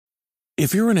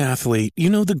If you're an athlete, you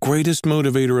know the greatest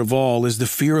motivator of all is the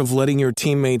fear of letting your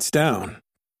teammates down.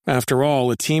 After all,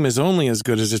 a team is only as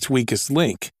good as its weakest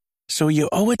link. So you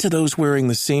owe it to those wearing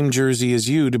the same jersey as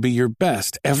you to be your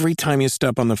best every time you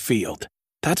step on the field.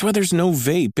 That's why there's no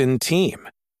vape in team.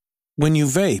 When you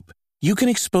vape, you can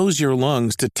expose your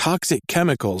lungs to toxic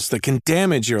chemicals that can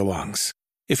damage your lungs.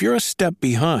 If you're a step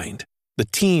behind, the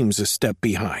team's a step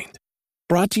behind.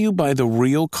 Brought to you by The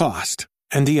Real Cost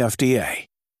and the FDA.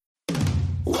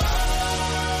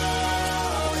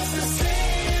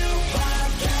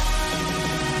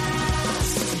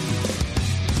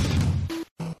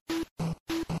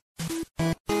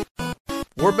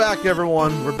 We're back,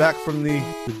 everyone. We're back from the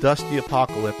dusty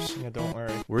apocalypse. Yeah, don't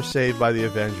worry. We're saved by the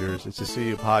Avengers. It's the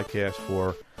CU podcast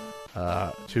for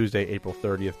Tuesday, April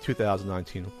 30th,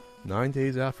 2019. 9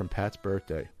 days out from Pat's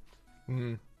birthday.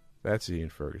 Mm-hmm. That's Ian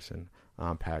Ferguson.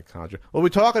 I'm Pat Conjure. Well, we're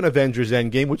talking Avengers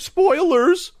Endgame with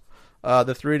spoilers. The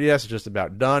 3DS is just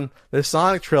about done. The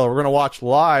Sonic trailer we're going to watch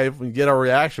live. We get our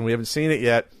reaction. We haven't seen it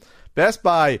yet. Best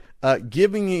Buy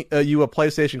giving you a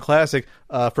PlayStation Classic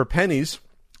for pennies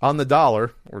on the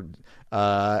dollar.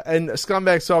 And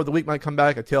Scumbag Star of the Week might come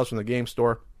back at Tales from the Game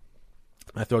Store.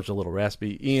 My throat's a little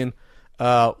raspy. Ian,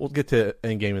 we'll get to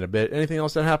Endgame in a bit. Anything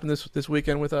else that happened this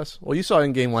weekend with us? Well, you saw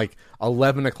Endgame like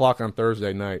 11 o'clock on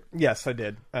Thursday night. Yes, I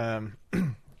did.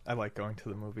 I like going to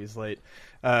the movies late.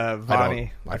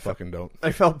 Vani. I fucking don't.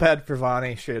 I felt bad for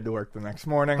Vani. She had to work the next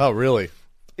morning. Oh, really?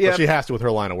 Yeah. Well, she has to with her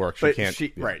line of work. She can't.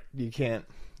 Right. You can't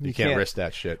risk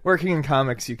that shit. Working in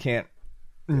comics, you can't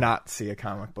not see a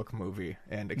comic book movie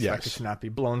and expect it to not be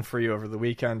blown for you over the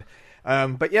weekend.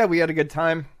 But yeah, we had a good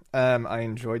time. I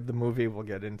enjoyed the movie. We'll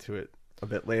get into it a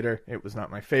bit later. It was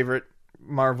not my favorite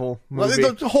Marvel movie.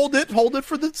 Well, hold it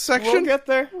for the section. We'll get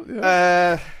there.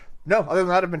 Yeah. No, other than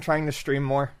that, I've been trying to stream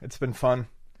more. It's been fun.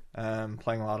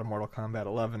 Playing a lot of Mortal Kombat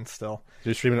 11 still.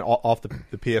 You're streaming it off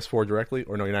the PS4 directly,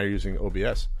 or no? You're not using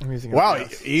OBS. I'm using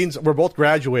OBS. Ian's. We're both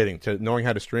graduating to knowing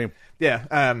how to stream. Yeah.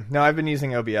 No, I've been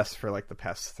using OBS for like the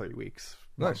past 3 weeks,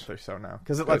 month or so now,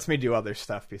 because it lets me do other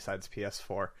stuff besides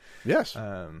PS4. Yes.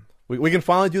 We can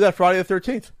finally do that Friday the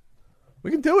 13th. We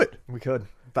can do it. We could.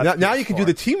 Now you can do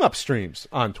the team up streams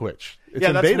on Twitch. It's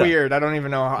that's beta. weird. I don't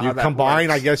even know how you that combine,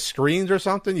 works. I guess, screens or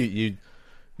something. You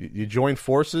join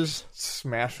forces,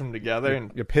 smash them together,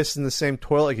 and you piss in the same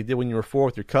toilet like you did when you were 4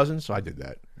 with your cousins. So I did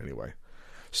that anyway.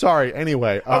 Sorry.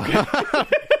 Anyway, okay.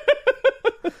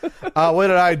 What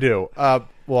did I do?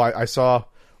 I saw.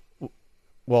 Well,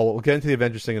 we'll get into the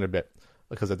Avengers thing in a bit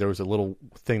because there was a little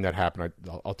thing that happened.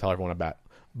 I'll tell everyone about.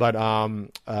 But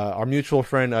our mutual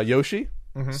friend Yoshi.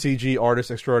 Mm-hmm. CG artist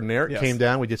extraordinaire came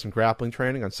down. We did some grappling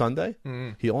training on Sunday.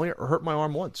 Mm-hmm. He only hurt my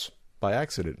arm once by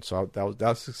accident, so that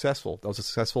was successful. That was a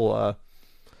successful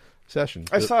session.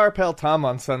 I saw our pal Tom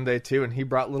on Sunday too, and he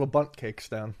brought little bunt cakes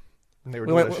down. And they were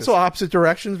delicious. So opposite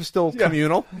directions, but still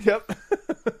communal. Yep.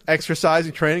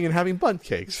 Exercising, training, and having bunt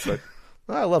cakes. But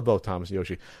I love both Thomas and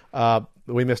Yoshi.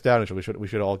 We missed out. We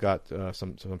should all got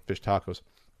some fish tacos.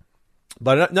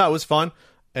 But no, it was fun.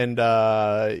 And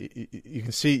you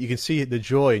can see the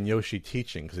joy in Yoshi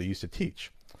teaching because he used to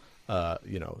teach,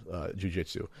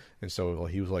 jujitsu, and so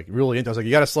he was like really into. I was like,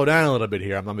 you got to slow down a little bit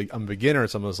here. I'm a beginner, and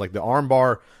someone was like, the arm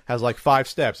bar has like 5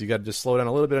 steps. You got to just slow down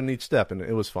a little bit on each step, and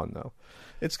it was fun though.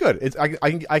 It's good.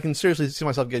 I can seriously see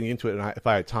myself getting into it if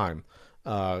I had time,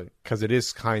 because it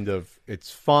is it's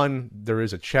fun. There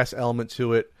is a chess element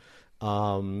to it,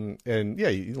 and yeah,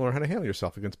 you learn how to handle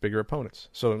yourself against bigger opponents.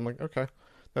 So I'm like, okay,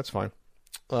 that's fine.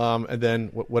 And then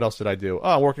what else did I do?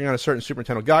 I'm working on a certain Super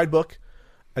Nintendo guidebook,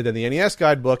 and then the NES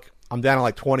guidebook. I'm down to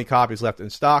like 20 copies left in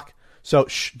stock. So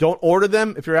don't order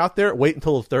them if you're out there. Wait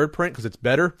until the third print because it's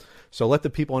better. So let the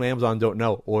people on Amazon don't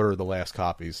know. Order the last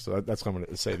copies. So that's what I'm going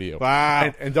to say to you.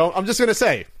 Wow. And don't. I'm just going to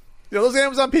say, those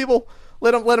Amazon people,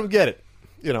 let them get it.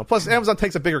 Plus Amazon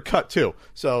takes a bigger cut too.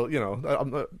 So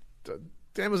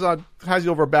Amazon has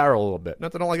you over a barrel a little bit.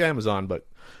 Not that I don't like Amazon, but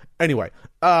anyway.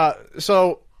 We have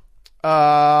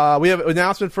an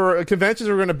announcement for conventions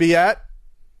we're going to be at.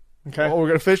 Okay. Well, we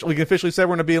can officially say we're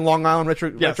going to be in Long Island Retro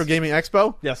Gaming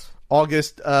Expo. Yes.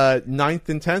 August 9th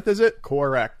and 10th, is it?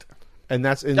 Correct. And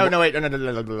that's in... No, wait. No.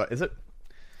 Is it?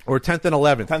 Or 10th and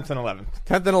 11th. 10th and 11th.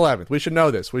 10th and 11th. We should know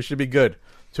this. We should be good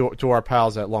to our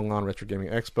pals at Long Island Retro Gaming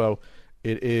Expo.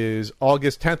 It is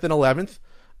August 10th and 11th.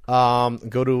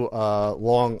 Go to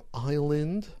Long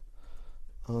Island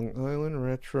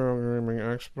Retro Gaming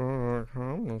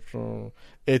Expo.com.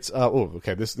 It's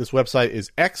okay. This website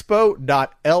is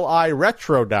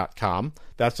expo.liretro.com.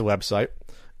 That's the website.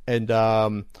 And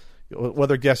what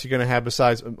other guests you're going to have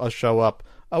besides us show up?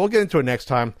 We'll get into it next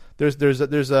time. There's in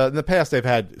the past they've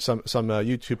had some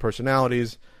YouTube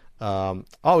personalities.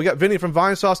 We got Vinny from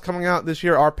Vinesauce coming out this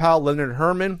year. Our pal Leonard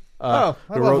Herman. I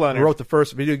love Leonard. Wrote the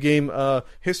first video game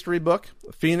history book,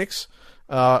 Phoenix.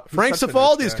 Frank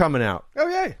Cifaldi's coming out. Oh,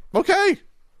 yay. Okay.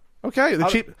 I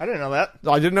didn't know that.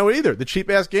 I didn't know it either. The Cheap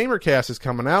Ass Gamer Cast is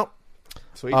coming out.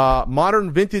 Sweet.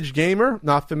 Modern Vintage Gamer,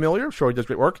 not familiar. I'm sure he does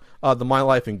great work. The My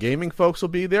Life in Gaming folks will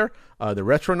be there. The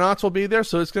Retronauts will be there.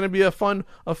 So it's going to be a fun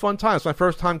time. It's my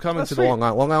first time coming to the Long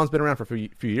Island. Long Island's been around for a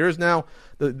few years now.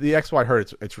 The XY I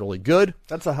heard it's really good.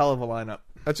 That's a hell of a lineup.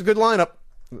 That's a good lineup.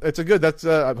 It's a good. That's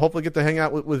hopefully get to hang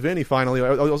out with Vinny finally.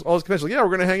 I was convinced, yeah, we're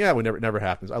going to hang out. It never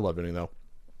happens. I love Vinny though.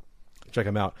 Check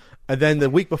him out. And then the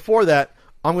week before that,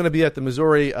 I'm going to be at the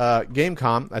Missouri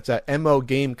GameCon. That's at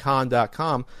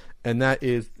mogamecon.com, and that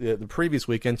is the previous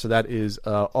weekend. So that is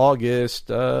August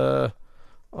 3rd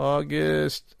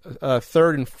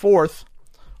and 4th.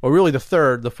 Well, really the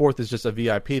 3rd. The 4th is just a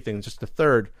VIP thing. Just the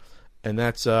 3rd, and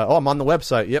that's I'm on the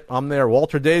website. Yep, I'm there.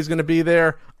 Walter Day is going to be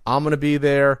there. I'm going to be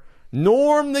there.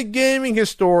 Norm the gaming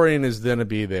historian is going to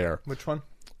be there. Which one?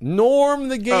 Norm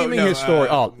the gaming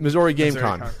historian. Missouri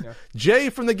GameCon. Yeah. Jay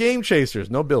from the Game Chasers.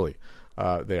 No Billy.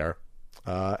 There.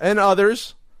 And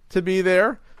others to be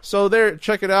there. So there,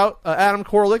 check it out. Adam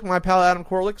Korlick, my pal Adam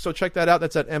Korlick. So check that out.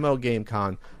 That's at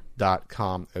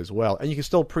mogamecon.com as well. And you can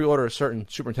still pre-order a certain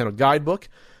Super Nintendo guidebook,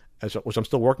 which I'm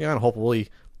still working on. Hopefully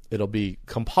it'll be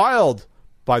compiled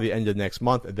by the end of next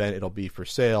month, and then it'll be for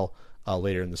sale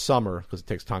later in the summer, because it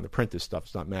takes time to print this stuff.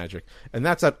 It's not magic. And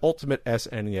that's at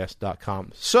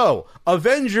ultimatesnes.com. So,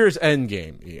 Avengers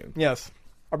Endgame, Ian. Yes.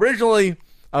 Originally,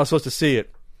 I was supposed to see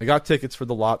it. I got tickets for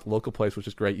the local place, which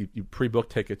is great. You pre-book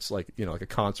tickets like a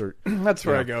concert. That's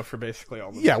where I go for basically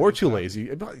all the we're too lazy.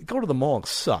 Go to the mall. It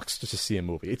sucks just to see a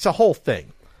movie. It's a whole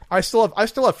thing. I still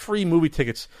have free movie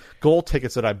tickets, gold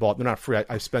tickets that I bought. They're not free.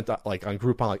 I spent on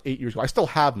Groupon 8 years ago. I still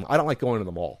have them. I don't like going to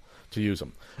the mall to use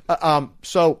them.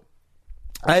 So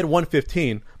I had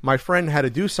 1:15. My friend had to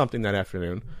do something that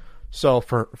afternoon. So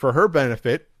for her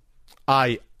benefit,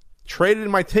 I traded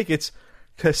in my tickets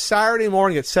to Saturday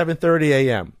morning at 7:30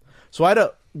 a.m. So I had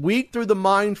to weed through the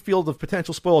minefield of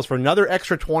potential spoilers for another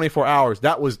extra 24 hours.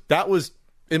 That was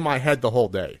in my head the whole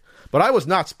day. But I was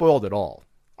not spoiled at all.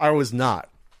 I was not.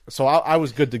 So I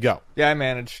was good to go. Yeah, I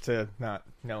managed to not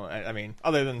know. I mean,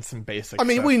 other than some basic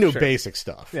stuff. We knew basic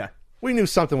stuff. Yeah. We knew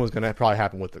something was going to probably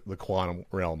happen with the quantum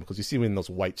realm, because you see me in those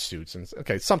white suits and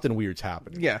okay, something weird's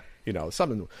happening. Yeah.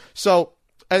 Something. So,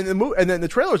 and then the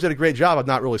trailers did a great job of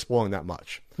not really spoiling that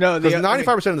much. No, because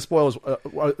 95% of the spoilers of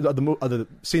the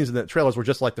scenes in the trailers were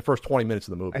just like the first 20 minutes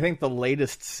of the movie. I think the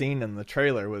latest scene in the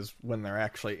trailer was when they're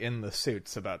actually in the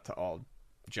suits about to all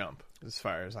jump, as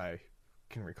far as I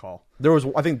can recall. There was,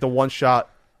 I think, the one shot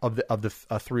of the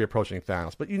three approaching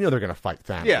Thanos, but they're going to fight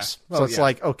Thanos. Yeah. So it's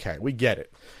like, okay, we get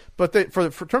it. But for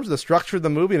terms of the structure of the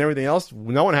movie and everything else,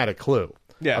 no one had a clue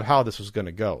of how this was going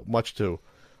to go. Much to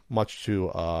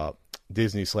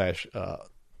Disney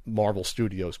 / Marvel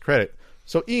Studios credit.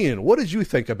 So, Ian, what did you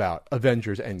think about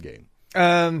Avengers Endgame?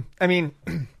 I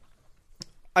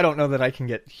don't know that I can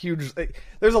get huge.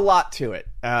 There's a lot to it.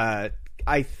 I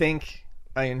think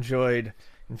I enjoyed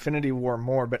Infinity War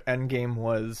more, but Endgame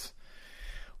was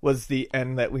the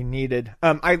end that we needed.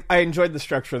 I enjoyed the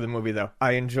structure of the movie, though.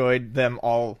 I enjoyed them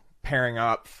all pairing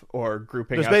up or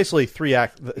grouping up. There's basically three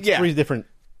different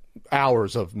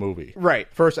hours of movie. Right.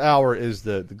 First hour is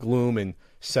the gloom and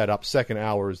setup. Second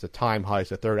hour is the time heist.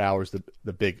 The third hour is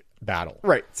the big battle.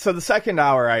 Right. So the second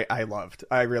hour I loved.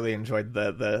 I really enjoyed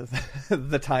the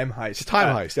the time heist.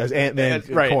 Time heist, as Ant-Man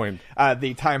coined.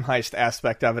 The time heist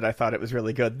aspect of it, I thought it was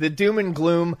really good. The doom and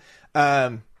gloom,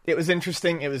 it was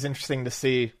interesting. It was interesting to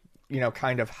see,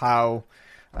 kind of how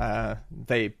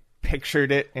they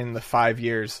pictured it in the 5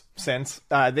 years since.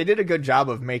 They did a good job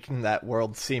of making that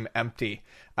world seem empty,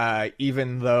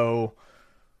 even though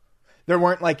there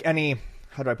weren't any...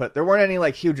 How do I put it? There weren't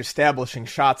any huge establishing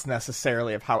shots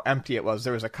necessarily of how empty it was.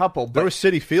 There was a couple. But, there was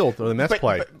Citi Field or the Mets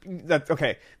play. That's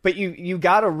okay. But you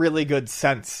got a really good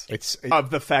sense of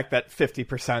the fact that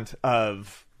 50%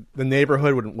 of the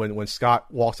neighborhood, when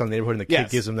Scott walks on the neighborhood and the kid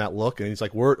gives him that look and he's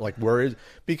like, where is,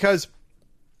 because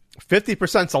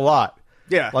 50%'s a lot.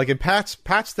 Yeah. Like in Pat's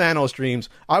Thanos dreams,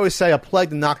 I would say a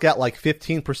plague to knock out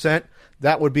 15%.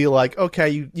 That would be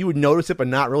okay, you would notice it, but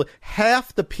not really.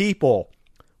 Half the people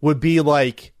would be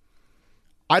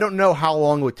I don't know how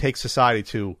long it would take society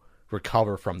to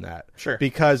recover from that. Sure.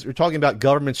 Because we're talking about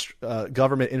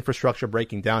government infrastructure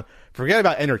breaking down. Forget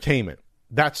about entertainment.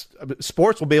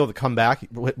 Sports will be able to come back,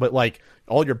 but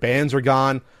all your bands are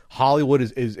gone. Hollywood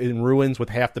is in ruins with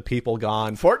half the people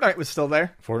gone. Fortnite was still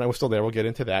there. We'll get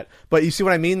into that. But you see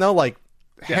what I mean, though?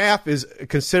 Half is a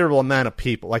considerable amount of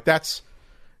people.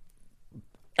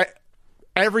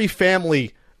 every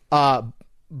family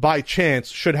by chance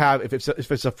should have, if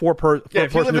it's a four-person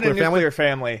if you live in a nuclear nuclear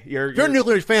family, you're if you're a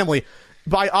nuclear family,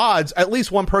 by odds, at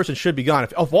least one person should be gone.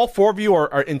 If all four of you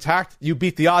are intact, you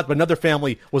beat the odds, but another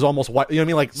family was almost wiped. You know what I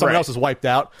mean? Like someone else is wiped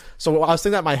out. So I was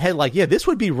thinking that in my head, like, yeah, this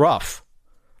would be rough.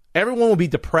 Everyone will be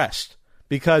depressed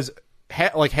because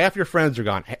half your friends are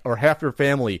gone, or half your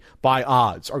family by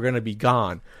odds are going to be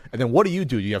gone. And then what do?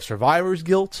 Do you have survivor's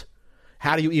guilt?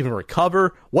 How do you even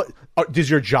recover? Does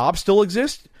your job still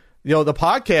exist? You know, the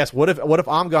podcast, what if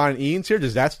I'm gone and Ian's here?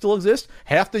 Does that still exist?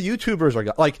 Half the YouTubers are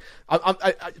gone. Like,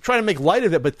 I try to make light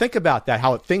of it, but think about that,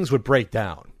 how things would break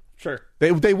down. Sure.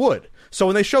 They would. So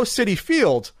when they show Citi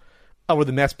Field, where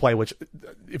the Mets play, which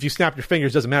if you snap your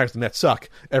fingers, doesn't matter because the Mets suck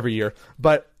every year.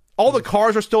 But all the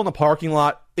cars are still in the parking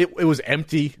lot. It was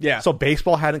empty. Yeah. So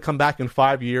baseball hadn't come back in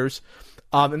 5 years.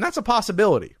 And that's a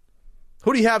possibility.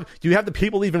 Who do you have? Do you have the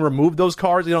people even remove those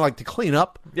cars, like to clean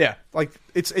up? Yeah. Like,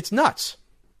 it's nuts.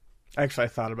 Actually, I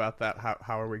thought about that.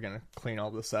 How are we going to clean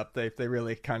all this up? They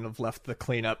really kind of left the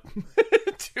cleanup.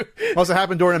 Also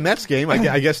happened during a Mets game.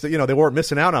 I guess that they weren't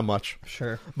missing out on much.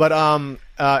 Sure. But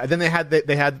then they had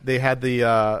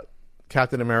the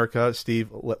Captain America. Steve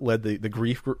led the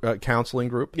grief counseling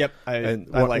group. Yep. And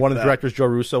one of the directors, Joe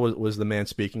Russo, was the man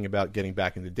speaking about getting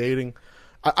back into dating.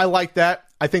 I like that.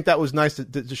 I think that was nice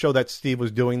to show that Steve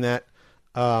was doing that.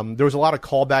 There was a lot of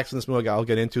callbacks in this movie I'll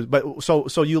get into. But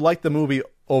so you like the movie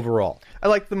overall? I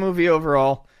liked the movie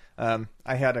overall.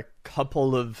 I had a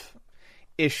couple of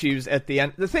issues at the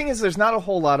end. The thing is, there's not a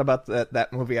whole lot about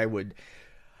that movie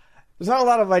there's not a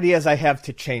lot of ideas I have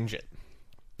to change it.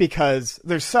 Because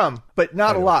there's some, but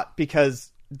not a lot.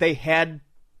 Because they had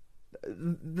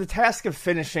the task of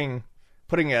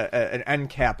putting an end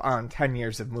cap on 10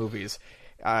 years of movies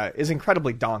is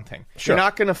incredibly daunting. Sure. You're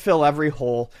not going to fill every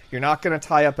hole. You're not going to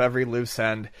tie up every loose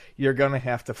end. You're going to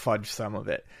have to fudge some of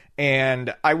it.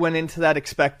 And I went into that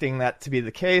expecting that to be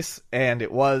the case, and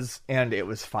it was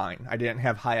fine. I didn't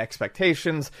have high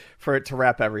expectations for it to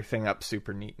wrap everything up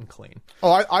super neat and clean.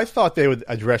 Oh, I thought they would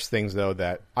address things, though,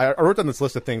 that I wrote down this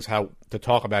list of things how to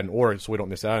talk about in order so we don't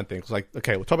miss out on things. Like,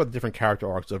 okay, we'll talk about the different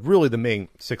character arcs of really the main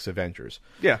 6 Avengers.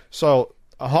 Yeah. So,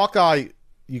 Hawkeye,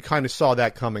 you kind of saw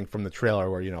that coming from the trailer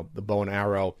where, the bow and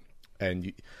arrow,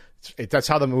 and that's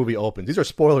how the movie opens. These are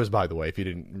spoilers, by the way, if you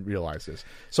didn't realize this.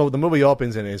 So the movie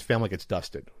opens and his family gets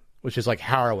dusted, which is like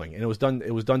harrowing, and it was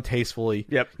done tastefully.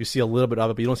 Yep. You see a little bit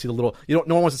of it, but you don't see no one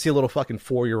wants to see a little fucking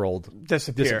 4-year-old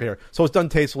disappear. So it's done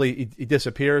tastefully. He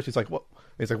disappears. He's like, what?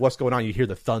 It's like, what's going on? You hear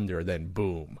the thunder, then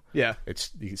boom. Yeah.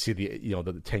 You can see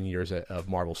the 10 years of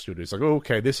Marvel Studios. Like,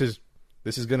 okay, this is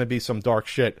going to be some dark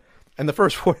shit. And the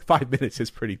first 45 minutes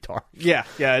is pretty dark. Yeah.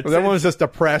 Everyone's just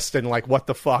depressed and like, what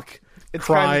the fuck? It's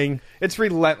crying. It's a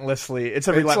relentless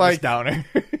downer.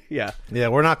 Yeah. Yeah,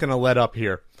 we're not going to let up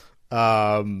here. They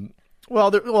go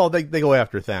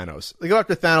after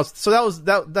Thanos. So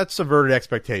that subverted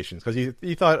expectations because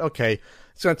you thought, okay,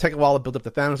 it's going to take a while to build up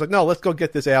to Thanos. Like, no, let's go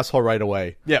get this asshole right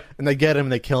away. Yep. And they get him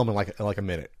and they kill him in like a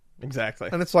minute. Exactly.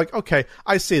 And it's like, okay,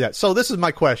 I see that. So this is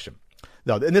my question,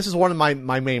 though, and this is one of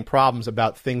my main problems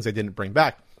about things they didn't bring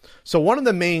back. So one of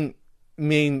the main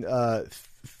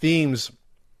themes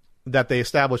that they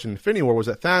established in Infinity War was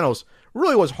that Thanos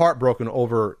really was heartbroken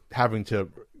over having to,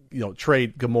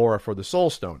 trade Gamora for the Soul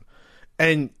Stone.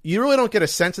 And you really don't get a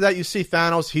sense of that. You see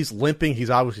Thanos, he's limping, he's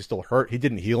obviously still hurt. He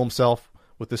didn't heal himself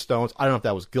with the stones. I don't know if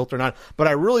that was guilt or not, but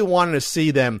I really wanted to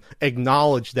see them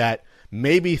acknowledge that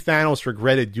maybe Thanos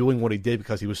regretted doing what he did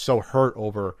because he was so hurt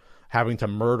over having to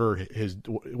murder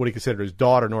what he considered his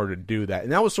daughter in order to do that.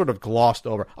 And that was sort of glossed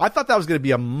over. I thought that was going to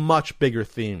be a much bigger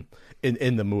theme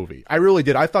in the movie. I really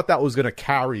did. I thought that was going to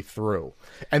carry through.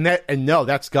 And no,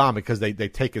 that's gone because they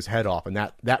take his head off, and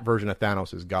that version of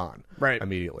Thanos is gone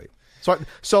immediately.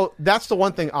 So that's the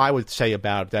one thing I would say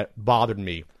about it that bothered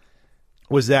me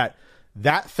was that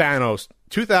Thanos,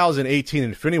 2018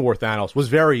 Infinity War Thanos, was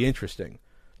very interesting.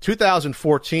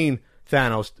 2014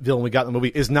 Thanos villain we got in the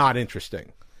movie is not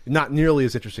interesting. Not nearly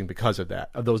as interesting because of that,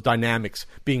 of those dynamics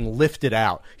being lifted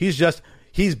out.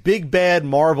 He's big bad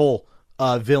Marvel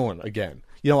villain again,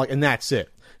 and that's it.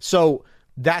 So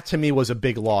that to me was a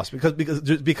big loss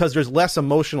because there's less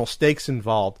emotional stakes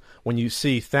involved when you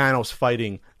see Thanos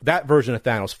fighting that version of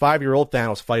Thanos, 5-year-old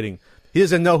Thanos fighting. He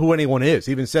doesn't know who anyone is.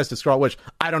 He even says to Scarlet Witch,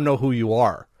 "I don't know who you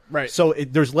are." Right. So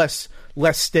there's less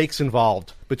stakes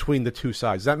involved between the two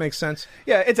sides. Does that make sense?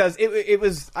 Yeah, it does. It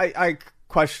was. I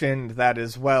questioned that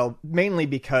as well, mainly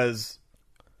because,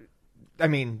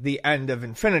 the end of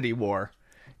Infinity War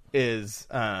is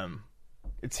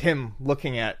it's him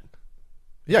looking at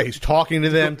Yeah, he's talking to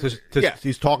them.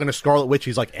 He's talking to Scarlet Witch.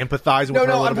 He's like empathizing with her.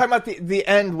 No, I'm talking about the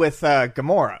end with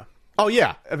Gamora. Oh,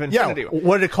 yeah. Of Infinity War.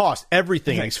 What did it cost?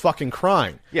 Everything. And he's fucking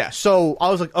crying. Yeah. So I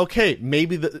was like, okay,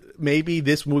 maybe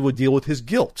this movie would deal with his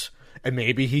guilt. And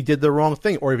maybe he did the wrong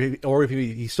thing. Or if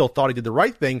he still thought he did the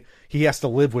right thing, he has to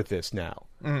live with this now.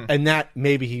 And that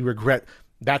maybe he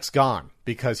that's gone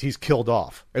because he's killed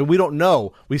off. And we don't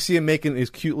know. We see him making his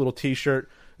cute little T-shirt,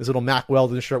 his little Mack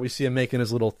Weldon shirt. We see him making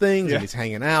his little things, and he's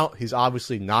hanging out. He's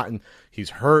obviously he's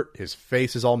hurt. His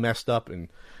face is all messed up, and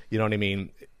you know what I mean?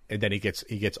 And then he gets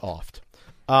offed.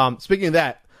 Speaking of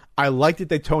that, I liked that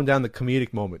they toned down the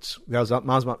comedic moments. That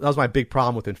was my big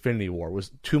problem with Infinity War, was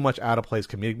too much out of place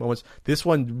comedic moments. This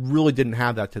one really didn't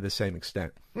have that to the same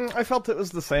extent. I felt it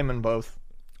was the same in both.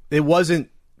 It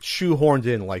wasn't shoehorned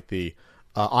in like the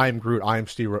I am Groot, I am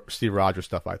Steve Rogers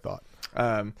stuff, I thought.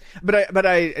 But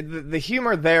the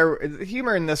humor the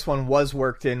humor in this one was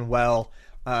worked in well.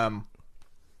 How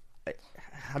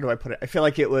do I put it? I feel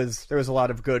like there was a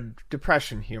lot of good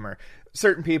depression humor.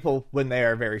 Certain people, when they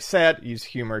are very sad, use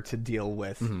humor to deal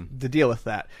with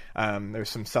that. There's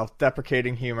some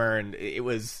self-deprecating humor, and it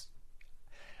was.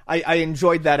 I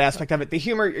enjoyed that aspect of it. The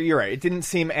humor, you're right, it didn't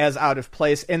seem as out of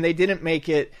place, and they didn't make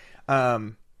it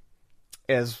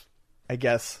as, I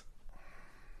guess,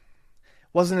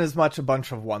 wasn't as much a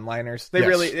bunch of one-liners.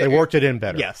 They worked it in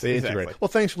better. Yes, they exactly. Well,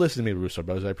 thanks for listening to me, Russo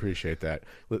Bros. I appreciate that.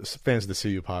 Fans of the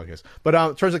CU podcast. But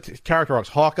in terms of character arcs,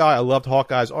 Hawkeye, I loved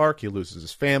Hawkeye's arc. He loses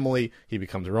his family. He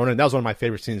becomes a Ronin. That was one of my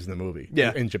favorite scenes in the movie.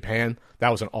 Yeah. In Japan, that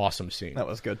was an awesome scene. That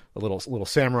was good. A little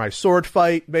samurai sword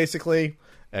fight, basically.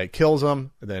 It kills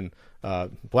him. And then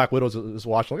Black Widow is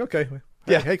watching, like, okay.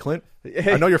 Hey, Clint.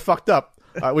 I know you're fucked up.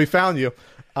 We found you.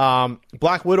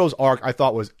 Black Widow's arc I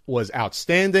thought was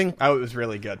outstanding. Oh, it was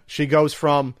really good. She goes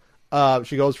from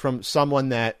someone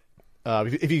that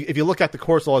if you look at the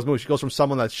course of all this movie, she goes from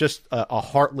someone that's just a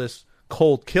heartless,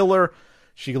 cold killer.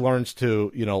 She learns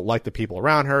to like the people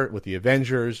around her with the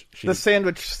Avengers. The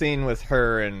sandwich scene with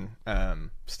her and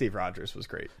Steve Rogers was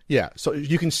great. Yeah, so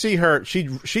you can see her.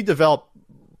 She developed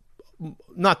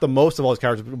not the most of all his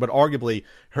characters, but arguably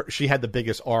she had the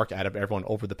biggest arc out of everyone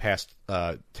over the past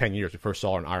 10 years. We first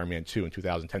saw her in Iron Man 2 in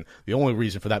 2010. The only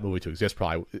reason for that movie to exist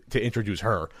probably to introduce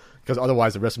her, because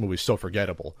otherwise the rest of the movie is so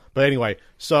forgettable. But anyway,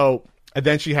 and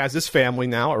then she has this family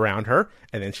now around her,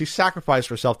 and then she sacrificed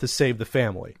herself to save the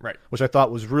family. Right. Which I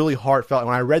thought was really heartfelt. And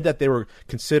when I read that they were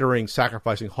considering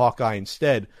sacrificing Hawkeye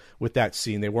instead with that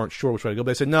scene, they weren't sure which way to go.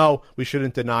 But they said, no, we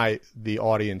shouldn't deny the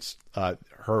audience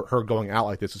her going out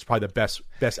like this is probably the best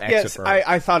exit for her.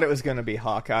 I thought it was going to be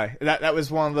Hawkeye. That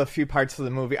was one of the few parts of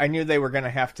the movie. I knew they were going to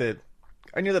have to...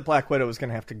 I knew that Black Widow was going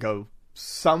to have to go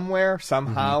somewhere,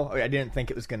 somehow. I didn't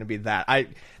think it was going to be that.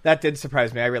 That did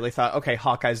surprise me. I really thought, okay,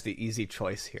 Hawkeye's the easy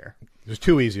choice here. It was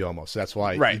too easy almost. That's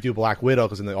why you do Black Widow,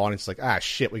 because then the audience is like,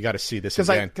 shit, we got to see this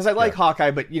again. Because I like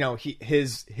Hawkeye, but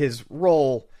his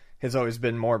role has always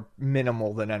been more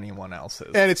minimal than anyone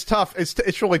else's. And it's tough.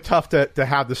 It's really tough to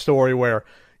have the story where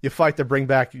you fight to bring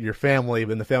back your family,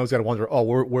 but the family's got to wonder,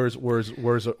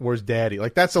 where's Daddy?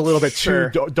 Like, that's a little bit too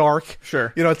dark.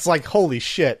 Sure. It's like, holy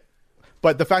shit.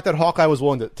 But the fact that Hawkeye was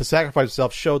willing to sacrifice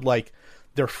himself showed like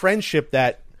their friendship,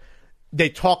 that they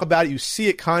talk about it. You see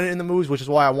it kind of in the movies, which is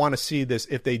why I want to see this.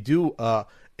 If they do a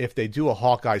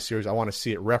Hawkeye series, I want to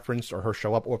see it referenced or her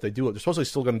show up. Or if they do it, they're supposedly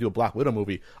still going to do a Black Widow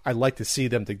movie. I'd like to see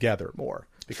them together more,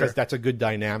 because that's a good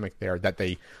dynamic there. That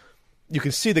you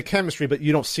can see the chemistry, but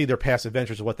you don't see their past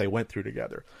adventures of what they went through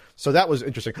together. So that was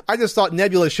interesting. I just thought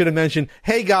Nebula should have mentioned,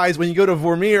 hey guys, when you go to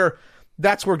Vormir,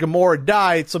 that's where Gamora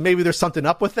died, so maybe there's something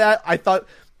up with that. I thought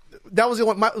that was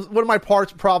one of my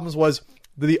problems was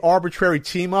the arbitrary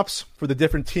team ups for the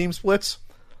different team splits.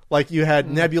 Like you had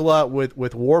Nebula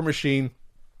with War Machine.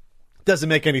 Doesn't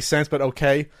make any sense, but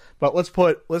okay. But let's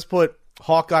put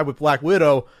Hawkeye with Black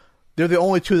Widow. They're the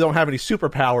only two that don't have any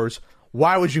superpowers.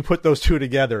 Why would you put those two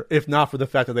together if not for the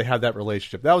fact that they have that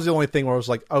relationship? That was the only thing where I was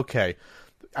like, okay,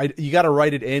 you got to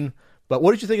write it in. But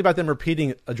what did you think about them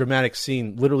repeating a dramatic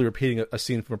scene, literally repeating a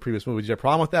scene from a previous movie? Did you have a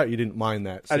problem with that, or you didn't mind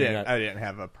that? I didn't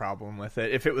have a problem with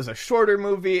it. If it was a shorter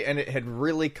movie and it had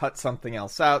really cut something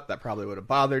else out, that probably would have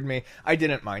bothered me. I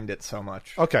didn't mind it so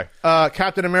much. Okay.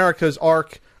 Captain America's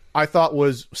arc, I thought,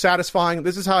 was satisfying.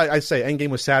 This is how I say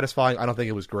Endgame was satisfying. I don't think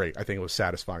it was great. I think it was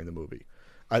satisfying, the movie.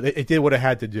 It did what it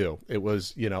had to do. It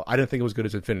was, I didn't think it was good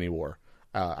as Infinity War.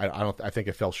 I think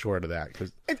it fell short of that.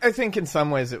 Cause I think in some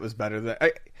ways it was better than...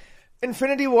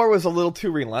 Infinity War was a little too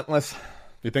relentless.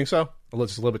 You think so?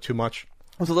 Just a little bit too much?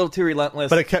 It was a little too relentless.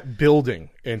 But it kept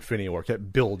building. Infinity War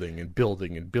kept building and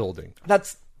building and building.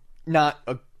 That's not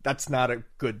a that's not a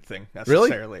good thing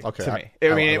necessarily Okay. to me.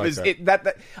 I mean, it like was that.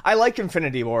 that I like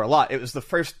Infinity War a lot. It was the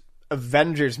first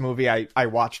Avengers movie I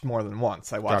watched more than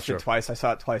once. I watched Gotcha. it twice. I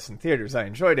saw it twice in theaters. I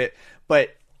enjoyed it,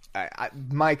 but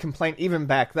my complaint even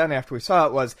back then after we saw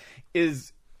it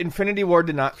is Infinity War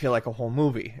did not feel like a whole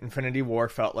movie. Infinity War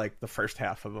felt like the first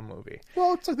half of a movie.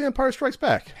 Well, it's like The Empire Strikes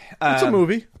Back. It's a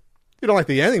movie. You don't like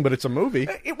the ending, but it's a movie.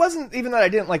 It wasn't even that I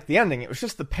didn't like the ending. It was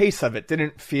just the pace of it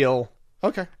didn't feel.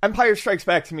 Okay. Empire Strikes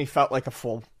Back to me felt like a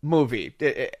full movie.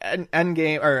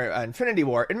 Endgame or Infinity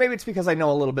War, and maybe it's because I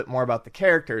know a little bit more about the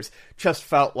characters. Just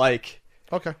felt like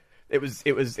Okay. it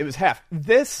was half.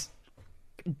 This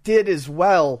did as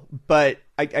well, but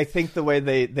I think the way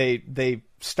they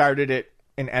started it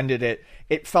and ended it,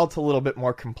 it felt a little bit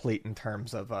more complete in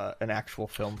terms of an actual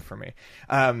film for me.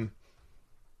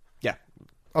 Yeah.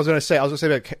 I was going to say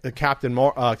that Captain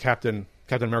America. I'll talk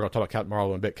about Captain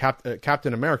Marvel in a bit.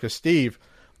 Captain America, Steve.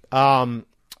 I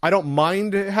don't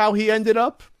mind how he ended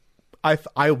up.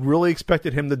 I really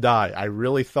expected him to die. I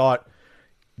really thought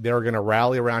they were going to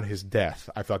rally around his death.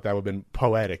 I thought that would have been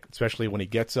poetic, especially when he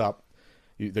gets up.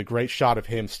 The great shot of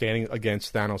him standing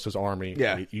against Thanos' army.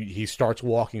 Yeah. He starts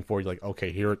walking forward. You're like,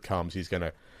 okay, here it comes. He's going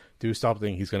to do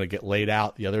something. He's going to get laid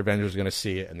out. The other Avengers are going to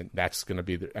see it, and then that's going to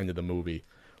be the end of the movie.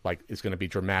 Like, it's going to be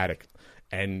dramatic.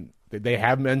 And they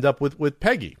have him end up with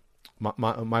Peggy,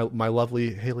 my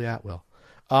lovely Haley Atwell.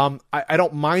 I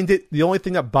don't mind it. The only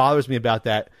thing that bothers me about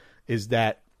that is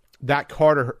that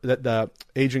Carter, that the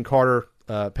Agent Carter,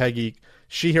 Peggy,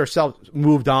 she herself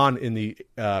moved on in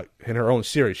her own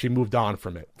series. She moved on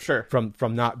from it, Sure, from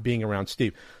not being around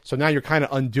Steve. So now you're kind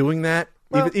of undoing that.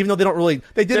 Well, even though they don't really,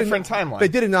 they did different timeline. They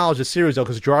did acknowledge the series though,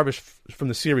 because Jarvis from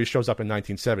the series shows up in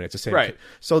 1970. It's the same, right?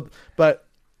 So, but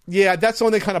yeah, that's the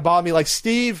only thing kind of bothered me. Like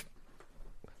Steve,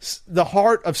 the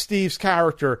heart of Steve's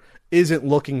character isn't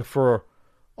looking for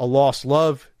a lost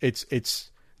love. It's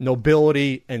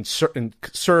nobility and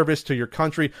service to your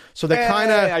country. So they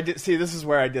kind of. I did see. This is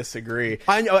where I disagree.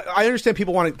 I understand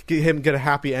people want to get a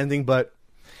happy ending, but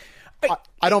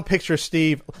I don't picture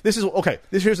Steve. Here's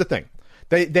the thing.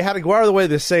 They had to go out of the way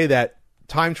to say that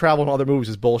time travel in other movies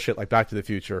is bullshit, like Back to the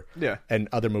Future, yeah, and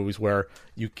other movies where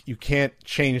you can't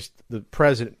change the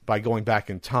present by going back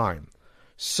in time.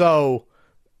 So,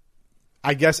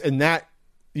 I guess in that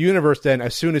universe, then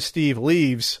as soon as Steve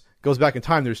leaves, goes back in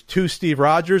time, there's two Steve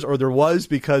Rogers, or there was,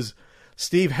 because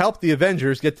Steve helped the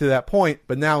Avengers get to that point,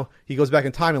 but now he goes back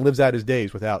in time and lives out his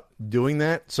days without doing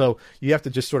that. So you have to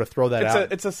just sort of throw that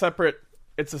out. It's a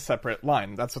separate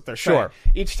line. That's what they're saying.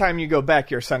 Each time you go back,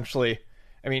 you're essentially,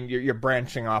 I mean, you're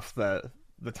branching off the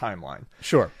timeline.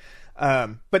 Sure.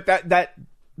 But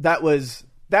that was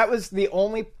the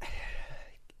only.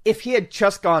 If he had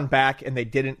just gone back and they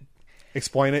didn't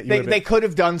explain it, they could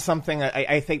have done something.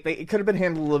 I think it could have been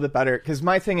handled a little bit better. Because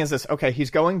my thing is this: okay,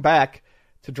 he's going back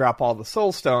to drop all the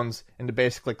Soul Stones and to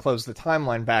basically close the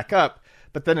timeline back up.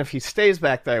 But then if he stays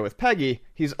back there with Peggy,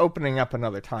 he's opening up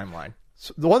another timeline.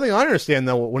 So the one thing I understand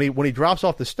though, when he drops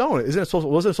off the stone, wasn't it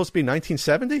supposed to be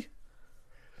 1970?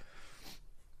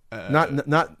 Not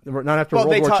after World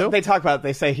War II? They talk about it.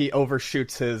 They say he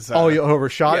overshoots his... he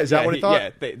overshot? Is that what he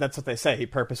thought? Yeah, that's what they say. He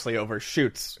purposely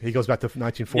overshoots. He goes back to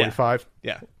 1945?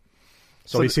 Yeah.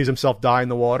 So he sees himself die in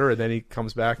the water, and then he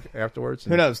comes back afterwards?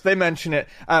 Who knows? They mention it.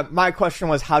 My question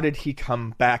was, how did he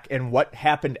come back, and what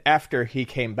happened after he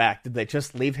came back? Did they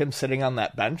just leave him sitting on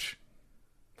that bench?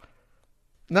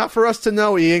 Not for us to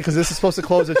know, Ian, because this is supposed to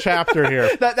close a chapter here.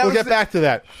 We'll get back to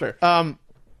that. Sure.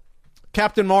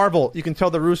 Captain Marvel, you can tell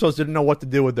the Russos didn't know what to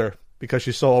do with her because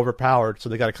she's so overpowered, so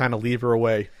they got to kind of leave her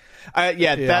away.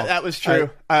 That was true.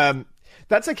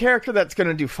 That's a character that's going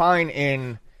to do fine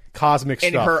in cosmic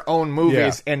stuff, in her own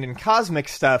movies and in cosmic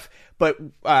stuff, but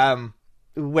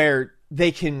where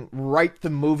they can write the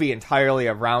movie entirely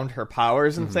around her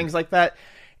powers and things like that.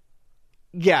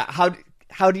 Yeah,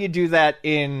 how do you do that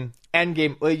in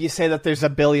Endgame? Well, you say that there's a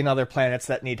billion other planets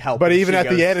that need help. But even at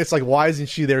the end, it's like, why isn't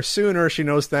she there sooner? She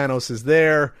knows Thanos is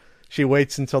there. She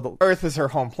waits until the Earth is her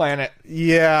home planet.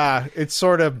 Yeah, it's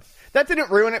sort of... That didn't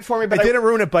ruin it for me. But it didn't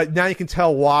ruin it, but now you can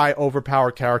tell why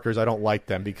overpowered characters, I don't like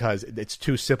them, because it's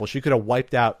too simple. She could have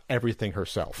wiped out everything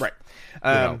herself. Right.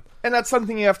 And that's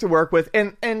something you have to work with.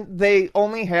 And they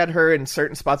only had her in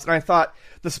certain spots, and I thought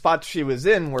the spots she was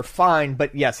in were fine,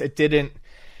 but yes, it didn't...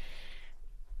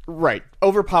 Right,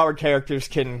 overpowered characters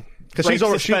can because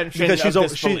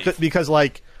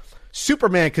like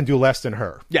Superman can do less than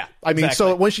her. Yeah, I mean,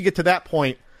 so once you get to that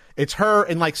point, it's her,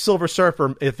 and like Silver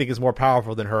Surfer, I think, is more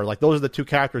powerful than her. Like those are the two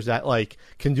characters that like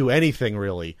can do anything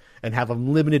really and have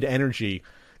unlimited energy.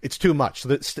 It's too much.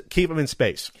 So keep them in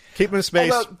space. Keep them in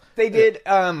space. Although they did.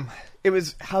 it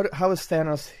was how was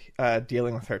Thanos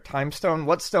dealing with her? Time stone?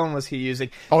 What stone was he using?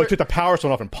 He took the Power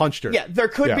Stone off and punched her. Yeah, there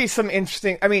could be some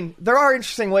interesting... I mean, there are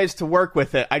interesting ways to work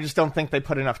with it. I just don't think they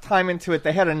put enough time into it.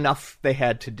 They had enough they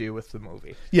had to do with the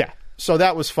movie. Yeah, so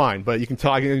that was fine. But I can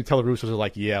tell the Russos are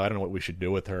like, yeah, I don't know what we should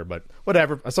do with her. But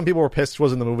whatever. Some people were pissed she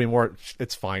wasn't in the movie more.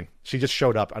 It's fine. She just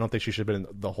showed up. I don't think she should have been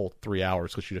in the whole 3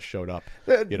 hours because she just showed up.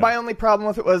 My only problem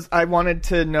with it was I wanted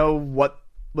to know what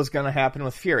was going to happen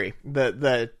with Fury.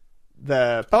 The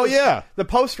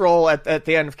post roll at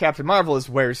the end of Captain Marvel is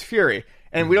 "Where's Fury?"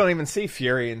 And we don't even see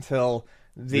Fury until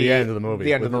the end of the movie.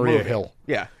 The end of the Maria movie. Hill.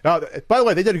 Yeah. By the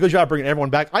way, they did a good job bringing everyone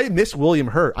back. I missed William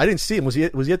Hurt. I didn't see him. Was he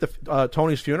at the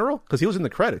Tony's funeral? Because he was in the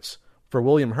credits for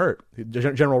William Hurt,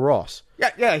 General Ross.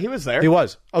 Yeah, he was there. He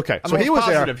was. Okay, so he was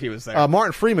there. He was there.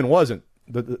 Martin Freeman wasn't.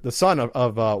 The son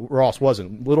of Ross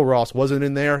wasn't. Little Ross wasn't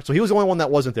in there, so he was the only one that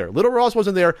wasn't there. Little Ross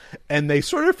wasn't there, and they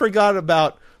sort of forgot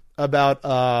about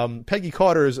Peggy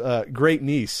Carter's great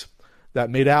niece that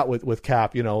made out with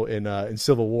Cap, in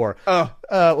Civil War.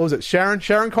 What was it? Sharon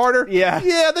Carter? Yeah.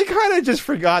 They kind of just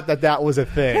forgot that was a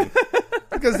thing.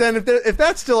 Because then if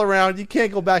that's still around, you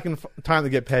can't go back in time to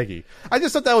get Peggy. I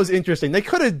just thought that was interesting. They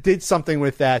could have did something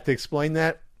with that to explain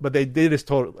that, but they just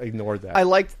totally ignored that. I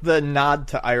liked the nod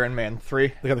to Iron Man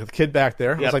 3. They got the kid back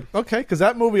there. Yep. I was like, okay, because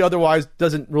that movie otherwise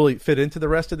doesn't really fit into the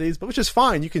rest of these, but which is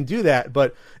fine. You can do that,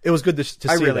 but it was good to see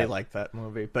that. I really like that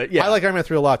movie, but yeah. I like Iron Man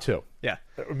 3 a lot, too. Yeah.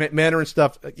 Mandarin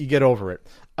stuff, you get over it.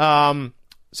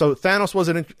 So Thanos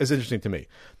wasn't as interesting to me.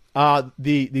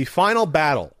 The final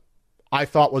battle, I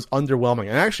thought was underwhelming.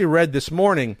 And I actually read this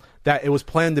morning that it was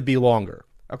planned to be longer.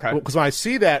 Okay. Because when I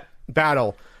see that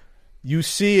battle, you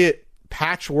see it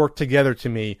patchwork together to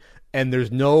me, and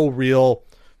there's no real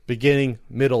beginning,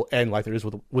 middle, end like there is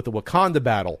with the Wakanda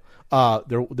battle.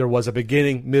 There was a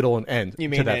beginning, middle, and end. You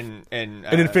mean in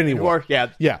Infinity War?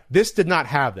 Yeah. This did not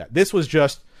have that. This was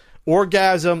just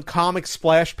orgasm, comic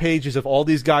splash pages of all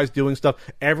these guys doing stuff.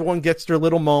 Everyone gets their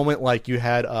little moment. Like you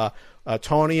had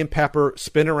Tony and Pepper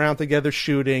spin around together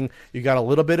shooting. You got a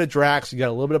little bit of Drax. You got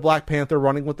a little bit of Black Panther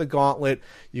running with the gauntlet.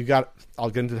 You got, I'll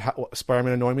get into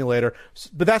Spider-Man annoying me later.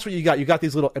 But that's what you got. You got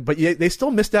these little, but they still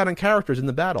missed out on characters in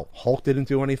the battle. Hulk didn't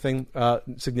do anything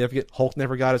significant. Hulk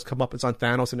never got his comeuppance on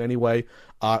Thanos in any way.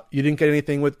 You didn't get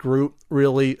anything with Groot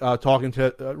really talking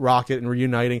to Rocket and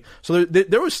reuniting. So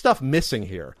there was stuff missing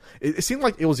here. It seemed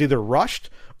like it was either rushed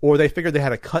or they figured they had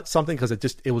to cut something because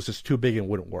it was just too big and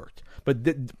wouldn't work. But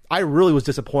I really was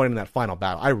disappointed in that final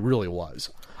battle. I really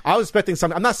was. I was expecting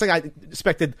something. I'm not saying I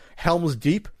expected Helm's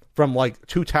Deep from like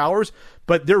Two Towers,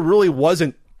 but there really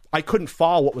wasn't. I couldn't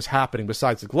follow what was happening.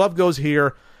 Besides, the glove goes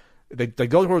here. They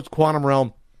go towards Quantum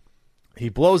Realm. He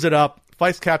blows it up,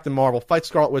 fights Captain Marvel, fights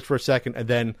Scarlet Witch for a second, and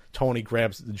then Tony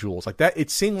grabs the jewels. Like that,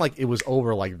 it seemed like it was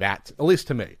over like that, at least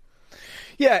to me.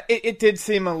 Yeah, it did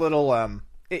seem a little.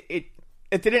 It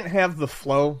didn't have the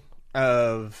flow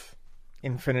of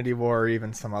Infinity War or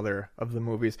even some other of the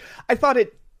movies. I thought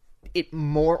it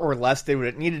more or less did what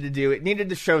it needed to do. It needed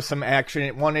to show some action.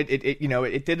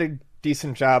 It did a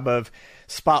decent job of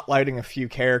spotlighting a few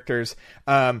characters.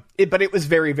 But it was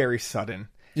very, very sudden.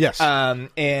 Yes.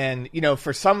 And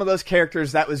for some of those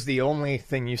characters, that was the only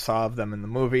thing you saw of them in the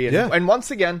movie. And once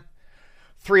again,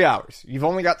 3 hours. You've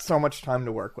only got so much time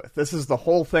to work with. This is the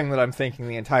whole thing that I'm thinking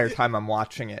the entire time I'm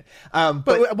watching it.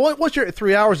 But what's your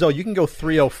 3 hours though? You can go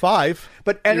 3:05.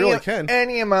 But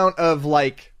any amount of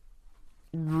like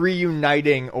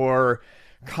reuniting or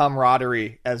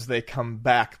camaraderie as they come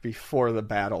back before the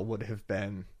battle would have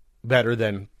been better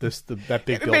than that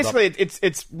big build basically up.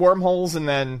 It's wormholes and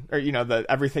then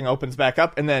everything opens back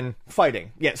up and then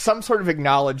fighting. Some sort of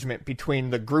acknowledgement between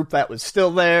the group that was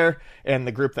still there and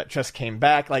the group that just came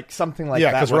back, like something like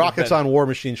that. Yeah, because Rocket's on War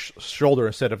Machine's shoulder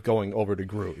instead of going over to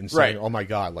Groot and saying, "Oh my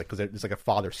God," like because it's like a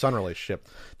father-son relationship,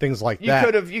 things like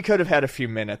that. You could have had a few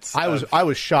minutes. I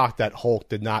was shocked that Hulk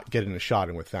did not get in a shot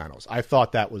in with Thanos. I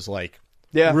thought that was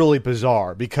really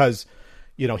bizarre because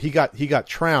he got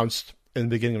trounced in the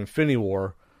beginning of Infinity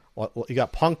War. He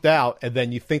got punked out, and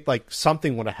then you think like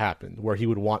something would have happened where he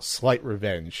would want slight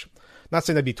revenge. Not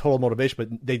saying that'd be total motivation,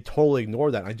 but they totally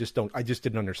ignored that. I just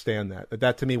didn't understand that.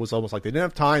 That to me was almost like they didn't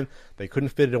have time. They couldn't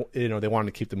fit it. They wanted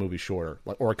to keep the movie shorter,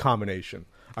 or a combination.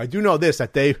 I do know this,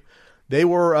 that they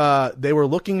were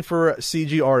looking for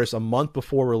CG artists a month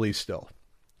before release still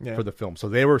for the film. So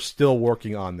they were still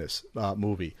working on this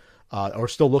movie, or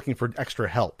still looking for extra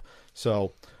help.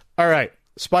 So, all right.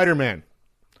 Spider-Man.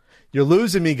 You're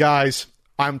losing me, guys.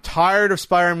 I'm tired of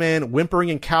Spider-Man whimpering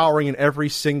and cowering in every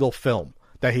single film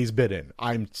that he's been in.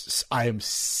 I am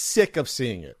sick of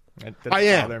seeing it. It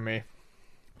didn't bother me.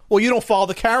 Well, you don't follow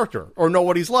the character or know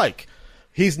what he's like.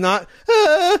 He's not,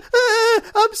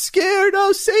 I'm scared.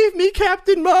 Oh, save me,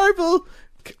 Captain Marvel.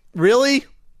 Really?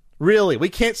 Really? We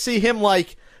can't see him,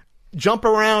 like, jump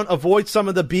around, avoid some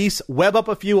of the beasts, web up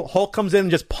a few. Hulk comes in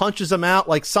and just punches him out,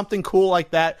 like something cool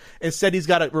like that. Instead, he's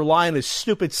got to rely on his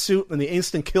stupid suit and the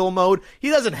instant kill mode. He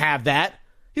doesn't have that.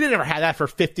 He didn't ever have that for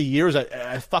 50 years,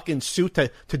 a fucking suit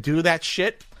to do that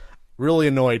shit. Really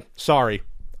annoyed. Sorry.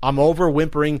 I'm over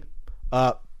whimpering,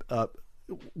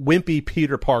 wimpy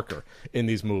Peter Parker in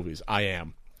these movies. I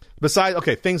am. Besides,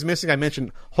 okay, things missing. I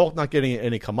mentioned Hulk not getting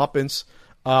any comeuppance,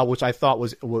 which I thought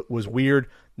was weird.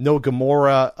 No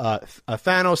Gamora,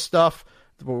 Thanos stuff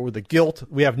with the guilt.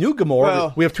 We have new Gamora.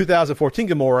 Well, we have 2014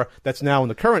 Gamora that's now in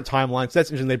the current timeline. So that's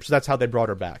interesting. That's how they brought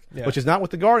her back, which is not with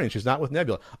the Guardians. She's not with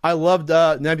Nebula. I loved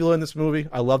Nebula in this movie.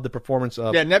 I loved the performance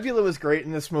of... Yeah, Nebula was great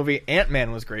in this movie.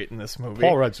 Ant-Man was great in this movie.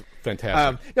 Paul Rudd's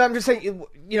fantastic. No, I'm just saying,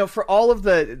 you know, for all of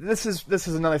the... This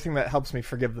is another thing that helps me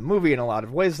forgive the movie in a lot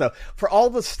of ways, though. For all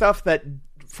the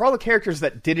characters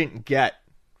that didn't get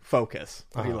focus.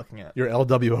 What are you looking at? Your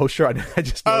LWO shirt? I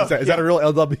just noticed that. Is that a real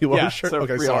LWO shirt?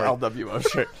 Okay, real sorry. LWO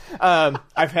shirt.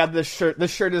 I've had this shirt.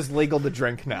 This shirt is legal to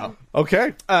drink now.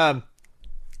 Okay.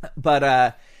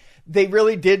 But they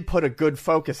really did put a good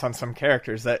focus on some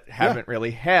characters that haven't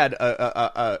really had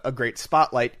a great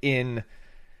spotlight in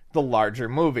the larger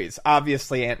movies.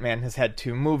 Obviously, Ant-Man has had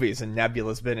 2 movies, and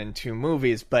Nebula's been in 2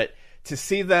 movies, but to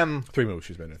see them... 3 movies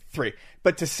she's been in. 3.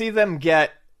 But to see them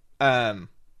get...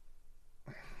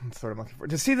 That's what I'm looking for.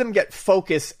 To see them get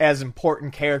focus as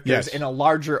important characters in a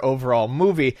larger overall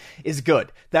movie is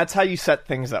good. That's how you set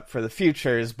things up for the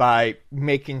future, is by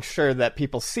making sure that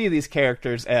people see these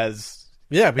characters as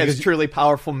truly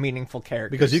powerful, meaningful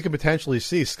characters. Because you could potentially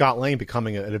see Scott Lang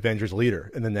becoming an Avengers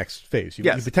leader in the next phase. You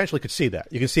potentially could see that.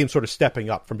 You can see him sort of stepping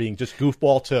up from being just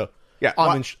goofball to... Yeah,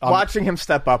 watching him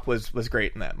step up was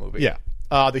great in that movie. Yeah.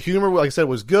 The humor, like I said,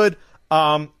 was good. We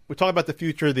talk about the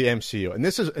future of the MCU. And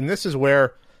this is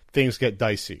where... things get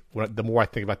dicey the more I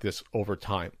think about this over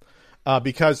time.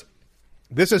 Because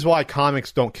this is why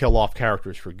comics don't kill off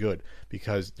characters for good.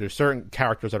 Because there's certain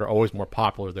characters that are always more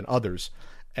popular than others.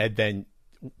 And then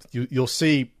you'll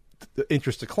see the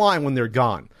interest decline when they're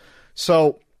gone.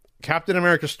 So Captain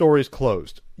America's story is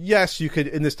closed. Yes, you could,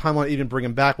 in this timeline, even bring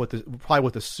him back with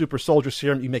the super soldier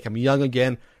serum. You make him young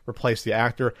again, replace the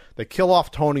actor. They kill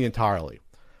off Tony entirely.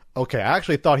 Okay, I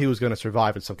actually thought he was going to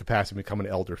survive in some capacity and become an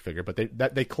elder figure, but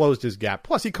they closed his gap.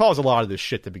 Plus, he caused a lot of this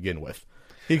shit to begin with.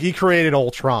 He created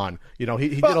Ultron. You know, he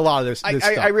did a lot of this stuff.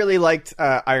 I really liked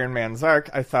Iron Man's arc.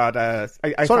 I thought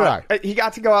he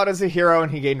got to go out as a hero and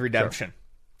he gained redemption. Sure.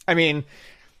 I mean...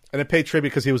 And it paid tribute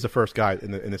because he was the first guy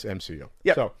in this MCU.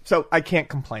 Yeah, so I can't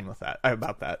complain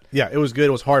about that. Yeah, it was good.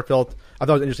 It was heartfelt. I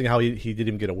thought it was interesting how he didn't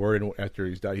even get a word in after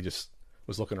he's died. He just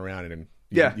was looking around and...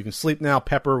 You can sleep now.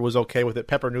 Pepper was okay with it.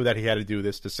 Pepper knew that he had to do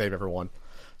this to save everyone.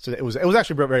 So it was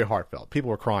actually very heartfelt. People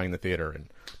were crying in the theater, and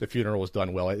the funeral was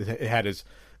done well. It had his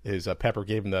Pepper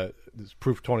gave him this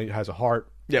proof Tony has a heart,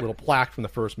 little plaque from the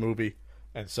first movie.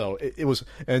 And so it was,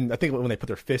 and I think when they put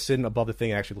their fists in above the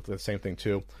thing, it actually looked like the same thing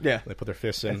too. Yeah. They put their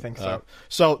fists in. I think so.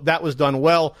 So that was done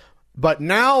well. But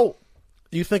now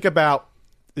you think about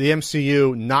the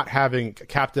MCU not having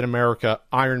Captain America,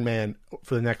 Iron Man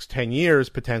for the next 10 years,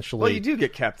 potentially. Well, you do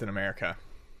get Captain America.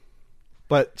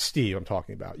 But Steve, I'm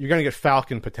talking about. You're going to get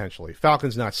Falcon, potentially.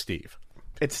 Falcon's not Steve.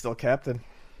 It's still Captain.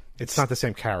 It's not the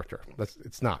same character.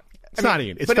 It's not. It's not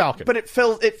Ian. It's Falcon. But it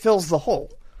fills the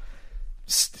hole.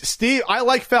 Steve, I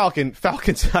like Falcon.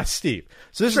 Falcon's not Steve.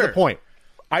 So this is the point.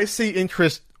 I see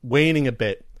interest waning a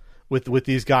bit with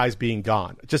these guys being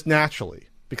gone, just naturally,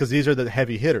 because these are the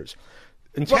heavy hitters.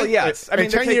 In 10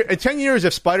 years,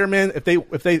 if Spider-Man, if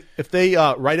they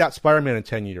write out Spider-Man in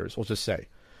 10 years, we'll just say,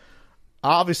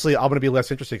 obviously I'm going to be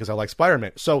less interested because I like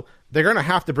Spider-Man. So they're going to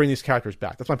have to bring these characters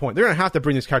back. That's my point. They're going to have to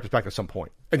bring these characters back at some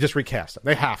point and just recast them.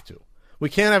 They have to. We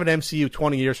can't have an MCU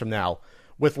 20 years from now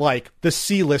with like the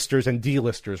C-listers and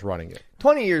D-listers running it.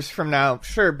 20 years from now,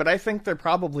 sure, but I think they're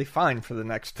probably fine for the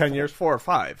next 10 years, 4 or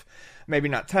 5. Maybe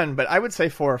not 10, but I would say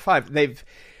 4 or 5.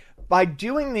 By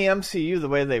doing the MCU the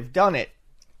way they've done it,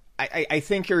 I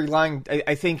think you're relying.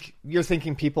 I think you're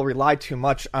thinking people rely too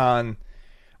much on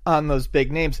those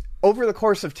big names. Over the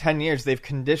course of 10 years, they've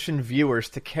conditioned viewers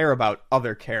to care about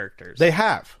other characters. They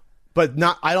have, but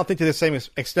not. I don't think to the same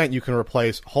extent you can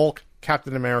replace Hulk,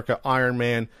 Captain America, Iron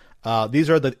Man. These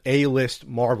are the A-list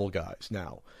Marvel guys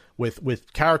now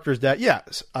with characters that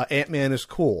Ant-Man is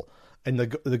cool and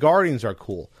the Guardians are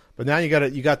cool, but now you got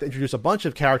to introduce a bunch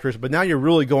of characters. But now you're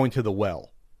really going to the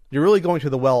well. You're really going to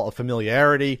the well of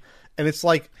familiarity, and it's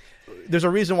like there's a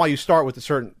reason why you start with a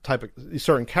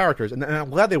certain characters, and I'm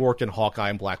glad they worked in Hawkeye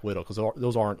and Black Widow because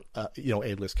those aren't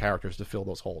A-list characters to fill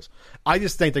those holes. I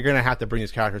just think they're going to have to bring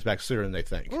these characters back sooner than they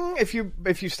think. If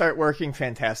you start working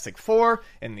Fantastic Four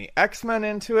and the X-Men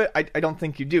into it, I don't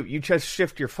think you do. You just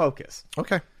shift your focus.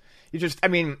 Okay.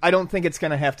 I don't think it's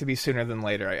going to have to be sooner than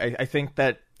later. I think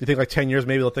that... Do you think like 10 years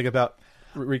maybe they'll think about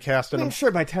recasting them? Sure,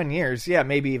 by 10 years, yeah,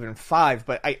 maybe even 5,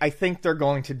 but I think they're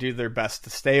going to do their best to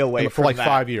stay away for like that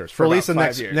 5 years. For at least the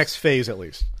years. next phase, at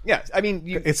least. Yeah, I mean...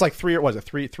 it's like 3 years, was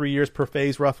it 3 years per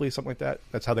phase, roughly, something like that?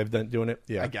 That's how they've been doing it?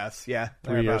 Yeah. I guess, yeah.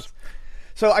 3 years.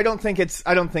 So I don't think it's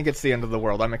the end of the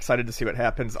world. I'm excited to see what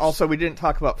happens. Also, we didn't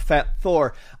talk about Fat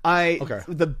Thor.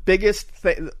 The biggest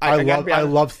thing... I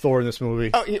love Thor in this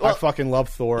movie. I fucking love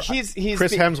Thor. Chris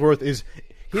Hemsworth is...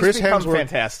 He's become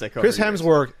fantastic. Chris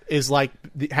Hemsworth is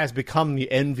has become the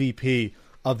MVP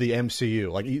of the MCU.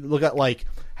 Like, you look at like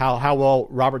how well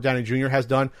Robert Downey Jr. has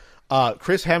done.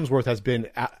 Chris Hemsworth has been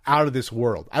out of this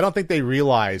world. I don't think they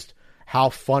realized how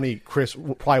funny Chris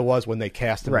probably was when they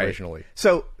cast him originally.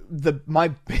 So my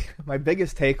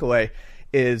biggest takeaway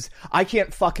is I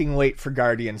can't fucking wait for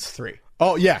Guardians 3.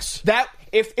 Oh yes, that.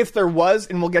 If there was,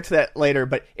 and we'll get to that later,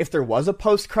 but if there was a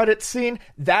post-credit scene,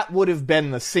 that would have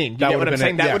been the scene. Do you get what I'm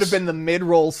saying? That would have been the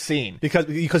mid-roll scene. Because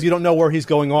you don't know where he's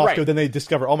going off to, then they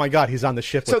discover, oh my god, he's on the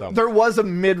ship with them. So there was a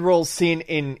mid-roll scene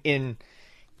in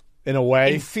a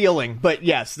way. In feeling, but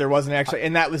yes, there wasn't actually,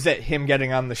 and that was it, him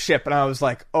getting on the ship, and I was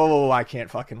like, oh, I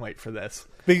can't fucking wait for this.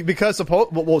 Because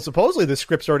supposedly the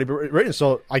script's already written,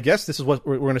 so I guess this is what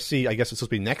we're going to see. I guess it's supposed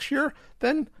to be next year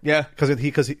then. Yeah, because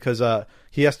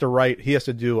he has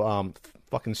to do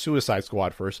fucking Suicide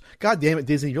Squad first. God damn it,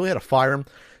 Disney! You really had to fire him.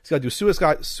 He's got to do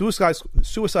Suicide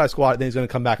Squad, and then he's going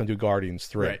to come back and do Guardians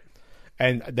 3. Right.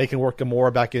 And they can work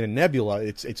Gamora back in Nebula.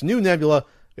 It's new Nebula.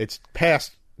 It's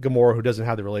past Gamora, who doesn't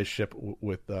have the relationship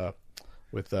with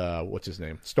what's his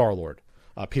name, Star-Lord.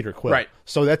 Peter Quill. Right.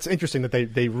 So that's interesting that they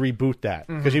reboot that.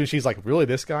 Because even she's like, really,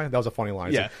 this guy? That was a funny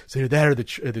line. Yeah. So either that or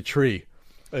the tree.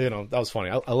 That was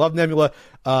funny. I love Nebula.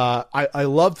 I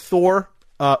loved Thor.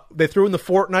 They threw in the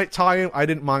Fortnite tie-in. I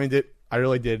didn't mind it. I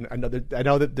really didn't. I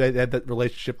know that they had that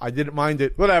relationship. I didn't mind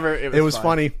it. Whatever. It was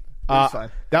funny. It was fine.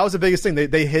 That was the biggest thing.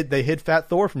 They hid Fat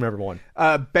Thor from everyone.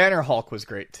 Banner Hulk was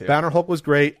great too. Banner Hulk was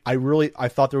great. I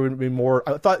thought there would be more.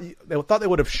 I thought they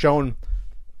would have shown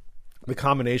the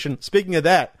combination. Speaking of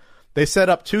that, they set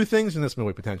up 2 things in this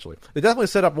movie, potentially. They definitely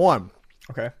set up one.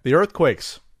 Okay. The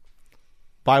earthquakes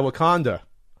by Wakanda,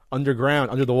 underground,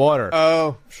 under the water.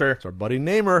 Oh, sure. It's our buddy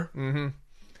Namor. Mm-hmm.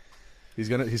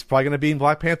 He's probably going to be in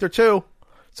Black Panther 2.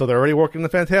 So they're already working the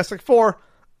Fantastic Four.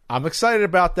 I'm excited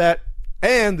about that.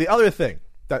 And the other thing,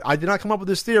 that I did not come up with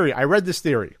this theory. I read this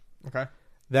theory. Okay.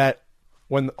 That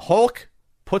when Hulk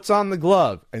puts on the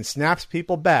glove and snaps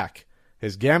people back,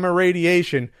 his gamma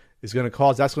radiation is going to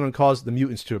cause the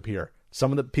mutants to appear.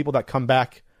 Some of the people that come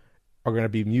back are going to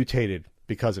be mutated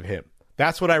because of him.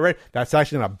 That's what I read. That's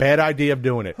actually not a bad idea of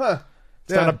doing it. Huh.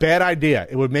 It's not a bad idea.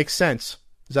 It would make sense.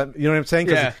 Is that, you know what I'm saying?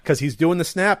 Because he's doing the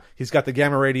snap. He's got the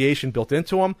gamma radiation built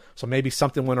into him. So maybe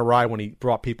something went awry when he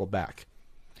brought people back.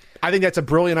 I think that's a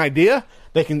brilliant idea.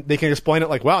 They can explain it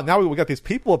like, wow, now we got these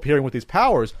people appearing with these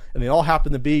powers, and they all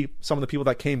happen to be some of the people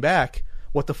that came back.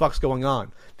 What the fuck's going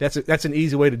on? That's an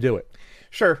easy way to do it.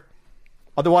 Sure.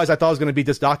 Otherwise, I thought it was going to be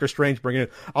just Doctor Strange bringing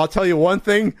it. I'll tell you one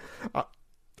thing.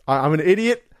 I'm an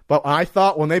idiot, but I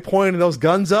thought when they pointed those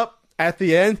guns up at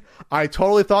the end, I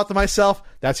totally thought to myself,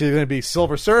 that's either going to be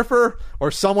Silver Surfer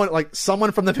or someone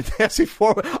from the Fantastic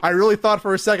Four. I really thought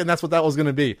for a second that's what that was going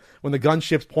to be. When the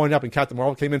gunships pointed up and Captain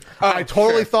Marvel came in, I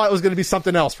totally thought it was going to be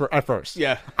something else at first.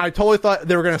 Yeah. I totally thought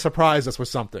they were going to surprise us with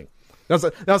something. That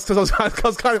was because I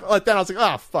was kind of like that. I was like,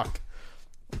 oh, fuck.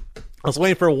 I was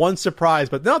waiting for one surprise,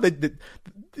 but no, they did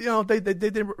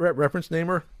reference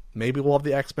Namor. Maybe we'll have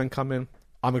the X-Men come in.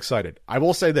 I'm excited. I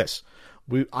will say this.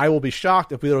 I will be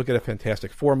shocked if we don't get a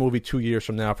Fantastic Four movie 2 years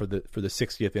from now for the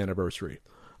 60th anniversary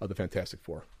of the Fantastic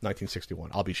Four, 1961.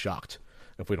 I'll be shocked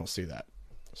if we don't see that.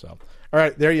 So, all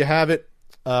right, there you have it.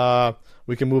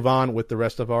 We can move on with the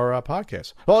rest of our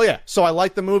podcast. Oh, yeah. So I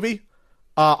like the movie.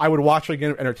 I would watch it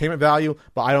again, entertainment value,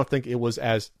 but I don't think it was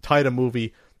as tight a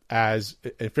movie as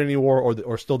Infinity War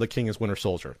or still The King is Winter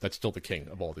Soldier. That's still the king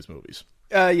of all these movies.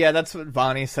 Yeah, that's what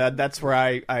Vonnie said. That's where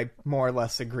I more or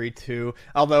less agree too.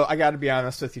 Although I got to be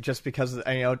honest with you, just because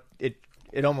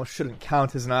it almost shouldn't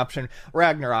count as an option.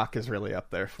 Ragnarok is really up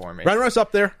there for me. Ragnarok's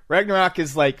up there. Ragnarok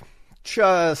is like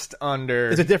just under.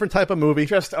 It's a different type of movie.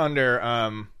 Just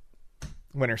under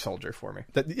Winter Soldier for me.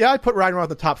 Yeah, I'd put Ragnarok in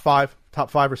the top 5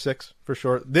 or 6 for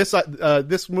sure. This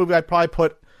movie I'd probably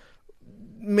put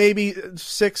maybe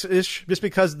 6-ish, just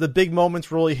because the big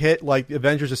moments really hit, like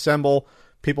Avengers Assemble.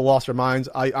 People lost their minds.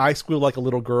 I squealed like a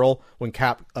little girl when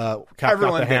Cap got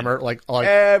the hammer. Like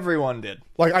everyone did.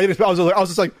 Like I was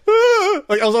just like, ah!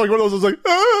 Like I was like one of those. I was like,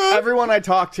 ah! Everyone I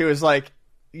talked to is like,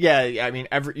 yeah. I mean,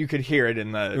 you could hear it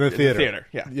in the theater.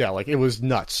 Yeah, like it was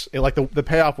nuts. Like the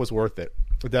payoff was worth it.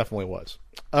 It definitely was.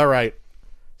 All right.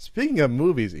 Speaking of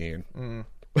movies, Ian,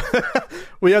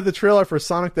 we have the trailer for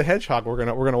Sonic the Hedgehog. We're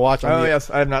gonna watch. Yes,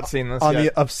 I have not seen this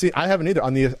yet. I haven't either.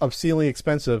 On the obscenely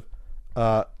expensive.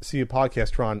 See a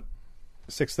Podcastron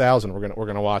 6000. We're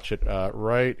gonna watch it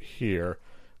right here.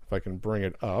 If I can bring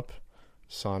it up,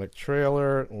 Sonic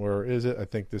trailer. Where is it? I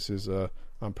think this is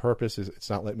on purpose. It's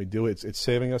not letting me do it. It's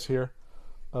saving us here.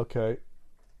 Okay.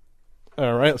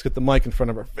 All right. Let's get the mic in front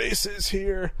of our faces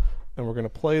here, and we're gonna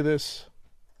play this.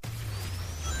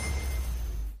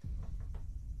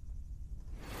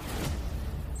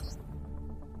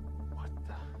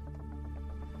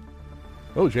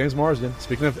 Oh, James Marsden.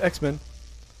 Speaking of X-Men.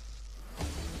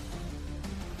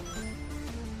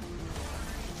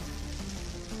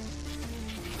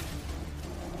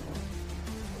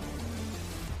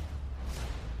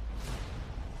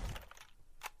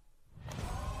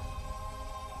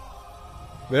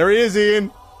 There he is,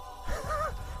 Ian.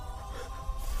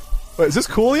 Wait, is this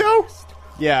Coolio?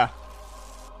 Yeah.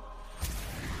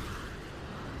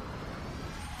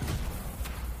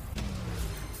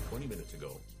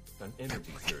 An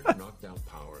energy surge knocked out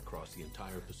power across the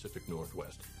entire Pacific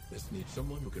Northwest. This needs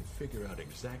someone who can figure out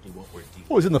exactly what we're dealing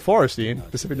with. Oh, he's in the forest, Ian.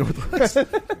 Pacific Northwest. We have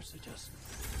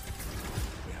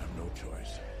no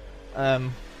choice.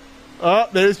 Oh,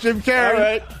 there's Jim Carrey. All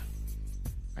right.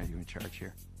 Are you in charge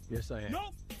here? Yes, I am.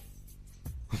 Nope.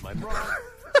 My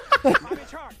I'm in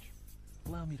charge.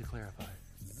 Allow me to clarify.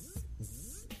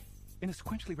 In a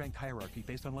sequentially ranked hierarchy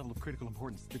based on level of critical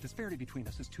importance, the disparity between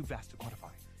us is too vast to quantify.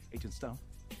 Agent Stone?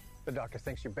 The doctor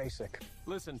thinks you're basic.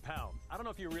 Listen, pal, I don't know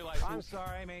if you realize... I'm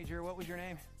sorry, Major. What was your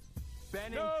name?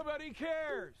 Benny. Nobody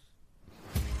cares.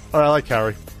 Oh, I like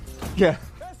Carrey. Yeah.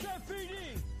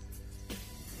 SFPD.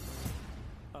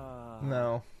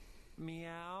 No.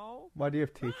 Meow. Why do you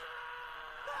have teeth?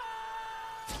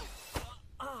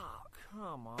 Oh,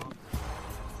 come on.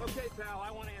 Okay, pal,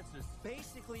 I want answers.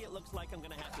 Basically, it looks like I'm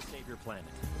going to have to save your planet.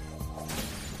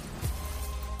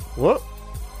 What?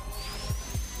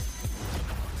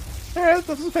 Hey,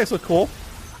 does his face look cool?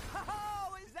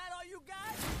 Oh, is that all you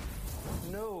got?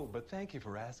 No, but thank you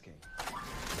for asking.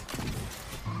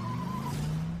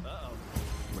 Uh-oh.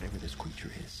 Whatever this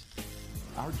creature is,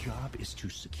 our job is to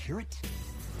secure it,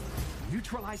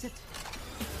 neutralize it,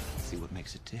 see what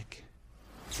makes it tick.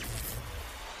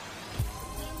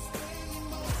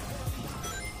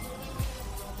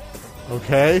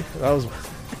 Okay, that was...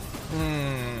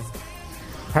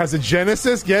 Has a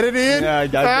Genesis? Get it, Ian? Yeah, I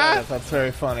got it. That's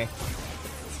very funny.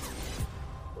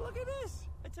 Look at this.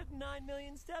 I took 9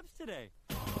 million steps today.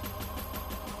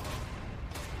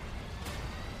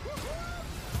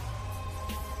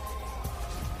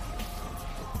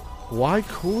 Why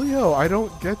Coolio? I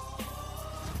don't get...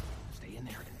 Stay in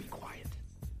there and be quiet.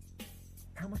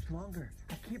 How much longer?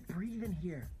 I can't breathe in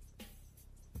here.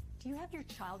 Do you have your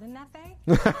child in that bay?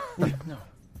 No.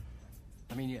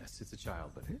 I mean, yes, it's a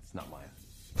child, but it's not mine.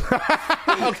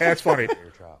 Okay, that's funny.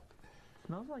 Your child.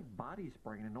 Smells like body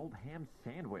spray in an old ham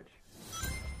sandwich.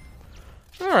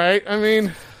 All right, I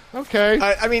mean, okay.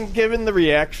 I mean, given the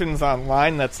reactions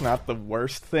online, that's not the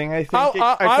worst thing, I think.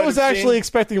 I was actually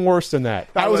expecting worse than that.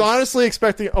 I was honestly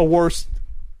expecting a worse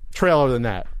trailer than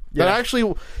that. Yeah. That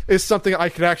actually is something I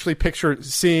could actually picture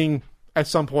seeing at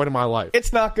some point in my life.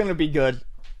 It's not going to be good.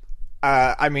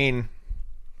 I mean,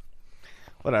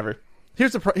 whatever.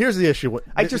 Here's the issue.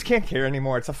 I just can't care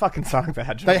anymore. It's a fucking Sonic the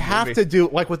Hedgehog They have movie. to do,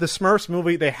 like with the Smurfs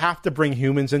movie, they have to bring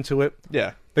humans into it.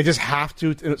 Yeah. They just have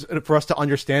to for us to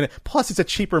understand it. Plus, it's a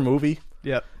cheaper movie.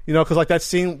 Yep. You know, because like that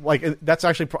scene, like that's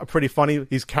actually pretty funny.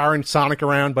 He's carrying Sonic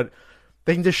around, but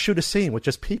they can just shoot a scene with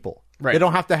just people. Right. They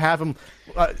don't have to have him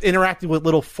interacting with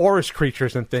little forest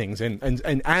creatures and things and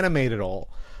animate it all.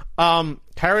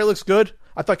 Carrey looks good.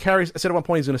 I thought Carrey said at one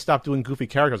point he's going to stop doing goofy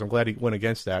characters. I'm glad he went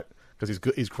against that because he's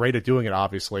good. He's great at doing it,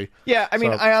 obviously. Yeah, I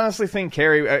mean, I honestly think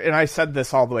Carrey, and I said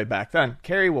this all the way back then,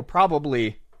 Carrey will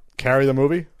probably carry the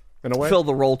movie in a way. Fill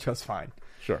the role just fine.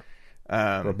 Sure.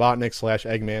 Robotnik /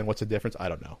 Eggman. What's the difference? I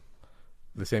don't know.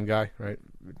 The same guy, right?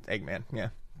 Eggman. Yeah,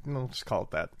 we'll just call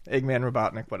it that. Eggman,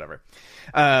 Robotnik, whatever.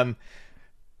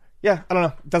 Yeah, I don't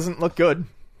know. It doesn't look good,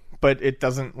 but it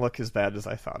doesn't look as bad as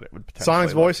I thought it would potentially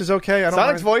Sonic's voice is okay.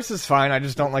 Sonic's voice is fine. I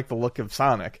just don't like the look of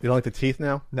Sonic. You don't like the teeth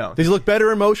now? No. Does he look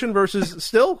better in motion versus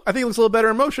still? I think he looks a little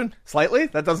better in motion. Slightly?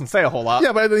 That doesn't say a whole lot.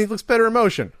 Yeah, but I think he looks better in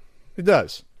motion. It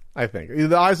does. I think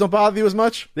the eyes don't bother you as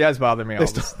much. The eyes bother me.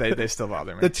 They still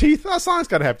bother me. The teeth. Sonic's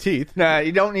got to have teeth. Nah,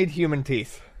 you don't need human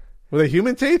teeth. Were they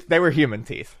human teeth? They were human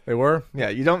teeth. They were. Yeah,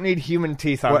 you don't need human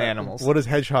teeth on animals. What does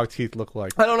hedgehog teeth look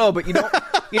like? I don't know, but you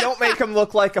don't make them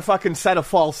look like a fucking set of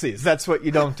falsies. That's what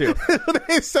you don't do.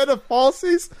 A set of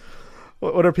falsies.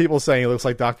 What are people saying? It looks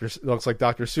like Dr.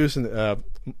 Seuss and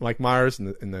Mike Myers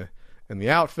in the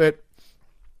outfit.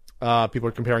 People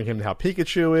are comparing him to how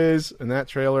Pikachu is in that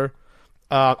trailer.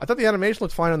 I thought the animation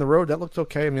looked fine on the road. That looked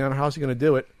okay. I mean, I don't know how's he going to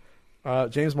do it.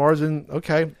 James Marsden,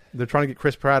 okay. They're trying to get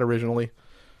Chris Pratt originally.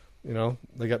 You know,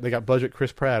 they got budget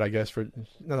Chris Pratt, I guess.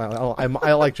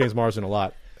 I like James Marsden a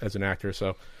lot as an actor,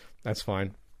 so that's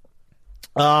fine.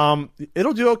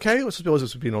 It'll do okay. This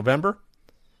would be November.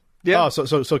 Yeah. Oh,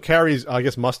 so Carrie's, I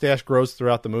guess, mustache grows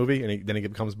throughout the movie, and then he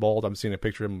becomes bald. I'm seeing a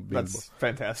picture of him. That's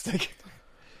fantastic.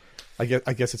 I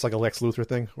guess it's like a Lex Luthor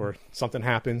thing, where something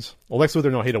happens. Well, Lex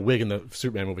Luthor, he had a wig in the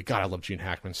Superman movie. God, I love Gene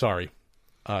Hackman. Sorry.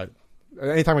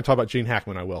 Anytime I talk about Gene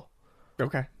Hackman, I will.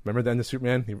 Okay. Remember the end of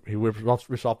Superman? He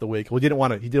rips off the wig. Well, he didn't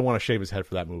want to shave his head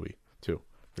for that movie too.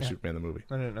 Superman the movie.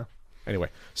 I didn't know. Anyway,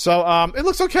 so it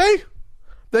looks okay.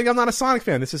 Then I'm not a Sonic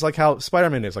fan. This is like how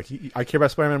Spider-Man is. Like I care about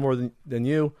Spider-Man more than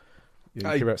you. You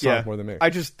care about Sonic more than me.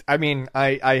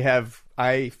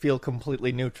 I feel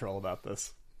completely neutral about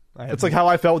this. It's like how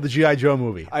I felt with the G.I. Joe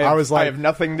movie. I have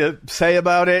nothing to say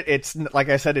about it. It's like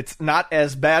I said, it's not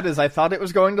as bad as I thought it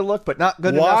was going to look, but not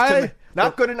good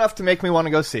enough to make me want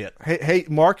to go see it. Hey,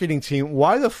 marketing team,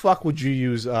 why the fuck would you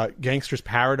use Gangster's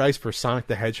Paradise for Sonic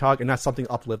the Hedgehog and not something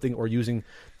uplifting or using,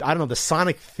 I don't know, the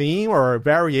Sonic theme or a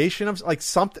variation of like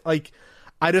something like?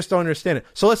 I just don't understand it.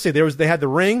 So let's say they had the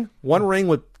ring, one ring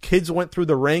with kids went through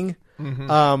the ring.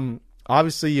 Mm-hmm.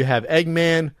 Obviously you have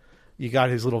Eggman. You got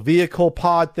his little vehicle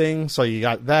pod thing, so you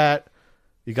got that.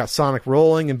 You got Sonic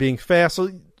rolling and being fast. So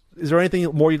is there anything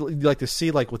more you'd like to see,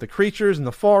 like with the creatures in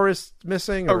the forest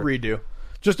missing? Or? A redo.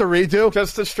 Just a redo?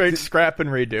 Just a straight scrap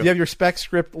and redo. Do you have your spec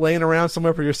script laying around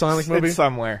somewhere for your Sonic movie? It's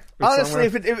somewhere. Honestly,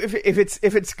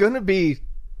 if it's going to be...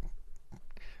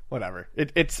 Whatever.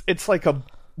 It's like a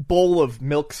bowl of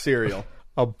milk cereal.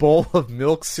 A bowl of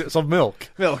milk? So milk.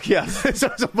 Milk, yes. So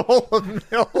it's a bowl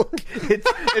of milk.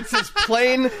 It's as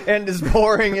plain and as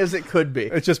boring as it could be.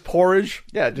 It's just porridge?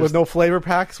 Yeah. With no flavor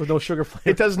packs? With no sugar flavor?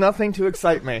 It does nothing to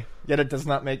excite me, yet it does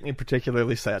not make me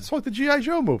particularly sad. It's like the G.I.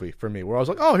 Joe movie for me, where I was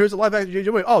like, oh, here's a live-action G.I.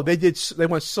 Joe movie. Oh, they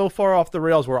went so far off the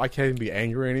rails where I can't even be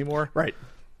angry anymore. Right.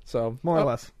 So More or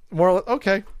less.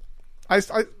 Okay. All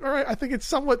right, I think it's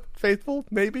somewhat faithful,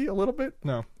 maybe, a little bit.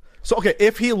 No. So, okay,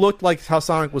 if he looked like how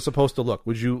Sonic was supposed to look,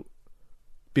 would you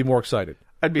be more excited?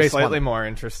 I'd be slightly more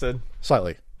interested.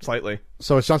 Slightly.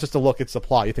 So it's not just the look, it's the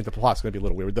plot. You think the plot's going to be a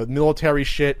little weird. The military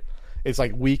shit is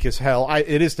like weak as hell.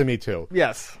 It is to me, too.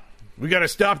 Yes. We got to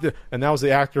stop the... And that was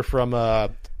the actor from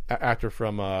Band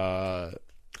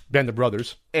of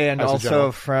Brothers. And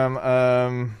also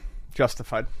from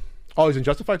Justified. Oh, he's in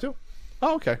Justified, too?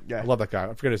 Oh, okay. Yeah. I love that guy.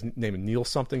 I forget his name. Neil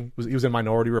something. He was in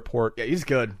Minority Report. Yeah, he's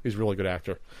good. He's a really good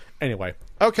actor. Anyway.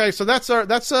 Okay, so that's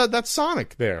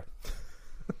Sonic there.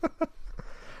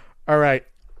 All right.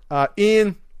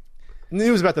 Ian,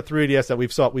 news about the 3DS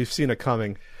that we've seen it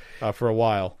coming for a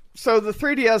while. So the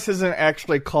 3DS isn't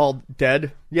actually called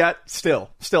dead yet. Still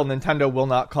Nintendo will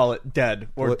not call it dead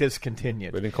or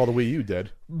discontinued. They didn't call the Wii U dead.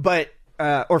 But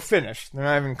or finished. They're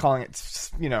not even calling it,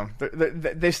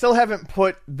 they still haven't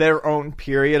put their own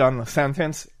period on the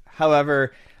sentence.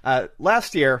 However,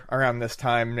 last year around this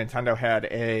time, Nintendo had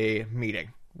a meeting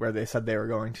where they said they were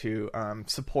going to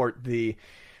support the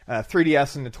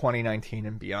 3DS into 2019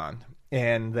 and beyond.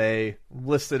 And they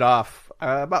listed off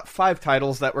about 5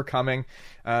 titles that were coming,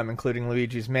 including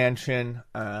Luigi's Mansion,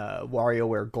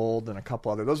 WarioWare Gold, and a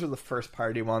couple other. Those were the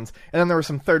first-party ones. And then there were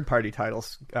some third-party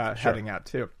titles heading out,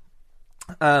 too.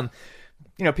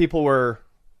 People were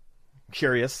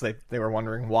curious. They were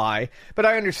wondering why. But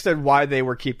I understood why they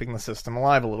were keeping the system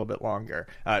alive a little bit longer.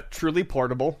 Truly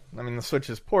portable. I mean, the Switch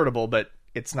is portable, but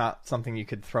it's not something you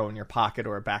could throw in your pocket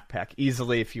or a backpack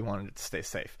easily if you wanted it to stay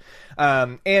safe.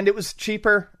 And it was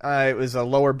cheaper. It was a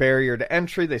lower barrier to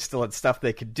entry. They still had stuff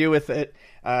they could do with it.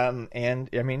 And,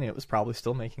 I mean, it was probably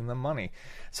still making them money.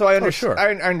 So I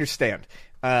understand.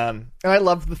 And I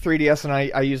love the 3DS, and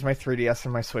I use my 3DS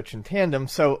and my Switch in tandem.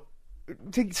 So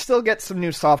to still get some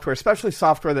new software, especially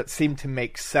software that seemed to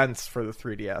make sense for the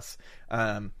 3DS,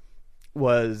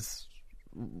 was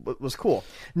cool.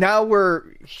 Now we're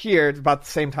here at about the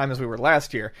same time as we were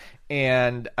last year,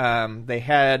 and they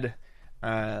had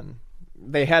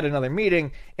another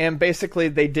meeting, and basically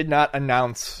they did not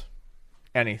announce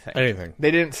anything.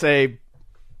 They didn't say.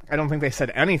 I don't think they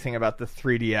said anything about the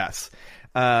 3DS.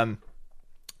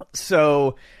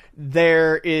 So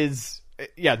there is,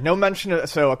 no mention of,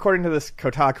 so according to this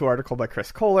Kotaku article by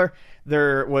Chris Kohler,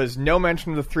 there was no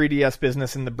mention of the 3DS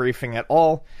business in the briefing at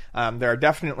all. There are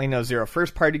definitely no Zero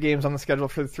first-party games on the schedule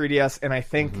for the 3DS, and I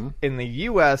think in the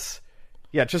U.S.,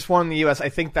 just one in the U.S., I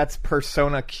think that's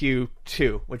Persona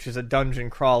Q2, which is a dungeon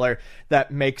crawler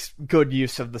that makes good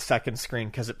use of the second screen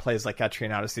because it plays like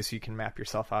Etrian Odyssey, so you can map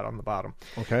yourself out on the bottom.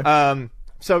 Okay.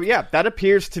 That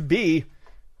appears to be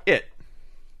it.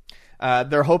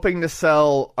 They're hoping to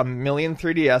sell 1 million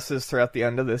 3DSs throughout the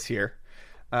end of this year.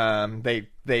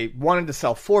 They wanted to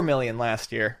sell 4 million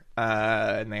last year,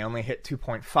 and they only hit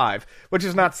 2.5, which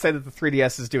is not to say that the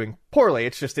 3DS is doing poorly.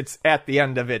 It's just it's at the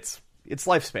end of its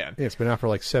lifespan. Yeah, it's been out for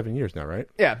like 7 years now, right?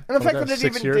 Yeah, and the fact that it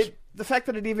 6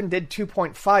 even did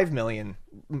 2.5 million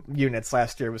units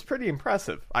last year was pretty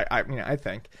impressive. I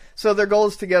think so. Their goal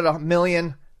is to get 1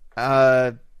 million.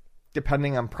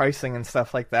 Depending on pricing and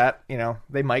stuff like that,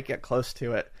 they might get close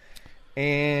to it.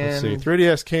 And let's see,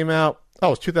 3DS came out.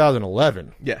 Oh, it's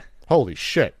 2011. Yeah. Holy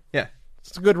shit. Yeah.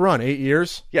 It's a good run. 8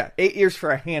 years. Yeah, 8 years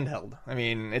for a handheld. I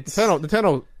mean, it's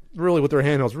Nintendo really with their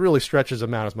handhelds really stretches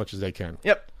them out as much as they can.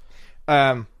 Yep.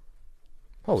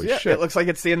 Holy shit! It looks like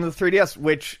it's the end of the 3DS,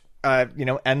 which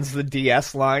ends the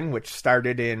DS line, which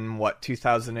started in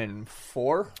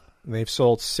 2004. And they've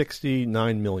sold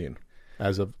 69 million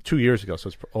as of 2 years ago, so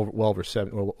it's well over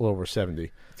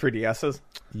 70. 3DSs.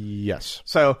 Yes.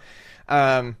 So,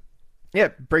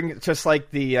 bring just like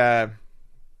the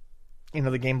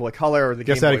the Game Boy Color or the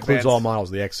Game Boy Advance. That includes all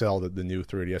models. The XL, the new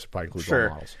 3DS probably includes all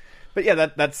models. But yeah,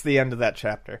 that's the end of that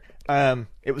chapter.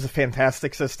 It was a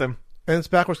fantastic system. And it's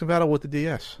backwards compatible with the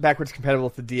DS. Backwards compatible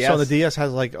with the DS. So the DS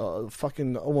has like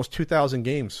fucking almost 2,000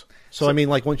 games. So I mean,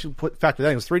 like once you factor that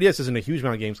in, because 3DS isn't a huge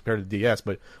amount of games compared to the DS,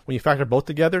 but when you factor both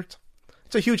together,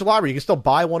 it's a huge library. You can still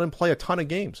buy one and play a ton of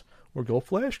games. Or go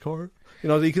flash card.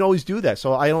 You can always do that.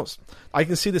 So I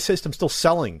can see the system still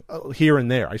selling here and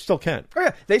there. I still can. Oh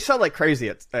yeah, they sell like crazy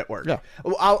at work. Yeah.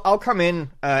 I'll come in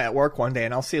at work one day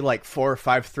and I'll see like 4 or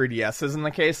 5 3DSs in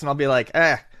the case, and I'll be like,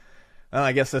 well,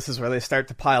 I guess this is where they start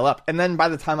to pile up. And then by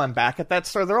the time I'm back at that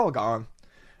store, they're all gone.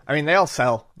 I mean, they all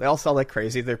sell. They all sell like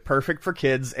crazy. They're perfect for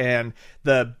kids, and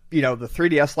the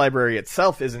 3DS library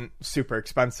itself isn't super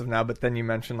expensive now. But then you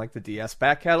mentioned like the DS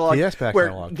back catalog,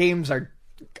 where games are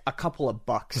a couple of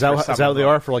bucks. Is that what they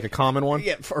are for like a common one?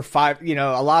 Yeah, for 5.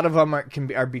 A lot of them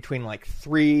are between like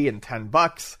 $3 and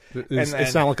 $10.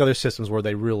 It's not like other systems where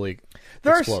they really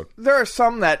explode. There are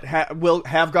some that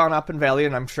have gone up in value,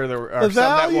 and I'm sure there are some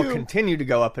that will continue to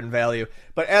go up in value.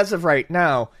 But as of right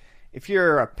now, if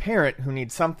you're a parent who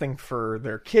needs something for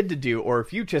their kid to do, or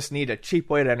if you just need a cheap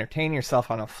way to entertain yourself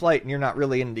on a flight and you're not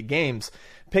really into games,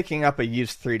 picking up a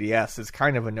used 3DS is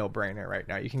kind of a no-brainer right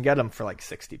now. You can get them for like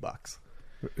 $60.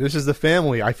 This is the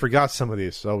family. I forgot some of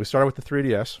these. So we started with the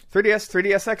 3DS.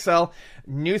 3DS XL,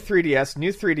 new 3DS,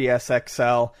 new 3DS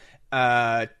XL,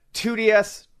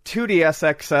 2DS,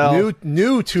 2DS XL.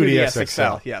 New 2DS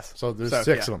XL. Yes. So there's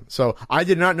 6 of them. So I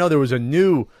did not know there was a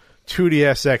new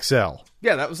 2DS XL.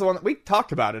 Yeah, that was the one that we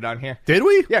talked about it on here. Did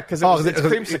we? Yeah, because it's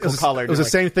creamsicle colored. It was the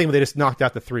same thing, but they just knocked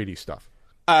out the 3D stuff.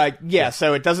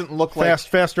 So it doesn't look like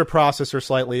faster processor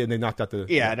slightly, and they knocked out the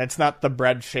and it's not the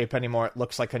bread shape anymore. It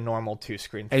looks like a normal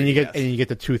 2-screen 3DS. And you get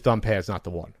the 2 thumb pads, not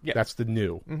the one. Yeah. That's the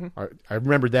new. Mm-hmm. I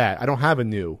remember that. I don't have a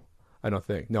new. I don't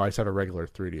think. No, I just have a regular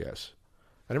 3DS.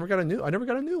 I never got a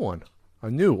new one.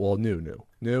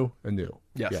 New.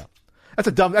 Yes. Yeah. That's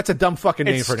a dumb fucking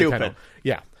name for stupid. Nintendo.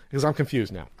 Yeah, because I'm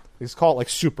confused now. It's called like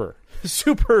Super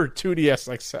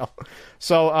 2DS XL.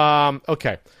 So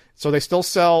okay. So they still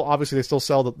sell. Obviously, they still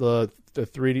sell the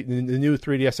 3D, the new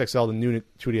 3DS XL, the new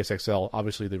 2DS XL.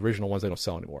 Obviously, the original ones they don't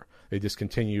sell anymore. They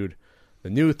discontinued the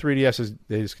new 3DSs.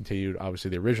 They discontinued obviously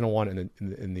the original one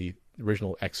and the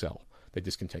original XL. They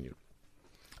discontinued.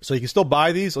 So you can still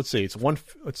buy these. Let's see.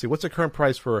 Let's see. What's the current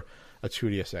price for a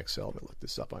 2DS XL? Let me look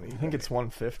this up on eBay. I think it's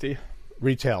 $150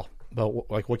 retail. But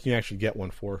like, what can you actually get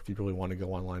one for if you really want to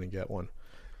go online and get one?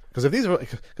 Because if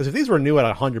these were new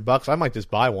at $100, I might just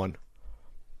buy one.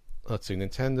 Let's see,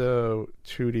 Nintendo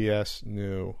 2DS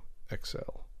new XL.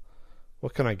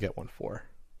 What can I get one for?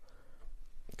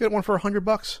 Get one for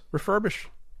 $100, refurbished.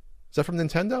 Is that from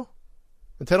Nintendo?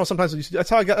 Nintendo sometimes that's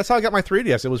how I got my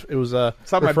 3DS. It was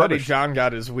that's how my buddy John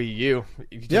got his Wii U.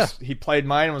 He played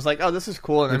mine and was like, "Oh, this is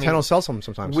cool." And Nintendo sells them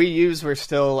sometimes. Wii U's were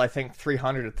still, I think,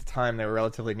 $300 at the time. They were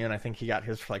relatively new, and I think he got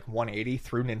his for like $180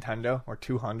 through Nintendo or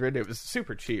 $200. It was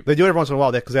super cheap. They do it every once in a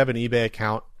while because they have an eBay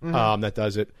account that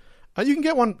does it. You can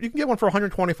get one. You can get one for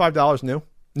 $125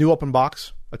 new open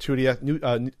box, a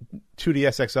 2DS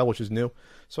 2DS XL, which is new.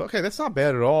 So okay, that's not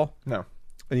bad at all. No.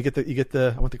 And you get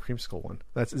the I want the creamsicle one.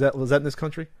 Was that in this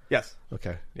country? Yes.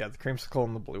 Okay. Yeah, the creamsicle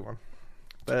and the blue one.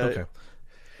 But, okay.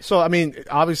 So I mean,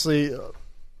 obviously,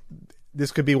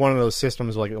 this could be one of those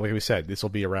systems. Like we said, this will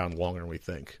be around longer than we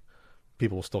think.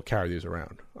 People will still carry these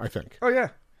around. I think. Oh yeah.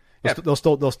 They'll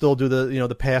still do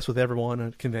the pass with everyone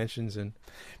at conventions, and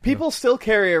people still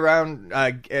carry around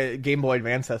Game Boy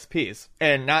Advance SPs,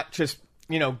 and not just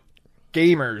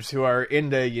gamers who are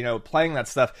into playing that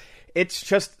stuff. It's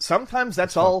just sometimes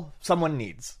that's all someone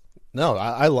needs. No,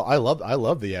 I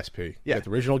love the SP. Yeah, you got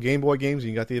the original Game Boy games, and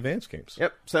you got the advanced games.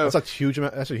 Yep. So that's a huge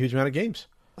amount of games.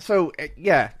 So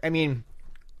yeah, I mean,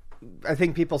 I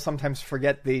think people sometimes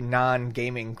forget the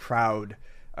non-gaming crowd.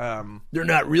 They're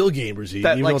not real gamers,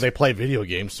 even though they play video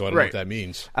games. So I don't know what that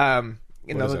means. The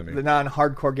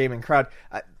non-hardcore gaming crowd.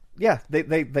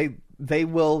 They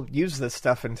will use this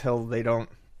stuff until they don't.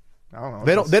 I don't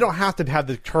know. They don't have to have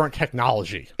the current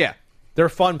technology. Yeah, they're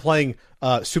fun playing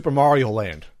Super Mario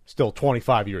Land still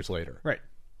 25 years later. Right.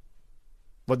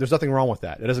 But there's nothing wrong with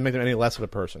that. It doesn't make them any less of a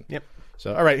person. Yep.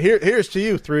 So all right, here's to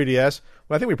you, 3DS.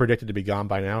 Well, I think we predicted to be gone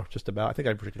by now. Just about. I think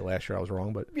I predicted last year. I was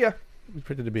wrong, but yeah, we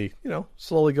predicted to be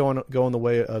slowly going the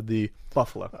way of the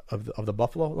buffalo of the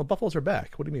buffalo. The buffaloes are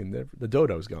back. What do you mean? The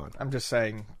dodo's gone. I'm just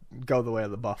saying, go the way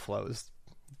of the buffalo is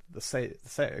the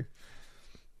saying.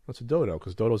 What's a dodo?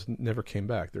 Because dodos never came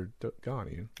back. They're gone,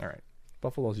 Ian. All right.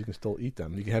 Buffaloes, you can still eat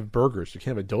them. You can have burgers. You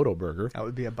can't have a dodo burger. That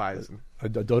would be a bison. A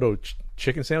dodo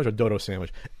chicken sandwich or dodo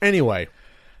sandwich. Anyway,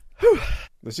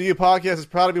 the CU Podcast is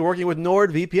proud to be working with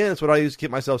NordVPN. It's what I use to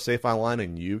keep myself safe online,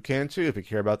 and you can too. If you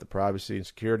care about the privacy and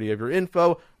security of your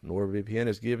info, NordVPN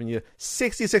is giving you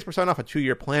 66% off a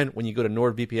 2-year plan when you go to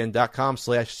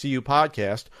nordvpn.com/CU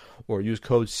Podcast or use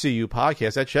code CU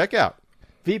Podcast at checkout.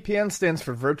 VPN stands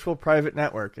for Virtual Private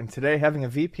Network, and today having a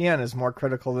VPN is more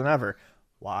critical than ever.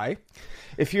 Why?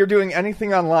 If you're doing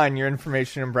anything online, your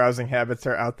information and browsing habits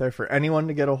are out there for anyone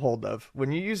to get a hold of.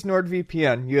 When you use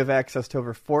NordVPN, you have access to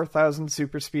over 4,000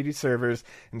 super speedy servers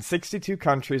in 62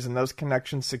 countries, and those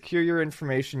connections secure your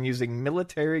information using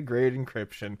military-grade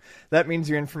encryption. That means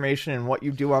your information and what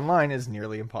you do online is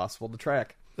nearly impossible to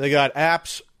track. They got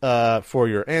apps for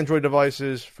your Android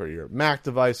devices, for your Mac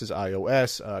devices,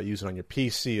 iOS, use it on your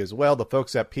PC as well. The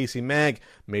folks at PC Mag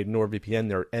made NordVPN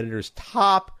their editor's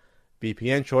top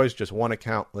VPN choice. Just one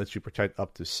account lets you protect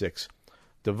up to 6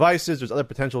 devices. There's other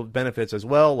potential benefits as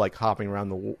well, like hopping around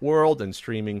the world and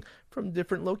streaming from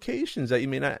different locations that you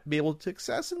may not be able to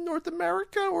access in North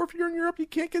America. Or if you're in Europe, you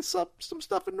can't get some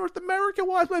stuff in North America.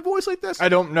 Why is my voice like this? I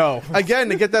don't know. Again,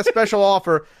 to get that special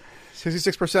offer,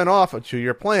 66% off a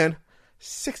 2-year plan,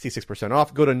 66%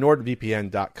 off. Go to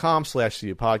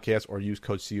nordvpn.com/CU Podcast or use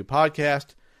code CU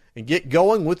Podcast and get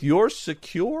going with your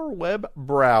secure web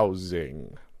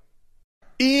browsing.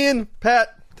 Ian,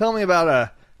 Pat, tell me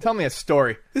a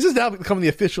story. This is now becoming the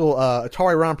official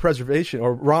Atari ROM preservation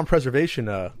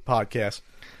podcast.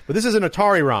 But this is an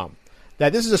Atari ROM.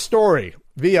 This is a story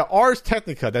via Ars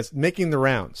Technica that's making the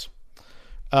rounds.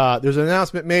 There's an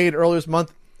announcement made earlier this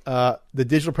month. The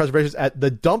digital preservations at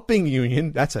the Dumping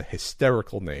Union. That's a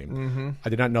hysterical name. Mm-hmm. I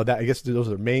did not know that. I guess those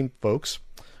are the main folks.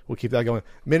 We'll keep that going.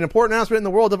 Made an important announcement in the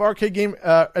world of arcade game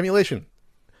emulation.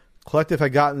 Collective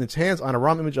had gotten its hands on a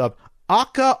ROM image of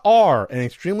Aka R, an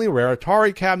extremely rare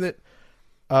Atari cabinet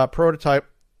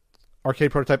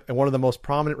arcade prototype, and one of the most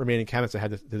prominent remaining cabinets that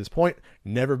had to this point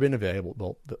never been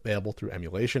available through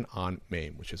emulation on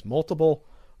MAME, which is Multiple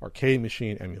Arcade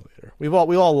Machine Emulator. We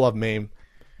all love MAME.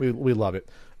 We love it.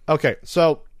 Okay,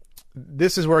 so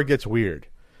this is where it gets weird.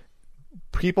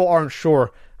 People aren't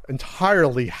sure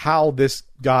entirely how this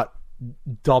got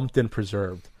dumped and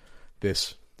preserved.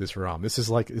 This ROM. This is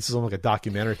like a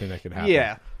documentary thing that could happen.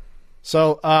 Yeah.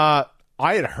 So I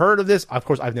had heard of this. Of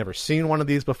course, I've never seen one of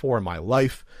these before in my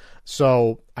life,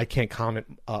 so I can't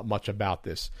comment much about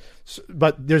this.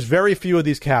 But there's very few of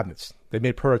these cabinets. They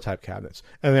made prototype cabinets,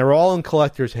 and they were all in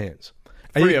collectors' hands.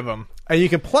 Three of them, and you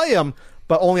can play them,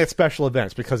 but only at special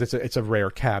events because it's a rare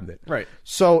cabinet. Right.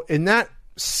 So in that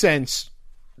sense,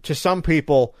 to some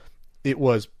people, it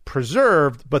was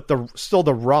preserved, but still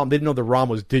the ROM, they didn't know the ROM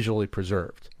was digitally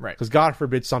preserved. Right. Because God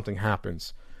forbid something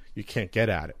happens, you can't get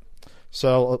at it.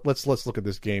 So let's look at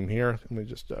this game here. Let me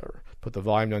just put the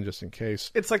volume down just in case.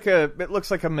 It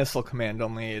looks like a Missile Command,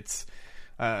 only it's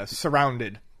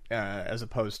surrounded as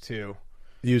opposed to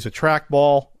use a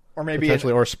trackball or maybe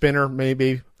potentially or a spinner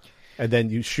maybe, and then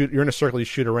you shoot. You're in a circle. You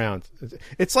shoot around.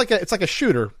 It's like a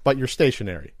shooter, but you're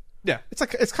stationary. Yeah.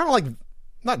 It's kind of like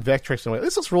not Vectrex in a way.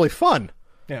 This looks really fun.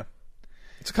 Yeah.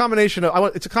 It's a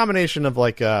combination of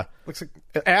like Looks like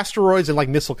asteroids and like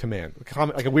missile command,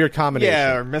 like a weird combination.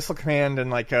 Yeah, or missile command and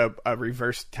like a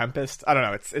reverse Tempest. I don't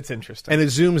know. It's interesting. And it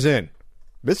zooms in.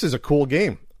 This is a cool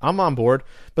game. I'm on board.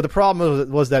 But the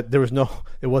problem was that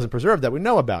it wasn't preserved that we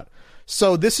know about.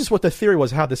 So this is what the theory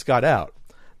was, how this got out.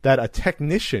 That a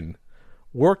technician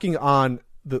working on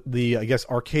the I guess,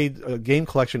 arcade game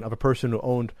collection of a person who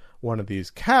owned one of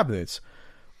these cabinets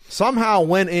somehow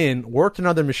went in, worked on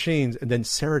other machines, and then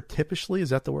surreptitiously, is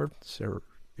that the word?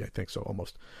 Yeah, I think so,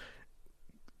 almost.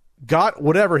 Got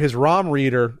whatever, his ROM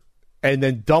reader, and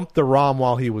then dumped the ROM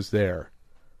while he was there.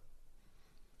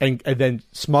 And then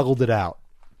smuggled it out.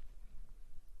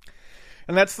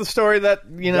 And that's the story that,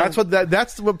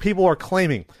 That's what people are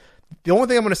claiming. The only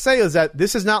thing I'm going to say is that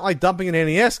this is not like dumping an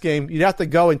NES game. You'd have to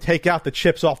go and take out the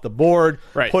chips off the board,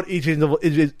 right. Put each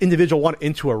individual one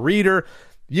into a reader.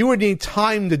 You would need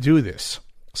time to do this.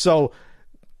 So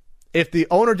if the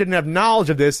owner didn't have knowledge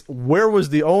of this, where was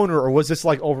the owner, or was this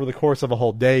like over the course of a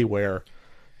whole day where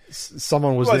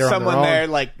someone was there on their own?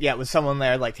 Was someone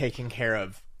there like taking care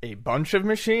of a bunch of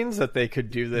machines that they could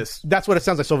do this? That's what it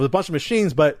sounds like. So it was a bunch of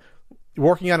machines, but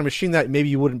working on a machine that maybe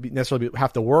you wouldn't necessarily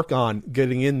have to work on,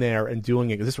 getting in there and doing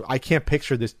it. I can't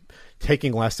picture this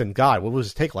taking less than God. What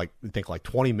was it take? Like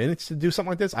 20 minutes to do something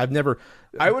like this?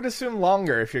 I would assume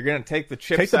longer if you're going to take the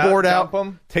chips out. Take the board out,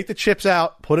 them. take the chips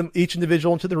out, put them each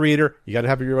individual into the reader. You got to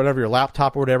have your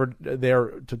laptop or whatever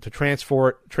there to transfer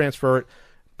it.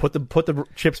 Put the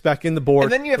chips back in the board.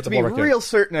 And then you have to be real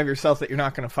certain of yourself that you're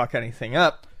not going to fuck anything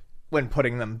up when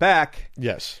putting them back.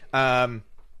 Yes.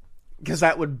 Because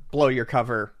that would blow your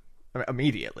cover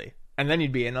immediately. And then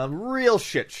you'd be in a real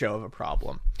shit show of a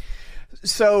problem.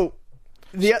 So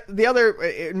the other,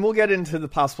 and we'll get into the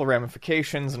possible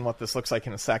ramifications and what this looks like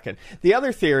in a second. The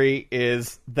other theory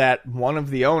is that one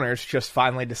of the owners just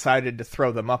finally decided to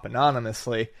throw them up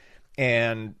anonymously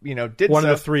and, did One of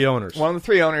the three owners. One of the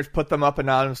three owners put them up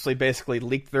anonymously, basically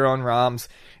leaked their own ROMs.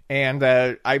 And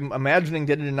I'm imagining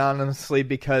did it anonymously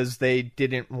because they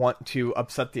didn't want to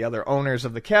upset the other owners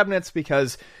of the cabinets,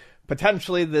 because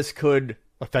potentially this could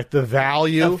affect the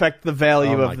value of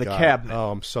the cabinet.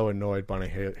 Oh, I'm so annoyed when I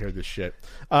hear this shit.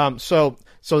 So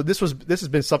this has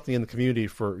been something in the community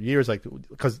for years, like,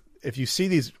 because if you see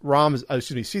these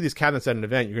see these cabinets at an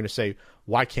event, you're going to say,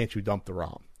 why can't you dump the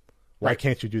ROM? Why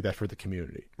can't you do that for the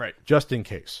community? Right. Just in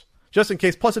case. Plus,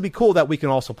 it'd be cool that we can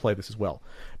also play this as well.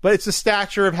 But it's the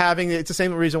stature of having it. It's the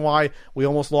same reason why we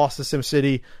almost lost the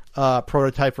SimCity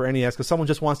prototype for NES, because someone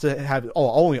just wants to have it.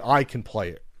 Oh, only I can play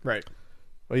it. Right.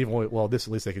 This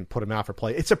at least they can put them out for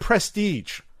play. It's a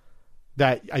prestige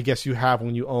that I guess you have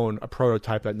when you own a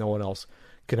prototype that no one else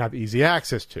can have easy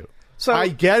access to. So I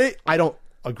get it. I don't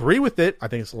agree with it. I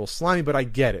think it's a little slimy, but I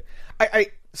get it.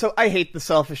 So I hate the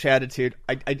selfish attitude.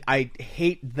 I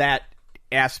hate that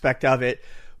aspect of it.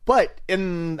 But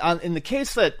in the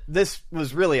case that this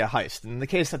was really a heist, in the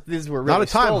case that these were really not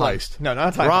a time stolen, heist, no,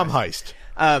 not a time ROM heist.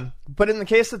 heist. But in the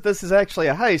case that this is actually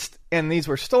a heist and these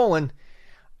were stolen,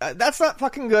 that's not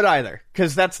fucking good either,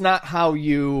 because that's not how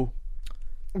you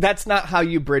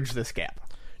bridge this gap.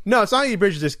 No, it's not how you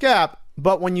bridge this gap.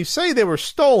 But when you say they were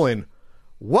stolen,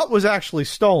 what was actually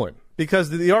stolen?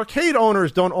 Because the arcade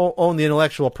owners don't own the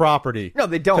intellectual property. No,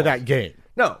 they don't. To that game.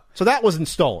 No. So that wasn't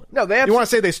stolen. No, you want to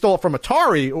say they stole it from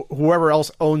Atari, whoever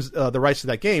else owns the rights to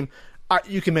that game,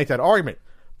 you can make that argument.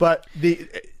 But the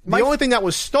only thing that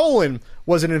was stolen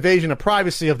was an invasion of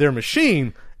privacy of their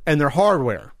machine and their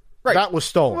hardware. Right. That was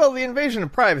stolen. Well, the invasion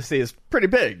of privacy is pretty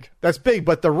big. That's big,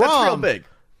 but the ROM... That's real big.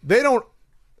 They don't...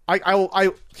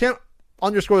 I can't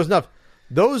underscore this enough.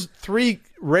 Those three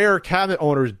rare cabinet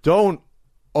owners don't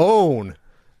own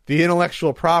the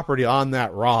intellectual property on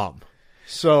that ROM.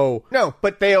 So no,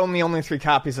 but they own the only 3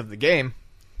 copies of the game.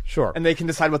 Sure. And they can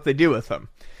decide what they do with them.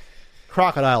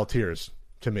 Crocodile tears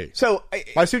to me. So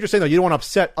I see what you're saying, though. You don't want to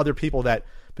upset other people that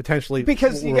potentially...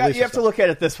 Because you have to look at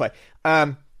it this way.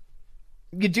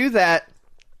 You do that,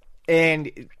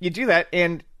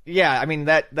 and yeah, I mean,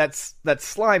 that's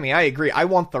slimy. I agree. I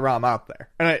want the ROM out there.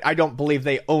 And I don't believe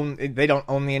they don't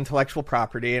own the intellectual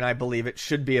property, and I believe it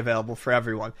should be available for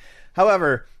everyone.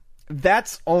 However,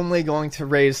 that's only going to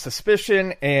raise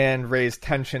suspicion and raise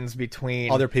tensions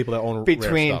between other people that own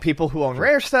between rare stuff. People who own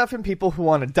rare stuff and people who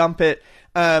want to dump it.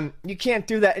 You can't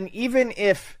do that. And even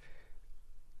if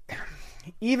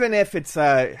it's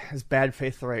is bad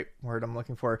faith the right word I'm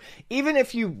looking for? Even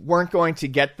if you weren't going to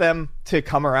get them to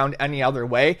come around any other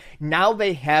way, now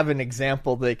they have an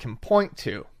example they can point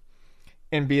to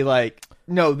and be like,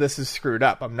 no, this is screwed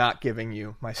up. I'm not giving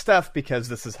you my stuff because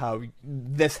this is how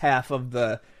this half of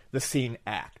the the scene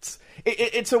acts.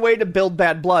 It's a way to build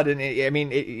bad blood, and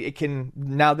it can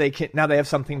now they have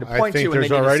something to point to. I think and there's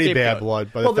they need a already scapegoat. bad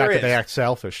blood by the fact that they act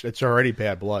selfish. It's already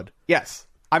bad blood. Yes,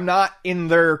 I'm not in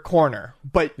their corner,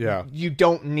 but Yeah. you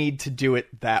don't need to do it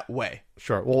that way.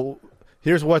 Sure. Well,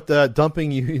 here's what the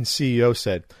Dumping Union CEO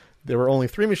said. There were only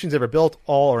 3 machines ever built.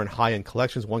 All are in high-end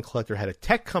collections. One collector had a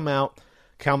tech come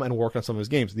and work on some of his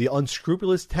games. The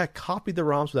unscrupulous tech copied the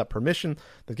ROMs without permission.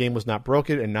 The game was not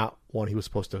broken and not one he was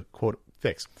supposed to, quote,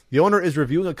 fix. The owner is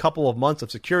reviewing a couple of months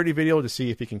of security video to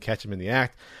see if he can catch him in the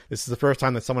act. This is the first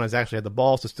time that someone has actually had the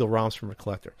balls to steal ROMs from a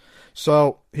collector.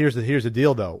 So here's the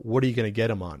deal, though. What are you going to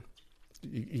get him on?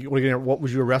 What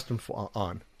would you arrest him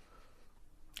on?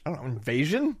 I don't know,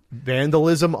 invasion?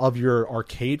 Vandalism of your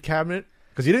arcade cabinet?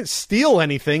 Because he didn't steal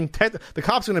anything. The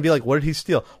cop's going to be like, what did he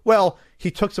steal? Well, he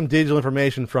took some digital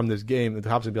information from this game. And the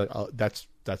cop's going to be like, oh, that's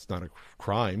not a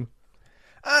crime.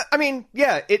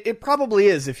 It probably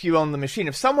is if you own the machine.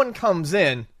 If someone comes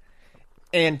in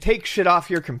and takes shit off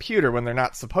your computer when they're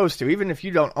not supposed to, even if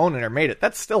you don't own it or made it,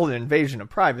 that's still an invasion of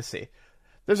privacy.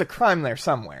 There's a crime there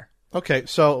somewhere. Okay,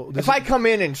 so... If I come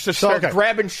in and just start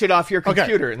grabbing shit off your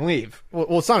computer and leave...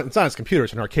 Well, it's not his computer.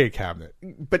 It's an arcade cabinet.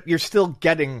 But you're still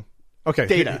getting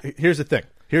data. Here's the thing.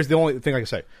 Here's the only thing I can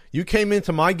say. You came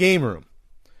into my game room.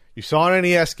 You saw an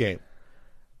NES game.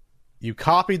 You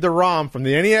copied the ROM from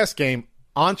the NES game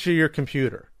onto your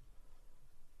computer.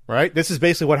 Right? This is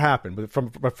basically what happened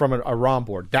from a ROM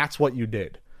board. That's what you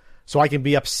did. So I can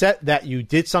be upset that you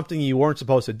did something you weren't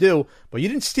supposed to do, but you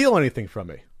didn't steal anything from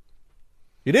me.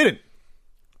 You didn't.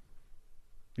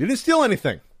 You didn't steal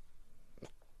anything.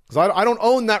 Because I don't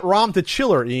own that ROM to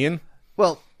Chiller, Ian.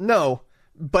 Well, no,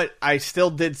 but I still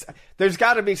did. There's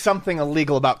got to be something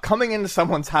illegal about coming into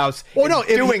someone's house and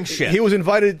doing shit. He was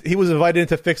invited in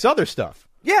to fix other stuff.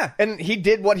 Yeah, and he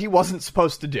did what he wasn't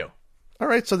supposed to do. All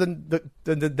right, so then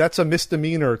that's a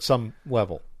misdemeanor at some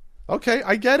level. Okay,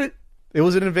 I get it. It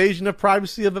was an invasion of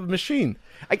privacy of a machine.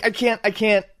 I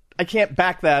can't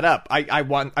back that up.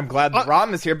 I'm glad the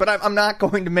ROM is here, but I'm not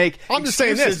going to make I'm just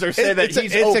saying this. Or say that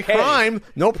he's it's okay. a crime.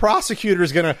 No prosecutor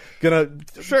is gonna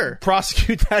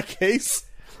prosecute that case.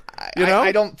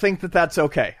 I don't think that's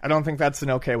okay. I don't think that's an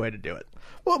okay way to do it.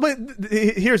 Well, but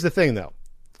here's the thing, though.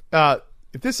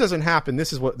 If this doesn't happen,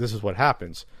 this is what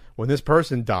happens. When this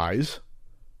person dies,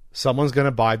 someone's going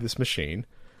to buy this machine,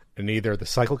 and either the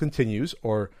cycle continues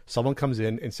or someone comes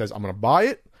in and says, I'm going to buy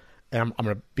it, and I'm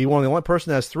going to be one of the only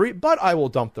person that has 3, but I will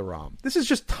dump the ROM. This is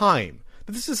just time.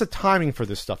 This is a timing for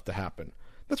this stuff to happen.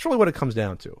 That's really what it comes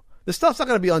down to. This stuff's not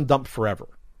going to be undumped forever.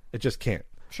 It just can't.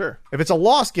 Sure. If it's a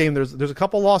lost game, there's a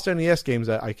couple lost NES games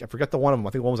that I forget the one of them.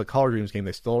 I think one was a Color Dreams game.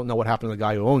 They still don't know what happened to the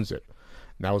guy who owns it.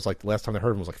 And that was like the last time I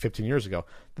heard of him was like 15 years ago.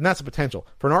 Then that's a potential.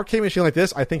 For an arcade machine like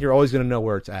this, I think you're always going to know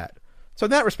where it's at. So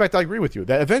in that respect, I agree with you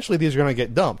that eventually these are going to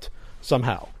get dumped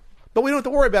somehow. But we don't have to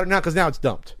worry about it now because now it's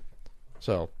dumped.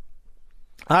 So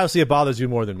obviously it bothers you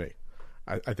more than me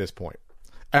at this point.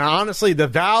 And honestly, the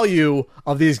value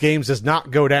of these games does not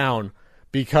go down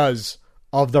because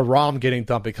of the ROM getting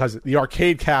dumped, because the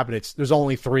arcade cabinets, there's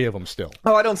only 3 of them still.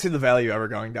 Oh, I don't see the value ever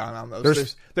going down on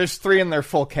those. There's 3 in their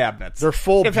full cabinets. They're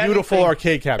full, beautiful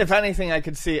arcade cabinets. If anything, I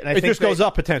could see it. And it just goes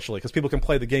up potentially because people can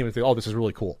play the game and think, oh, this is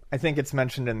really cool. I think it's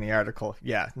mentioned in the article.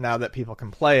 Yeah, now that people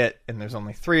can play it and there's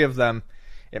only 3 of them,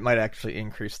 it might actually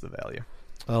increase the value.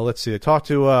 Let's see. I talked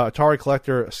to Atari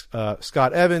collector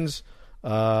Scott Evans.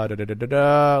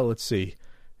 Let's see.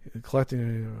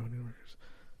 Collecting.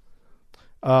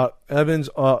 Evans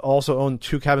also owned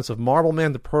 2 cabinets of Marble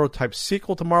Man, the prototype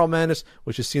sequel to Marble Madness,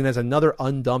 which is seen as another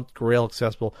undumped Grail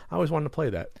accessible. I always wanted to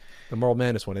play that, the Marble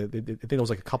Madness one. I think it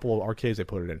was like a couple of arcades they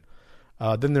put it in.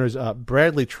 Then there's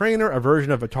Bradley Trainer, a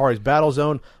version of Atari's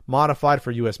Battlezone, modified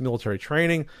for U.S. military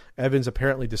training. Evans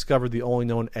apparently discovered the only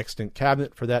known extant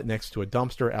cabinet for that next to a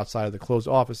dumpster outside of the closed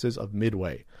offices of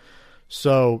Midway.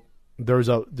 So there's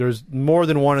more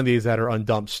than one of these that are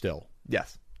undumped still.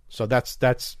 Yes. So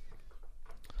that's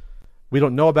we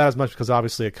don't know about as much because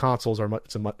obviously consoles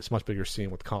it's a much bigger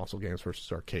scene with console games versus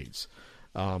arcades.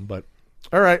 But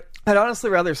all right, I'd honestly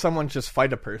rather someone just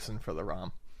fight a person for the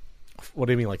ROM. What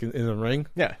do you mean, like in the ring?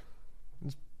 Yeah,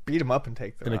 just beat them up and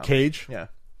take the ROM. In a cage. Yeah,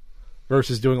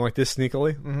 versus doing like this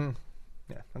sneakily. Mm-hmm.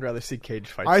 Yeah, I'd rather see cage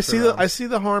fights. I see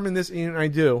the harm in this, Ian. I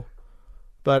do,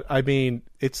 but I mean,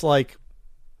 it's like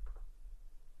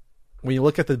when you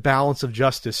look at the balance of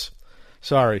justice.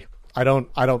 Sorry. I don't.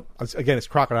 Again, it's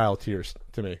crocodile tears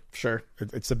to me. Sure,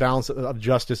 it's the balance of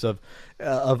justice of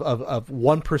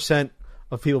 1%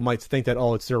 of people might think that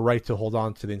it's their right to hold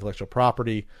on to the intellectual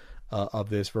property of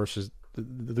this versus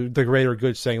the greater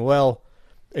good saying, well,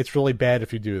 it's really bad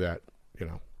if you do that.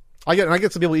 I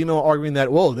get some people email arguing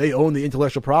that, well, they own the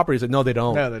intellectual properties. No, they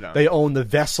don't. No, they don't. They own the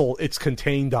vessel it's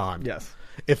contained on. Yes.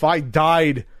 If I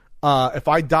died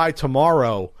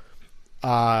tomorrow,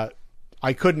 I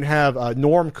couldn't have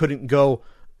Norm couldn't go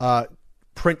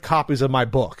print copies of my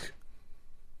book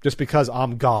just because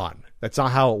I'm gone. That's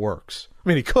not how it works. I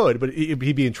mean, he could, but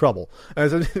he'd be in trouble.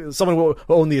 As someone who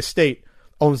owned the estate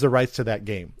owns the rights to that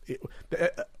game.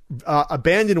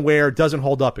 Abandonware doesn't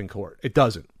hold up in court. It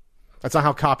doesn't. That's not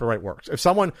how copyright works. If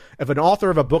an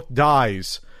author of a book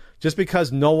dies, just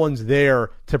because no one's there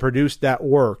to produce that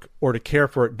work or to care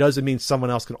for it doesn't mean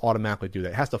someone else can automatically do that.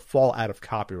 It has to fall out of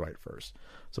copyright first.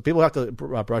 So people have to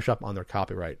brush up on their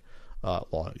copyright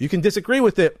law. You can disagree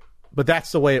with it, but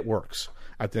that's the way it works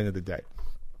at the end of the day.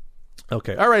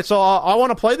 Okay. All right. So I want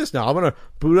to play this now. I'm going to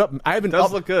boot up.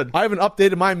 Look good. I haven't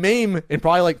updated my MAME in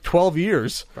probably like 12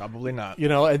 years. Probably not. You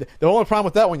know, and the only problem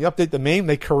with that, when you update the MAME,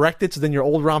 they correct it, so then your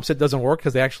old ROM set doesn't work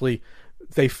because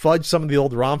they fudge some of the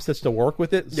old ROM sets to work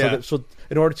with it. So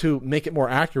in order to make it more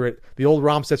accurate, the old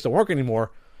ROM sets don't work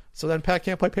anymore. So then Pat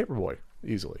can't play Paperboy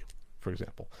easily, for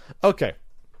example. Okay.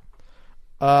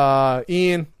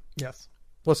 Ian. Yes.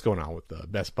 What's going on with the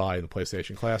Best Buy and the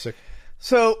PlayStation Classic?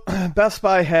 So Best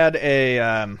Buy had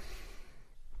a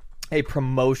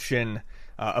promotion,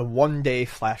 a 1-day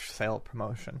flash sale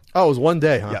promotion. Oh, it was 1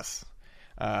 day, huh? Yes.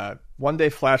 1-day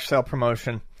flash sale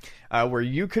promotion where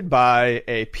you could buy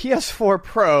a PS4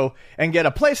 Pro and get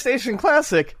a PlayStation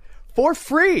Classic for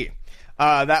free.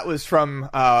 That was from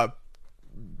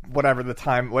whatever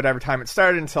time it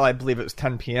started until I believe it was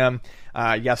 10 p.m.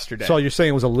 Yesterday. So you're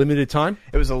saying it was a limited time?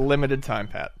 It was a limited time,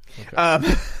 Pat.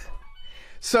 Okay.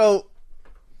 So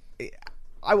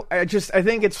I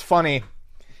think it's funny.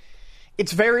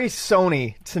 It's very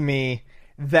Sony to me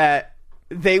that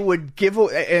they would give,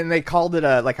 and they called it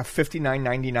like a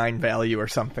 $59.99 value or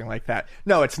something like that.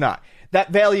 No, it's not.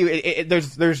 That value,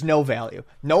 there's no value.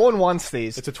 No one wants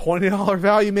these. It's a $20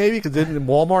 value maybe, because didn't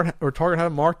Walmart or Target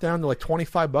have it marked down to like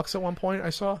 $25 at one point,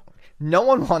 I saw? No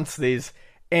one wants these.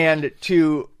 And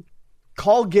to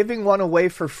call giving one away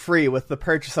for free with the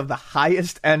purchase of the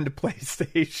highest end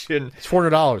PlayStation. It's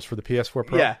 $400 for the PS4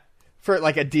 Pro. Yeah. For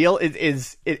like a deal,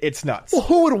 it's nuts. Well,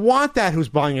 who would want that who's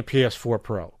buying a PS4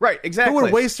 Pro? Right, exactly. Who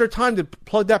would waste their time to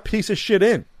plug that piece of shit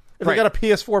in if they got a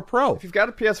PS4 Pro? If you've got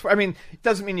a PS4, I mean, it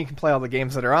doesn't mean you can play all the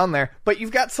games that are on there, but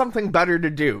you've got something better to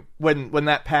do when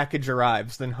that package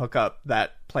arrives than hook up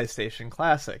that PlayStation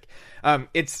Classic.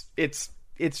 It's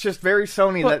just very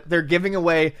Sony that they're giving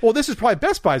away. Well, this is probably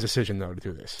Best Buy's decision, though, to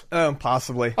do this.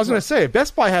 Possibly. I was going to say,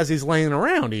 Best Buy has these laying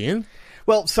around, Ian.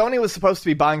 Well, Sony was supposed to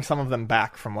be buying some of them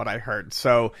back, from what I heard.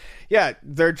 So, yeah,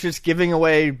 they're just giving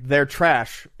away their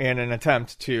trash in an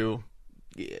attempt to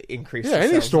increase. Yeah,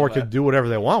 any store could do whatever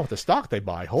they want with the stock they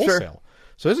buy wholesale. Sure.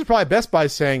 So this is probably Best Buy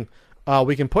saying,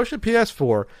 we can push the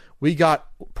PS4. We got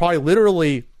probably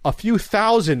literally a few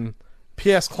thousand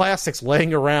PS Classics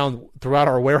laying around throughout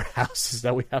our warehouses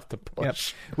that we have to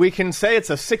push. Yep. We can say it's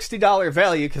a $60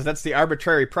 value because that's the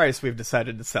arbitrary price we've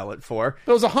decided to sell it for.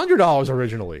 But it was $100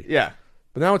 originally. Yeah.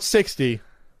 But now it's $60.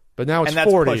 But now it's and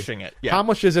that's $40. Pushing it. Yeah. How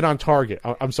much is it on Target?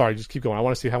 I'm sorry, just keep going. I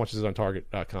want to see how much is it on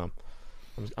Target.com.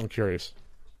 I'm curious.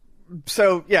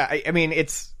 So, yeah, I mean,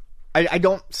 I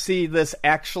don't see this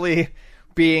actually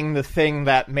being the thing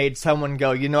that made someone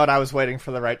go, you know what, I was waiting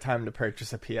for the right time to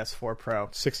purchase a PS4 Pro.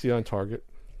 $60 on Target.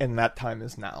 And that time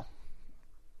is now.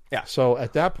 Yeah. So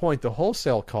at that point, the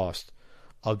wholesale cost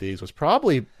of these was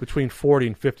probably between $40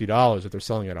 and $50 if they're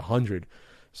selling at $100.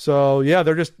 So yeah,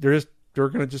 they're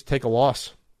going to just take a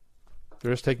loss.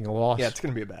 They're just taking a loss. Yeah, it's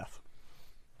going to be a bath.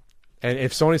 And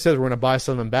if Sony says we're going to buy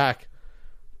some of them back,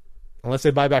 unless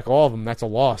they buy back all of them, that's a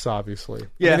loss, obviously.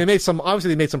 Yeah. I mean,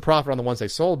 they made some profit on the ones they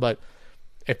sold, but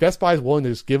if Best Buy is willing to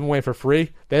just give them away for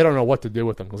free, they don't know what to do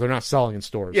with them because they're not selling in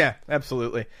stores. Yeah,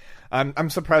 absolutely.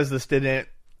 I'm surprised this didn't.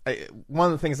 One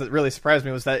of the things that really surprised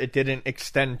me was that it didn't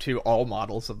extend to all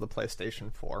models of the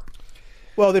PlayStation 4.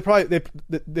 Well, the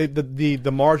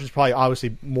margin's probably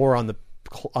obviously more on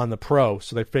the Pro,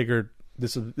 so they figured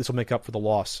this will make up for the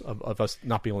loss of us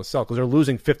not being able to sell because they're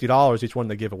losing $50 each one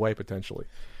they give away potentially,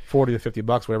 $40 to $50,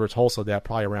 whatever it's wholesale at,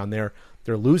 probably around there.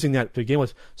 They're losing that to begin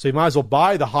with, so you might as well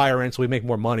buy the higher end so we make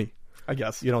more money. I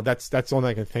guess that's the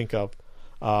only thing I can think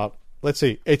of. Let's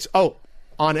see, it's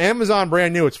on Amazon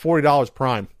brand new. It's $40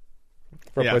 Prime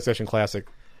for a PlayStation Classic.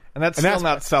 And that's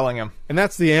not selling them. And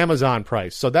that's the Amazon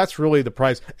price. So that's really the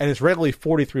price. And it's regularly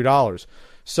 $43.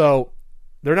 So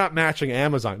they're not matching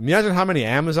Amazon. Imagine how many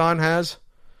Amazon has.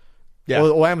 Yeah.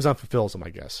 Well, Amazon fulfills them, I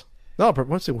guess. No, but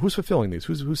let's see. Who's fulfilling these?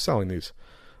 Who's selling these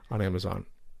on Amazon?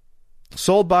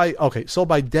 Sold by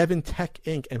Devon Tech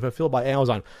Inc. and fulfilled by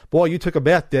Amazon. Boy, you took a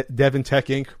bet, Devon Tech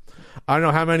Inc. I don't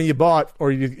know how many you bought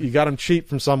or you got them cheap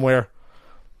from somewhere.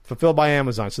 Fulfilled by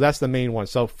Amazon. So that's the main one.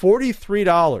 So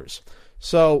 $43.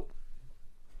 So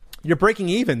you're breaking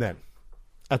even then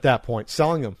at that point,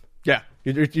 selling them. Yeah.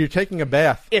 You're taking a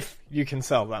bath. If you can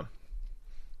sell them.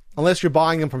 Unless you're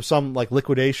buying them from some like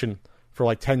liquidation for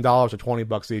like $10 or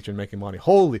 $20 each and making money.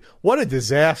 Holy, what a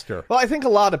disaster. Well, I think a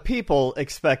lot of people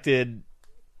expected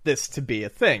this to be a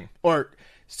thing. Or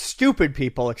stupid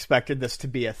people expected this to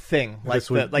be a thing. Like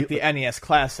the NES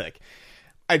Classic.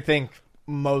 I think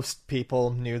most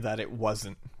people knew that it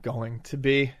wasn't going to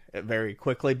be very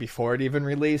quickly before it even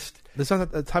released. There's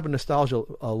not that type of nostalgia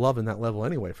love in that level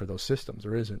anyway for those systems.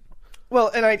 There isn't. Well,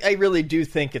 and I really do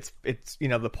think it's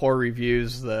the poor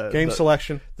reviews, the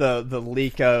selection, the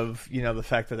leak of the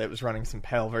fact that it was running some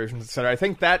PAL versions, etc. I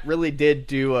think that really did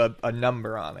do a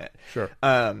number on it. Sure.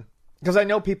 Because I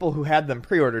know people who had them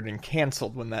pre-ordered and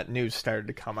canceled when that news started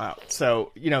to come out.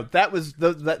 So that was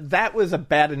that was a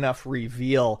bad enough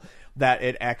reveal that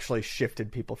it actually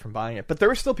shifted people from buying it. But there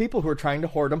were still people who were trying to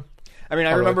hoard them. I mean,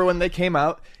 I remember when they came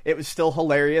out, it was still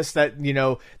hilarious that,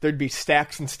 there'd be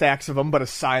stacks and stacks of them, but a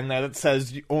sign there that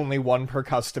says only one per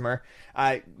customer.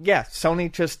 Yeah,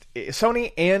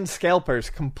 Sony and scalpers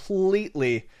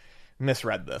completely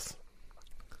misread this.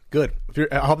 Good.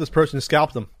 I hope this person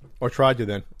scalped them or tried to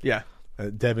then. Yeah.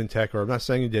 Devin Tech, or I'm not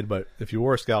saying you did, but if you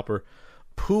were a scalper,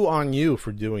 poo on you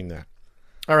for doing that.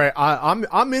 All right,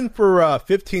 I'm in for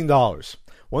 $15.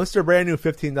 Once they're brand new,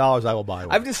 $15, I will buy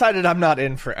one. I've decided I'm not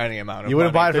in for any amount of money. You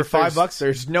wouldn't buy it for $5?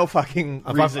 There's no fucking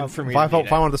reason for me if to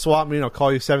I wanted to swap me, I'll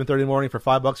call you 7:30 in the morning for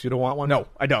 $5. You don't want one? No,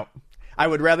 I don't. I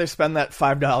would rather spend that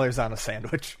 $5 on a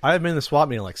sandwich. I haven't been in the swap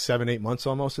meet in like 7-8 months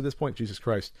almost at this point. Jesus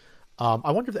Christ.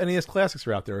 I wonder if the NES Classics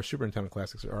are out there or Super Nintendo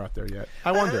Classics are out there yet.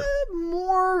 I wonder.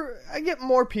 I get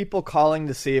more people calling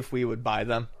to see if we would buy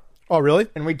them. Oh, really?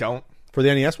 And we don't. For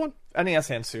the NES one?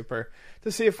 NES and Super,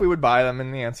 to see if we would buy them,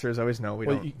 and the answer is always no. We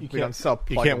don't sell.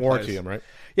 You can't warranty them, right?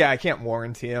 Yeah, I can't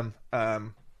warranty them.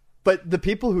 But the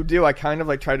people who do, I kind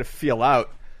of try to feel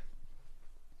out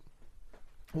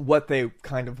what they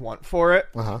kind of want for it,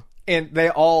 and they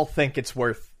all think it's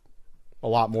worth a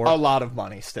lot more, a lot of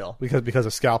money still because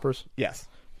of scalpers. Yes.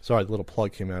 Sorry, the little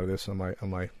plug came out of this on my.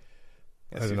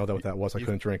 Yes, I didn't know what that was. I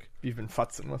couldn't drink. You've been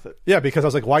futzing with it. Yeah, because I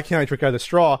was like, why can't I drink out of the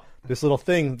straw? This little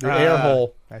thing, the air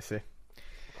hole. I see.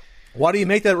 Why do you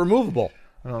make that removable?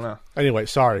 I don't know. Anyway,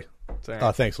 sorry.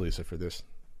 Thanks, Lisa, for this.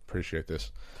 Appreciate this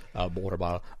water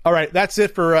bottle. All right, that's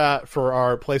it for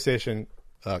our PlayStation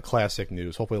Classic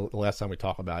news. Hopefully the last time we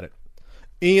talk about it.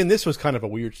 Ian, this was kind of a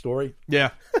weird story. Yeah.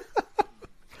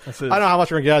 I don't know how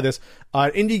much we're going to get out of this.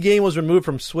 Indie game was removed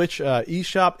from Switch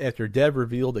eShop after dev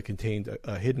revealed it contained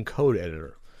a hidden code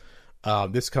editor.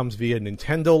 This comes via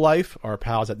Nintendo Life, our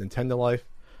pals at Nintendo Life,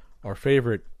 our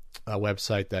favorite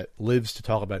website that lives to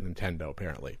talk about Nintendo,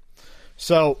 apparently.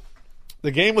 So,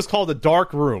 the game was called The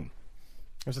Dark Room.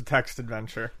 It was a text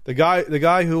adventure. The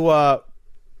guy who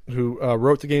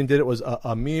wrote the game did it was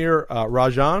Amir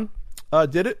Rajan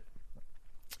did it.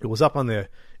 It was up on the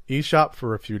eShop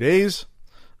for a few days.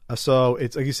 So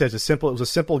it's like you said, it was a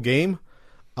simple game,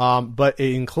 but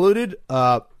it included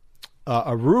a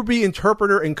Ruby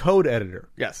interpreter and code editor.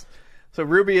 Yes. So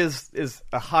Ruby is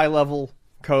a high level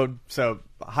code. So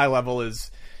high level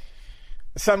is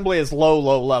assembly is low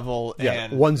level. Yeah,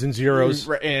 and ones and zeros.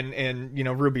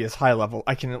 And Ruby is high level.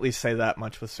 I can at least say that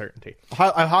much with certainty.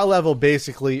 High level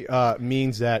basically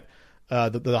means that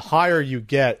the higher you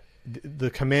get, the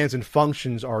commands and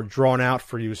functions are drawn out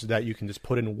for you so that you can just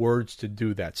put in words to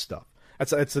do that stuff.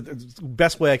 It's the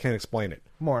best way I can explain it.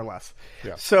 More or less.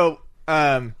 Yeah. So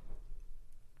there's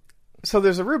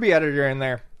a Ruby editor in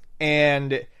there,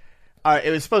 and it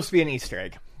was supposed to be an Easter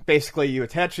egg. Basically, you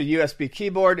attach a USB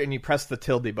keyboard and you press the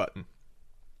tilde button.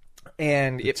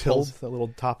 And it pulls that little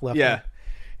top left. Yeah.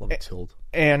 Love the tilde.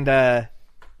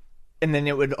 And then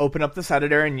it would open up this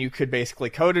editor, and you could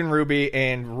basically code in Ruby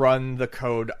and run the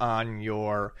code on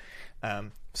your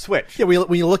Switch. Yeah,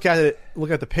 when you look at it,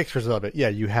 look at the pictures of it. Yeah,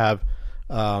 you have,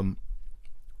 let's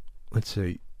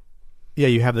see. Yeah,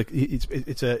 you have you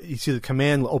see the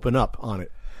command open up on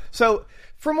it. So,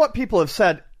 from what people have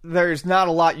said, there's not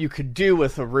a lot you could do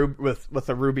with a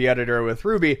Ruby editor or with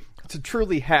Ruby to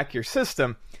truly hack your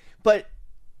system. But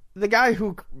the guy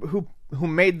who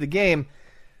made the game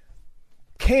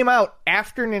came out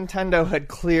after Nintendo had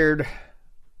cleared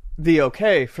the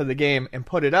okay for the game and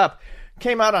put it up,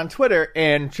 came out on Twitter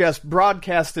and just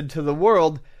broadcasted to the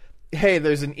world, hey,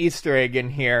 there's an Easter egg in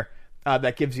here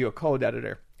that gives you a code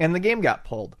editor. And the game got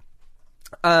pulled.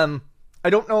 I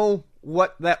don't know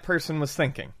what that person was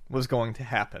thinking was going to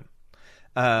happen.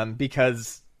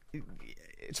 Because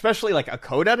especially like a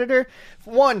code editor.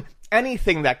 One,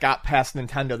 anything that got past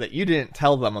Nintendo that you didn't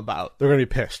tell them about, They're going to be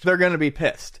pissed. they're going to be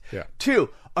pissed. Yeah. Two,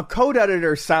 a code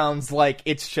editor sounds like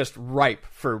it's just ripe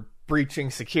for breaching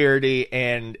security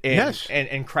and Yes.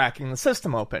 and cracking the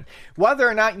system open. Whether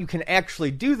or not you can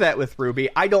actually do that with Ruby,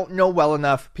 I don't know well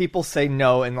enough. People say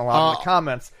no in a lot of the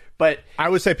comments, but I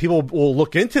would say people will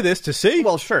look into this to see.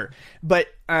 well, sure, but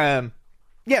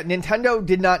yeah, Nintendo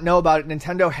did not know about it.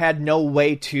 Nintendo had no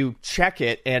way to check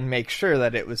it and make sure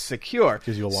that it was secure.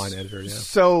 Gives you a line editor, yeah.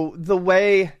 So the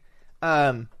way,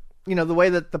 the way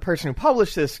that the person who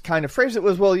published this kind of phrased it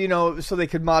was, well, so they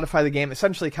could modify the game,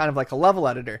 essentially kind of like a level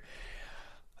editor.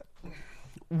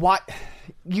 What?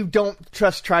 You don't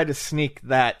just try to sneak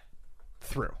that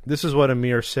through. This is what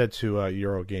Amir said to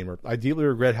Eurogamer. I deeply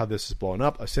regret how this is blown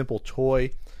up. A simple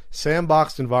toy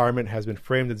sandboxed environment has been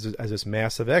framed as this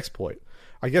massive exploit.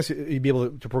 I guess you'd be able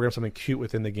to program something cute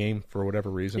within the game for whatever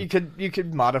reason. You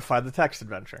could modify the text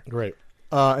adventure. Great.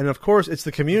 And of course, it's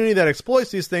the community that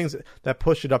exploits these things that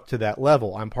push it up to that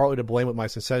level. I'm partly to blame with my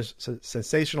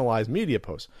sensationalized media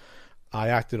posts. I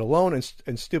acted alone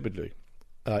and stupidly.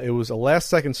 It was a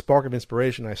last-second spark of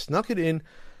inspiration. I snuck it in,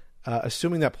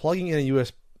 assuming that plugging in a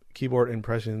US keyboard and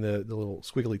pressing the little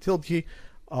squiggly tilde key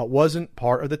wasn't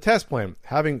part of the test plan.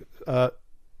 The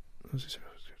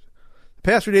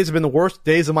past 3 days have been the worst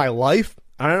days of my life.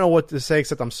 I don't know what to say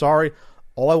except I'm sorry.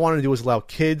 All I wanted to do was allow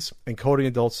kids and coding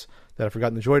adults that have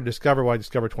forgotten the joy to discover what I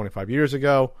discovered 25 years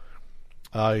ago.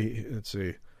 Let's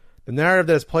see. The narrative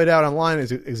that is played out online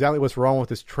is exactly what's wrong with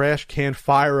this trash can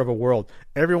fire of a world.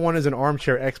 Everyone is an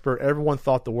armchair expert. Everyone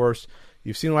thought the worst.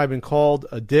 You've seen what I've been called,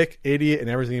 a dick, idiot,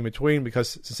 and everything in between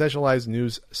because sensationalized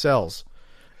news sells.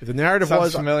 If the narrative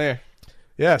Sounds familiar.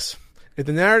 Yes. If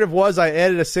the narrative was I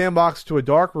added a sandbox to a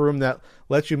dark room that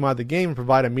lets you mod the game and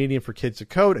provide a medium for kids to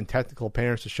code and technical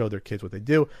parents to show their kids what they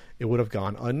do, it would have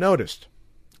gone unnoticed.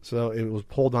 So it was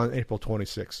pulled on April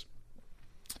 26th.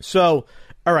 So,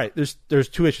 all right, there's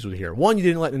two issues with here. One, you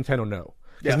didn't let Nintendo know.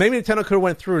 Because maybe Nintendo could have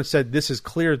went through and said, this is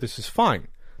clear, this is fine.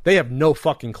 They have no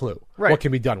fucking clue what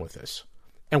can be done with this.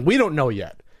 And we don't know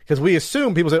yet. Because we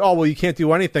assume people say, oh, well, you can't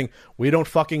do anything. We don't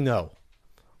fucking know.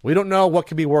 We don't know what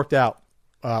can be worked out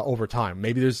over time.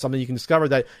 Maybe there's something you can discover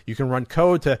that you can run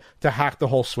code to hack the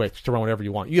whole Switch to run whatever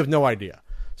you want. You have no idea.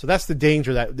 So that's the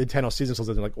danger that Nintendo sees themselves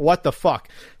in. Like, what the fuck?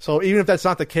 So even if that's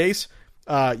not the case,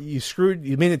 you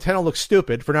made Nintendo look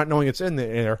stupid for not knowing it's in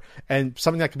there, and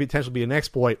something that could potentially be an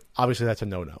exploit, obviously that's a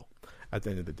no-no at the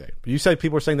end of the day. But you said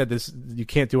people are saying that you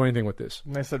can't do anything with this.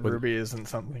 And I said Ruby isn't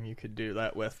something you could do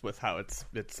that with how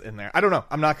it's in there. I don't know.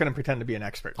 I'm not going to pretend to be an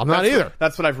expert. I'm not either.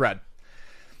 That's what I've read.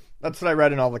 That's what I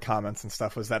read in all the comments and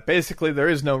stuff, was that basically there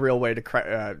is no real way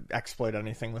to exploit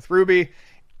anything with Ruby.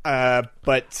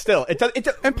 But still, it does.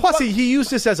 And plus, he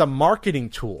used this as a marketing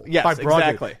tool. Yes,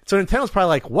 exactly. So Nintendo's probably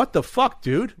like, "What the fuck,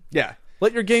 dude? Yeah,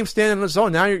 let your game stand on its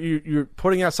own. Now you're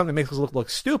putting out something that makes us look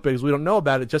stupid because we don't know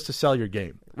about it just to sell your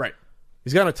game." Right.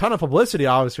 He's gotten a ton of publicity,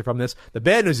 obviously, from this. The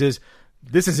bad news is,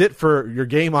 this is it for your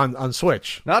game on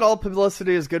Switch. Not all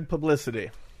publicity is good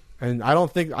publicity. And I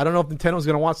don't know if Nintendo's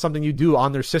going to want something you do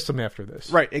on their system after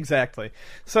this. Right. Exactly.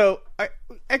 So,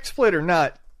 exploit or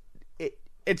not,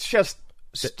 it's just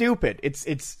stupid.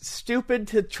 It's stupid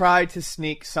to try to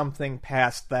sneak something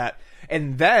past that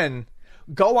and then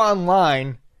go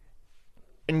online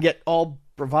and get all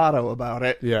bravado about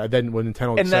it. Yeah, and then when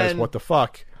Nintendo says, what the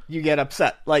fuck? You get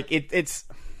upset. Like, it's...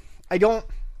 I don't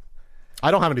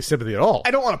have any sympathy at all.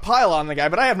 I don't want to pile on the guy,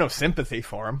 but I have no sympathy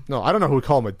for him. No, I don't know who would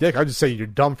call him a dick. I just say you're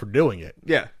dumb for doing it.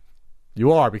 Yeah.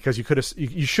 You are, because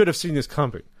you should have seen this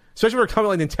coming. Especially for a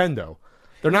company like Nintendo.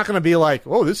 They're not going to be like,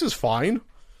 oh, this is fine.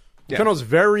 Yeah. Nintendo's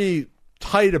very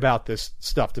tight about this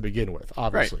stuff to begin with,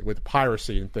 obviously, with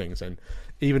piracy and things, and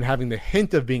even having the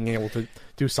hint of being able to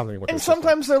do something with it. And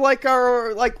sometimes they're like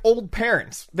our old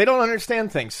parents. They don't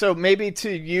understand things. So maybe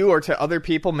to you or to other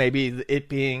people, maybe it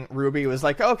being Ruby was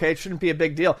like, okay, it shouldn't be a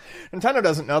big deal. Nintendo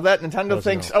doesn't know that. Nintendo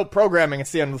thinks, programming,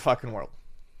 it's the end of the fucking world.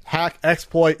 Hack,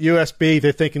 exploit, USB,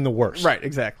 they're thinking the worst. Right,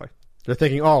 exactly. They're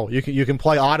thinking, oh, you can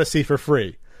play Odyssey for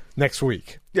free next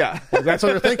week. Yeah. That's what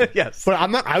they're thinking. Yes. But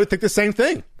I would think the same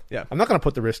thing. Yeah. I'm not going to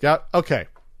put the risk out. Okay.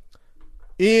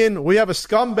 Ian, we have a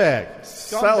scumbag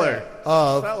seller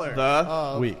of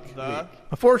the week.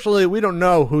 Unfortunately, we don't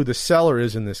know who the seller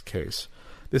is in this case.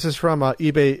 This is from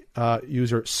eBay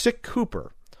user Sick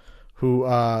Cooper, who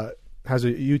has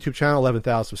a YouTube channel,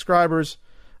 11,000 subscribers.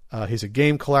 He's a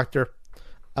game collector.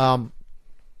 And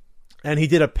he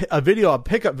did a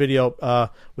pickup video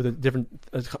with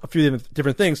a few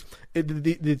different things.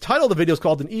 The title of the video is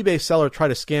called "An eBay Seller Tried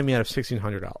to Scam Me Out of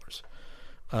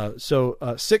 $1,600."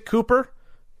 So Sick Cooper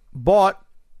bought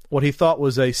what he thought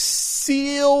was a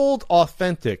sealed,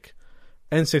 authentic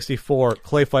N64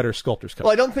 Clay Fighter Sculptor's Cut.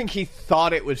 Well, I don't think he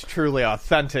thought it was truly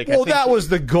authentic. Well, that was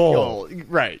the goal.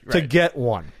 Right. To get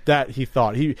one that he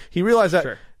thought. He realized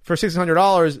that for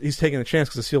 $1,600, he's taking a chance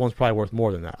because the sealed one's probably worth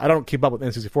more than that. I don't keep up with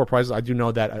N64 prices. I do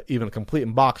know that even a complete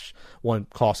in box one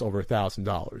costs over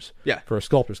 $1,000 for a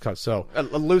Sculptor's Cut. So a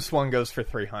loose one goes for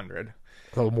 $300.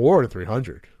 More than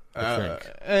 $300. I think.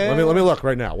 Let me look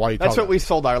right now. Why you? That's what we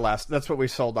sold our last. That's what we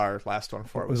sold our last one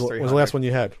for. Was $300. Was the last one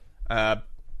you had? About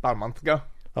a month ago.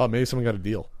 Oh, maybe someone got a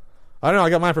deal. I don't know. I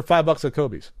got mine for $5 at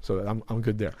Kobe's, so I'm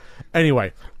good there.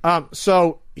 Anyway,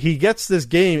 so he gets this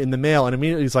game in the mail, and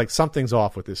immediately he's like, something's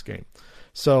off with this game.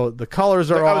 So the colors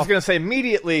are off. I was going to say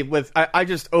immediately I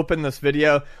just opened this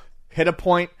video, hit a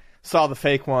point, saw the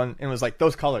fake one, and was like,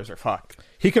 those colors are fucked.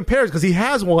 He compares because he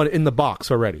has one in the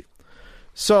box already.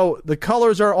 So the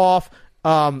colors are off.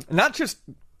 Not just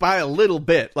by a little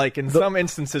bit, like in some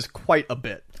instances, quite a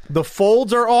bit. The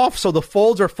folds are off, so the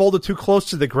folds are folded too close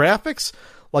to the graphics.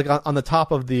 Like on the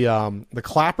top of the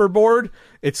clapper board,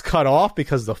 it's cut off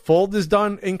because the fold is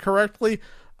done incorrectly.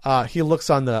 He looks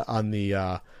on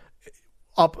the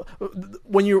up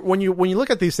when you look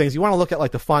at these things, you want to look at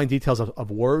like the fine details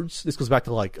of words. This goes back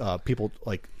to like people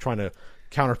like trying to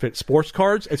counterfeit sports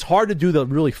cards. It's hard to do the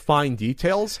really fine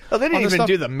details. Oh, they didn't even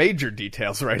do the major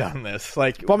details right on this.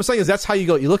 Like, what I'm saying is that's how you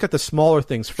go. You look at the smaller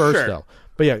things first, though.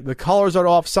 But yeah, the colors are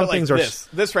off. Some things are.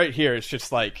 This right here is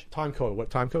just like time code. What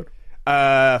time code?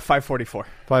 544.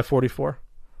 544.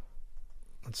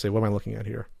 Let's see. What am I looking at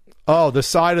here? Oh, the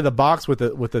side of the box with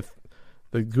the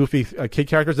goofy kid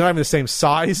characters. They're not even the same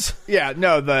size. Yeah.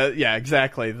 No.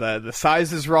 Exactly. The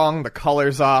size is wrong. The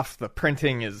color's off. The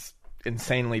printing is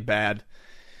insanely bad.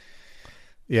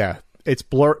 Yeah, it's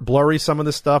blurry. Some of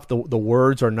the stuff, the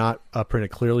words are not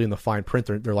printed clearly in the fine print.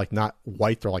 They're like not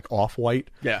white. They're like off white.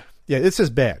 Yeah, this is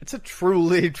bad. It's a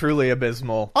truly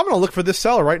abysmal. I'm gonna look for this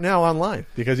seller right now online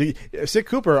because Sick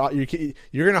Cooper,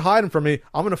 you're gonna hide him from me.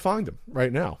 I'm gonna find him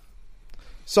right now.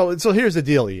 So here's the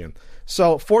deal, Ian.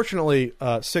 So fortunately,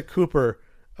 Sick Cooper,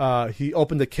 he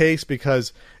opened the case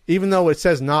because even though it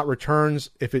says not returns,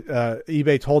 if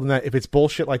eBay told him that if it's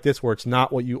bullshit like this where it's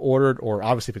not what you ordered, or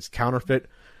obviously if it's counterfeit,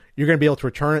 you're going to be able to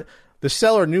return it. The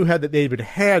seller knew that they'd been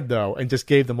had, though, and just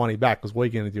gave the money back because what are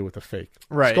you going to do with the fake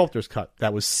Sculptor's Cut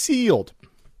that was sealed?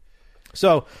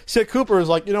 So Sick Cooper is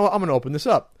like, you know what, I'm going to open this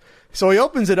up. So he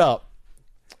opens it up,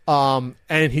 and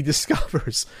he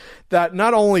discovers that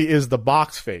not only is the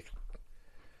box fake,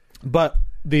 but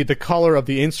the color of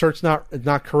the insert's not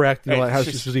correct. You know,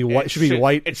 it should be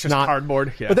white. It's just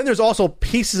cardboard. Yeah. But then there's also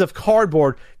pieces of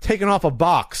cardboard taken off a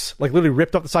box, like literally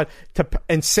ripped off the side,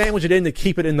 and sandwich it in to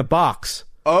keep it in the box.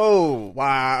 Oh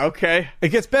wow! Okay, it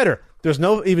gets better. There's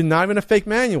not even a fake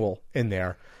manual in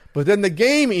there. But then the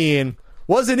game, Ian,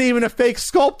 wasn't even a fake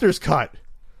Sculptor's Cut.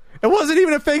 It wasn't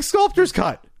even a fake Sculptor's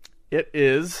Cut. It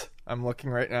is. I'm looking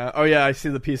right now. Oh yeah, I see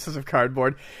the pieces of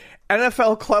cardboard.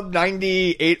 NFL Club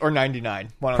 98 or 99.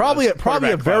 Probably a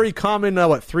very common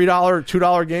 $3,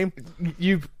 $2 game.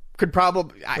 You could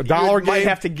probably $1 game. Might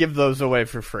have to give those away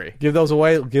for free. Give those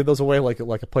away like a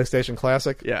PlayStation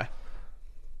Classic. Yeah.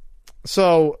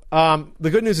 So the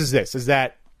good news is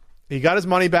that he got his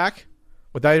money back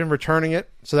without even returning it.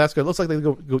 So that's good. Looks like they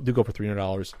do go for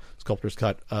 $300. Sculptor's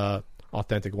Cut,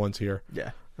 authentic ones here.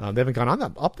 Yeah. They haven't gone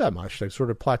up that much. They've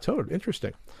sort of plateaued.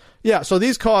 Interesting. Yeah, so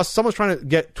these costs, someone's trying to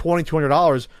get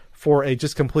 $2,200 for a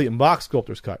just complete in box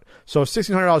Sculptor's Cut. So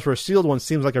 $1,600 for a sealed one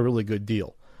seems like a really good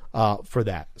deal for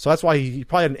that. So that's why he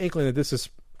probably had an inkling that this is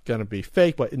going to be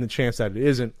fake, but in the chance that it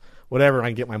isn't, whatever, I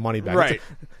can get my money back. Right.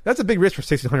 That's a big risk for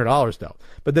 $1,600 though.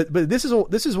 But this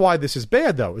is why this is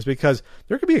bad though, is because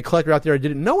there could be a collector out there who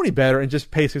didn't know any better and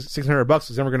just pay $600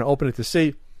 because then we're going to open it to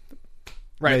see.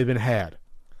 Right. They've been had.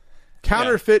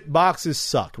 Counterfeit boxes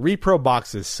suck. Repro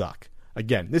boxes suck.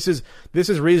 Again, this is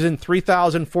reason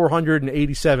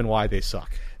 3,487 why they suck.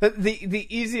 The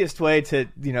easiest way to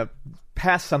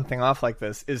pass something off like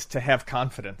this is to have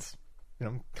confidence.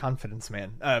 Confidence,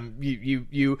 man.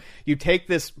 You take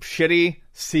this shitty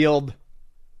sealed,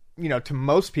 to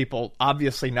most people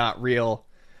obviously not real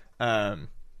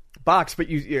box, but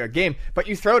game, but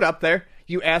you throw it up there.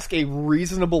 You ask a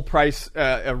reasonable price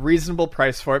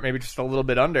for it, maybe just a little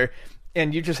bit under.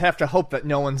 And you just have to hope that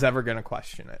no one's ever going to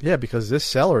question it. Yeah, because this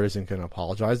seller isn't going to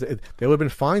apologize. They would have been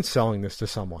fine selling this to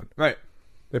someone. Right.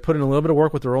 They put in a little bit of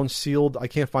work with their own sealed. I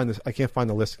can't find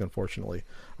the listing, unfortunately.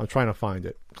 I'm trying to find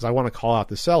it because I want to call out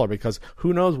the seller because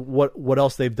who knows what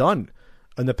else they've done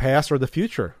in the past or the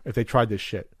future if they tried this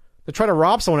shit. They try to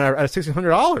rob someone at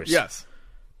 $1,600. Yes.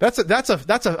 That's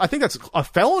I think that's a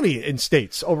felony in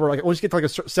states over once you get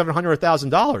to $700 or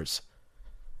 $1,000.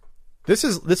 This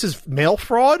is mail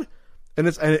fraud, and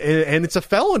it's a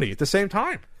felony at the same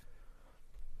time.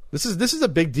 This is a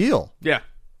big deal. Yeah.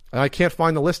 And I can't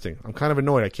find the listing. I'm kind of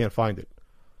annoyed I can't find it.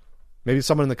 Maybe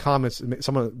someone in the comments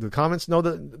know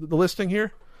the listing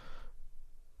here.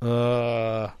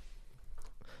 The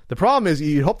problem is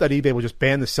you hope that eBay will just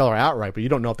ban the seller outright, but you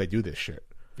don't know if they do this shit.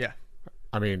 Yeah.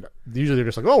 I mean, usually they're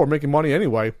just like, oh, we're making money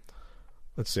anyway.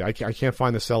 Let's see. I can't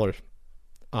find the seller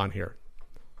on here.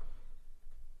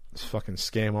 This fucking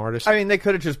scam artist. I mean, they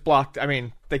could have just blocked. I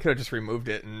mean, they could have just removed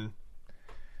it and.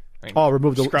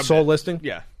 Remove the sold listing?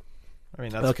 Yeah. I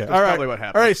mean, that's, okay. that's all right. probably what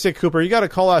happened. All right, Sick Cooper, you got to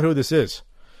call out who this is.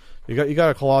 You got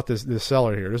to call out this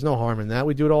seller here. There's no harm in that.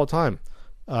 We do it all the time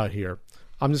here.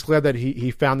 I'm just glad that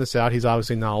he found this out. He's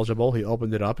obviously knowledgeable. He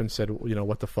opened it up and said,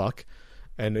 what the fuck?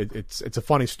 And it's a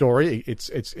funny story. It's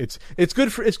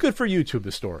good for YouTube.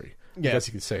 The story. Yeah. I guess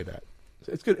you could say that.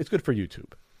 It's good. It's good for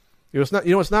YouTube. It's not.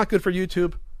 It's not good for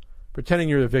YouTube. Pretending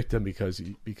you're the victim because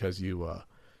you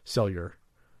sell your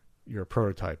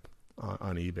prototype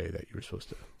on eBay that you're supposed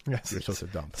to. Yes, you're supposed to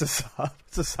dump. It's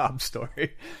a sob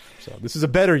story. So this is a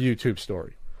better YouTube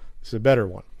story. This is a better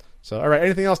one. So all right,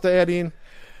 anything else to add, Ian?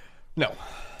 No.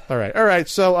 All right.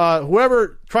 So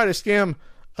whoever tried to scam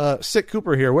Sick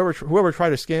Cooper here, whoever tried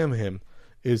to scam him,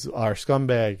 is our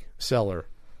scumbag seller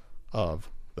of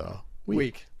the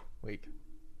week. Week.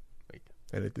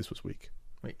 And this was week.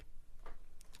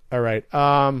 All right.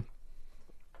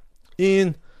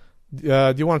 Ian,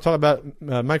 do you want to talk about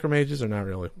micromages or not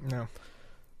really? No.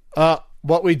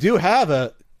 But we do have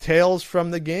a Tales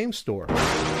from the Game Store. Tales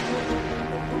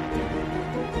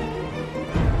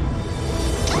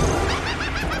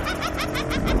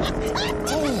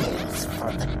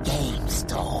from the Game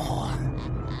Store.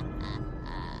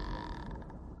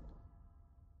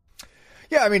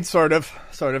 Yeah, I mean, sort of.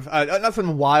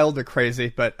 Nothing wild or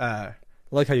crazy, but I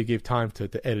like how you gave time to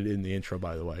edit in the intro,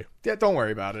 by the way. Yeah, don't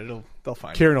worry about it. They'll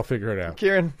find Kieran will figure it out.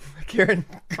 Kieran.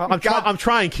 I'm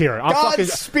trying, Kieran. I'm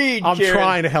Kieran.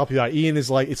 trying to help you out. Ian is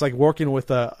like, it's like working with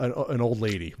an old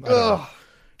lady. Oh,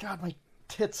 God, my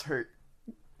tits hurt.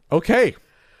 Okay.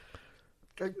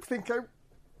 I think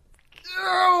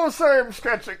Oh, sorry, I'm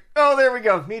stretching. Oh, there we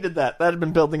go. Needed that. That had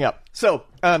been building up. So,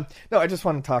 no, I just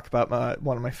want to talk about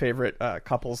one of my favorite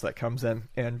couples that comes in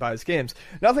and buys games.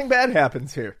 Nothing bad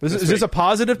happens here. Is this a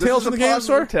positive Tales from the Game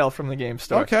Store? Tale from the Game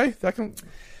Store. Okay, that can.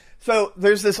 So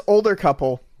there's this older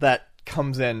couple that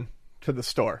comes in to the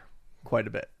store quite a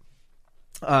bit.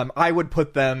 I would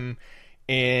put them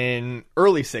in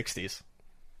early 60s,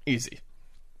 easy.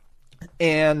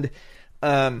 And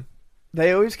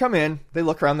they always come in, they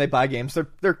look around, they buy games.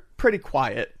 They're pretty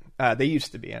quiet. They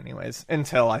used to be anyways,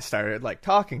 until I started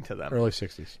talking to them. Early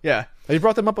 60s. Yeah. Have you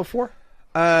brought them up before?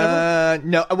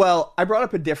 No. Well, I brought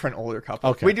up a different older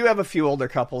couple. Okay. We do have a few older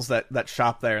couples that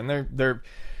shop there, and they're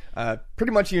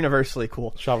pretty much universally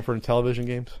cool. Shopping for television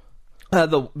games?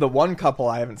 The one couple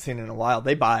I haven't seen in a while,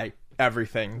 they buy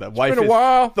everything.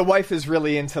 The wife is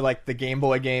really into the Game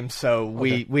Boy games, so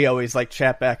we always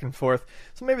chat back and forth.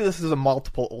 So maybe this is a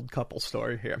multiple old couple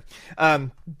story here.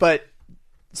 But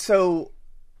so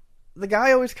the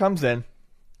guy always comes in,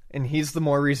 and he's the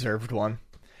more reserved one.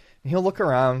 And he'll look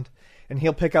around, and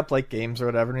he'll pick up games or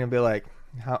whatever, and he'll be like,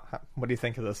 how what do you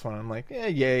think of this one? I'm like,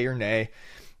 yay or nay.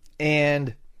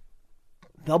 And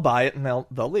they'll buy it and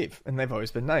they'll leave, and they've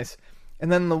always been nice.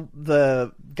 And then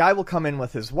the guy will come in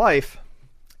with his wife,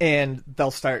 and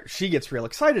she gets real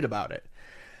excited about it.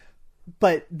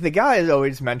 But the guy has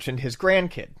always mentioned his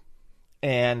grandkid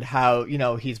and how,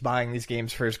 he's buying these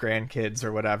games for his grandkids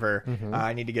or whatever. Mm-hmm.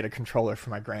 I need to get a controller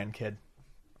for my grandkid.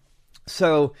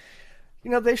 So,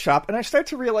 they shop, and I start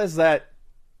to realize that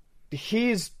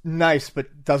he's nice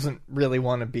but doesn't really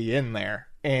want to be in there.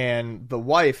 And the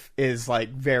wife is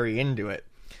very into it.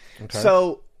 Okay.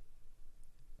 So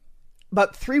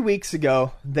about 3 weeks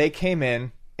ago, they came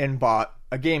in and bought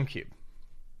a GameCube.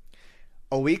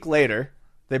 A week later,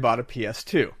 they bought a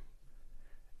PS2.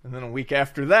 And then a week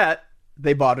after that,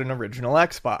 they bought an original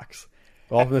Xbox.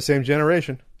 All from the same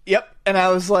generation. Yep. And I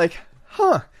was like,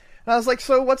 huh. And I was like,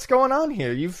 so what's going on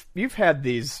here? You've had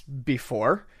these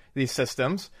before, these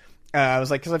systems. I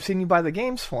was like, because I've seen you buy the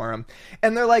games for them.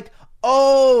 And they're like,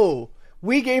 oh,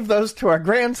 we gave those to our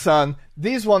grandson.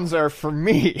 These ones are for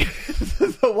me.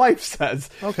 The wife says.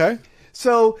 Okay.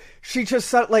 So she just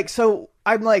said, so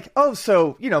I'm like, oh,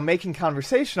 so, making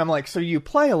conversation. I'm like, so you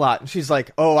play a lot? And she's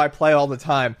like, oh, I play all the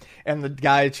time. And the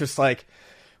guy just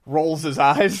rolls his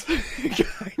eyes,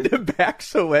 kind of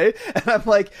backs away. And I'm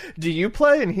like, do you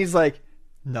play? And he's like,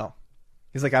 no.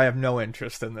 He's like, I have no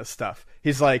interest in this stuff.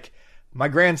 He's like, my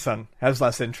grandson has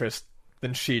less interest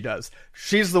than she does.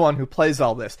 She's the one who plays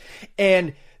all this.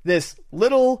 And this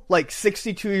little, like,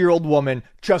 62-year-old woman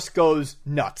just goes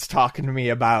nuts talking to me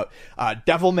about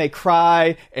Devil May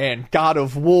Cry and God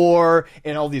of War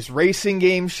and all these racing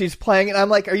games she's playing. And I'm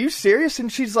like, are you serious?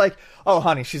 And she's like, oh,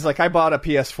 honey, she's like, I bought a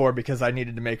PS4 because I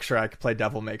needed to make sure I could play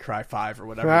Devil May Cry 5 or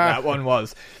whatever that one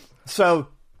was. So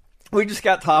we just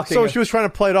got talking. So she was trying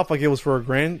to play it off like it was for her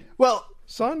grandson? Well,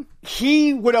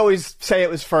 he would always say it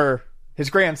was for his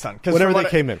grandson. Whenever they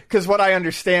came in. Because from what I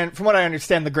understand,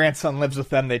 the grandson lives with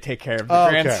them. They take care of the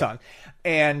grandson.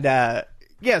 And,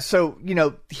 so,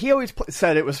 he always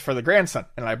said it was for the grandson,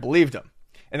 and I believed him.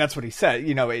 And that's what he said.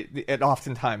 It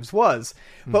oftentimes was.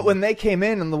 But when they came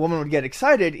in and the woman would get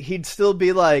excited, he'd still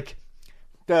be like,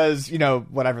 does,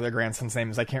 whatever their grandson's name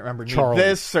is, I can't remember, Charlie. need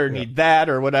this or need that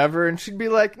or whatever. And she'd be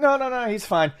like, no, he's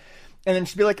fine. And then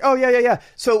she'd be like, oh, yeah.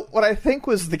 So what I think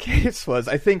was the case was,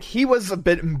 I think he was a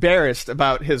bit embarrassed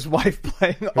about his wife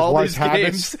playing all these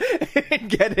games and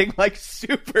getting, like,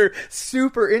 super,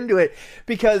 super into it.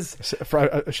 Because...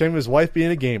 Ashamed of his wife being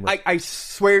a gamer. I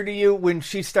swear to you, when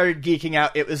she started geeking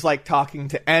out, it was like talking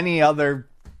to any other,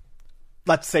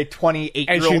 let's say,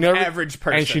 28-year-old average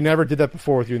person. And she never did that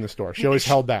before with you in the store. She always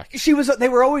held back. They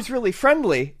were always really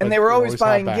friendly, and they were always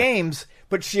buying games,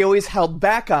 but she always held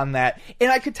back on that.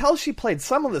 And I could tell she played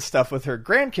some of the stuff with her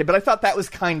grandkid, but I thought that was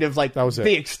kind of like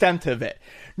the extent of it.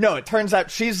 No, it turns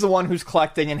out she's the one who's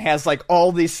collecting and has, like,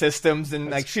 all these systems, and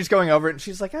like she's going over it, and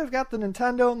she's like, I've got the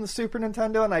Nintendo and the Super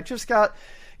Nintendo, and I just got...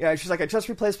 Yeah, she's like, I just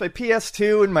replaced my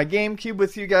PS2 and my GameCube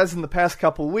with you guys in the past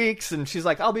couple weeks. And she's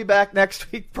like, I'll be back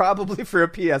next week probably for a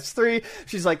PS3.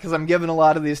 She's like, because I'm giving a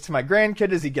lot of these to my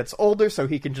grandkid as he gets older so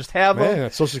he can just have them. Man,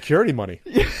 that's Social Security money.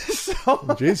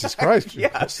 Jesus Christ.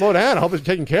 Yeah. Slow down. I hope it's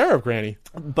taken care of, Granny.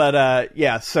 But,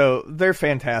 so they're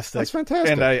fantastic. That's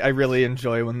fantastic. And I really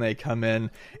enjoy when they come in.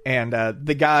 And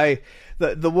the guy,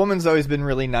 the woman's always been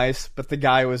really nice, but the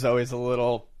guy was always a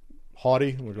little...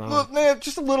 haughty?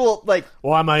 Just a little, like...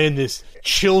 Why am I in this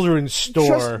children's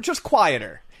store? Just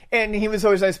quieter. And he was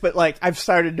always nice, but, like, I've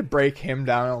started to break him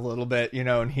down a little bit,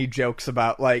 and he jokes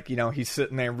about, like, he's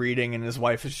sitting there reading and his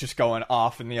wife is just going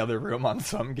off in the other room on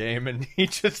some game and he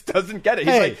just doesn't get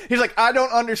it. He's like, I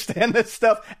don't understand this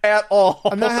stuff at all.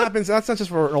 And that happens, that's not just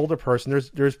for an older person.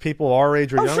 There's people our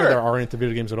age or younger that aren't into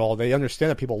video games at all. They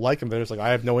understand that people like them, but they're just like, I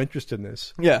have no interest in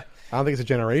this. Yeah. I don't think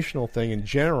it's a generational thing in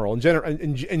general. In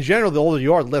general, the older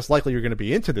you are, the less likely you're going to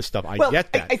be into this stuff. I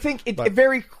get that. I think it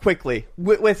very quickly,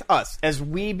 with us, as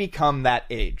we become that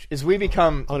age, as we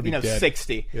become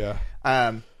 60,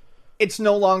 it's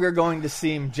no longer going to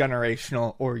seem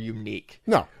generational or unique.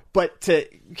 No. But to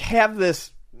have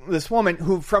this woman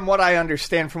who, from what I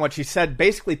understand from what she said,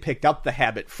 basically picked up the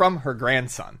habit from her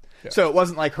grandson. Yeah. So it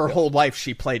wasn't like her whole life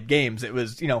she played games. It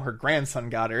was, her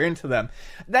grandson got her into them.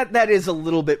 That is a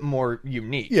little bit more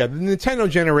unique. Yeah, the Nintendo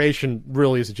generation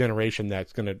really is a generation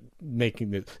that's going to make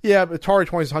it. Yeah, Atari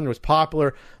 2600 was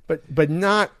popular, but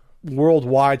not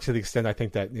worldwide to the extent I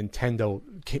think that Nintendo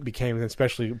became,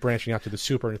 especially branching out to the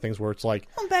Super and things where it's like...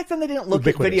 Well, back then they didn't look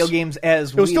at video games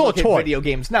as we look at video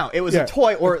games now. It was a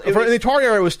toy. Or in the Atari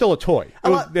era, it was still a toy.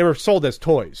 They were sold as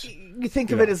toys. You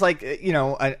think of it as like,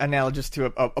 analogous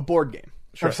to a board game.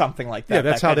 Sure. Or something like that. Yeah,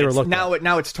 that's how they were looking at it.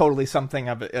 Now it's totally something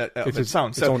of its own.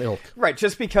 Its own ilk. Right,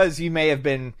 just because you may have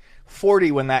been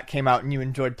 40 when that came out and you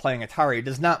enjoyed playing Atari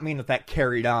does not mean that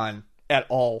carried on at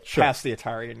all past the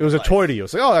Atari. It was a toy to you.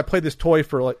 It's like, I played this toy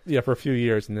for a few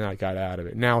years and then I got out of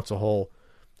it. Now it's a whole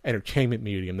entertainment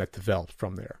medium that developed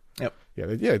from there. Yep.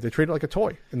 Yeah, they treated it like a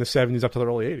toy in the 70s up to the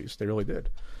early 80s. They really did.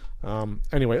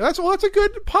 Anyway, that's a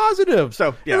good positive.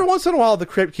 So every once in a while, the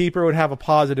Crypt Keeper would have a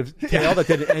positive tale that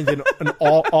didn't end in an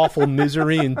awful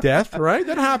misery and death. Right?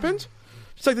 That happened.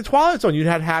 It's like the Twilight Zone. You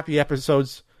had happy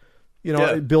episodes,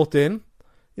 built in.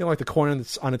 Like the coin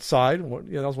on its side.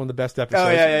 That was one of the best episodes.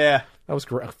 Oh yeah. That was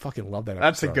great. I fucking love that episode.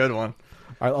 That's a good one.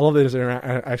 I love his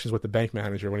interactions with the bank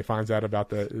manager when he finds out about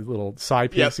the little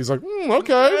side piece. Yep. He's like,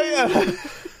 okay. Yeah.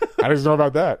 I didn't know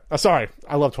about that. Sorry.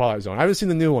 I love Twilight Zone. I haven't seen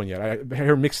the new one yet. I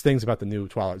hear mixed things about the new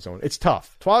Twilight Zone. It's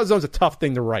tough. Twilight Zone's a tough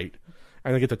thing to write.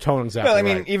 And they get the tone exactly right.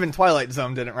 Well, I mean, even Twilight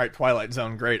Zone didn't write Twilight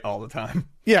Zone great all the time.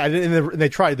 Yeah, and they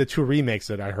tried the two remakes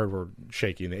that I heard were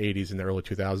shaky in the 80s and the early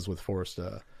 2000s with Forrest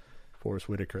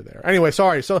Whitaker there. Anyway,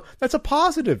 sorry. So that's a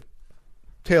positive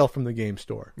tale from the game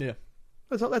store. Yeah.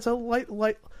 That's a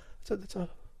light. That's a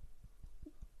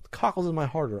cockles in my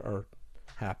heart are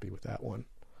happy with that one.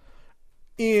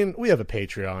 And we have a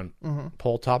Patreon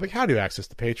poll topic. How do you access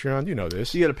the Patreon? You know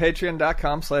this. You go to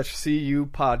patreon.com/CU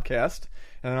podcast,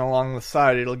 and then along the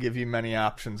side, it'll give you many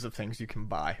options of things you can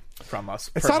buy from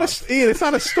us. It's not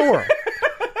a store.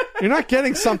 You're not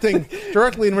getting something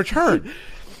directly in return.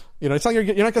 You know, it's not you're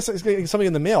not getting something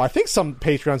in the mail. I think some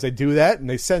Patreons, they do that, and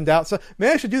they send out. So,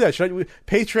 maybe I should do that. Should I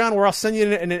Patreon where I'll send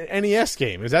you an NES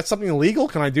game? Is that something illegal?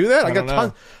 Can I do that? I got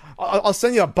tons. I'll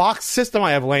send you a box system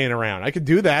I have laying around. I could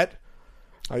do that.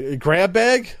 A grab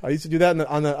bag. I used to do that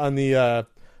on the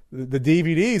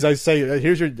DVDs. I say,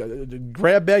 here's your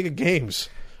grab bag of games.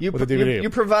 You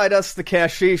provide us the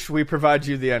cashish. We provide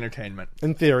you the entertainment.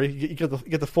 In theory, you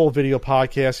get the full video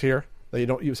podcast here.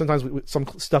 Sometimes some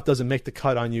stuff doesn't make the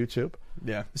cut on YouTube.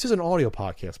 Yeah, this is an audio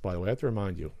podcast, by the way. I have to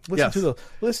remind you.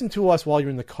 Listen to us while you're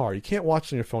in the car. You can't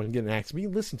watch on your phone and get an accident. You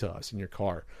can listen to us in your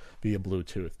car via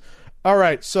Bluetooth. All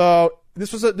right, so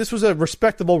this was a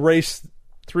respectable race,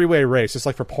 3-way race. It's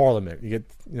like for Parliament. You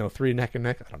get 3 neck and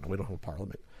neck. I don't know. We don't have a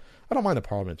Parliament. I don't mind the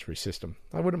parliamentary system.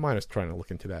 I wouldn't mind us trying to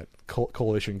look into that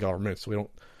coalition government so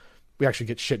we actually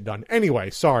get shit done. Anyway,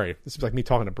 sorry. This is like me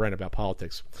talking to Brent about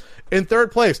politics. In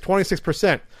third place,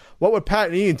 26%. What would Pat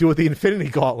and Ian do with the Infinity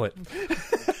Gauntlet?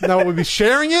 Now, would we be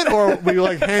sharing it, or would we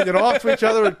hand it off to each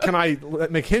other? Can I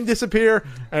make him disappear?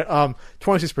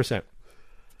 26%.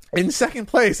 In second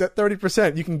place, at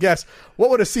 30%, you can guess, what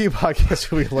would a CU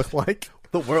podcast movie look like?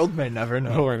 The world may never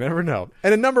know. We'll never know.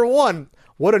 And at number 1,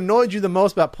 what annoyed you the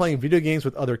most about playing video games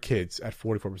with other kids at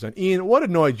 44%? Ian, what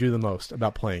annoyed you the most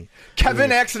about playing?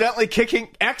 Kevin accidentally kicking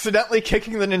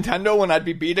the Nintendo when I'd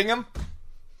be beating him.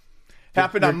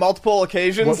 Happened on multiple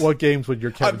occasions. What games would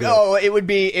your Kevin do? It would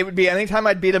be anytime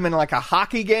I'd beat him in like a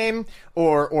hockey game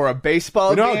or a baseball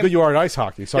game. You know how good you are at ice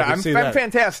hockey. So I'm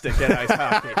fantastic at ice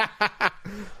hockey.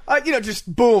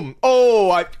 Just boom.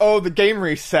 The game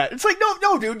reset. It's like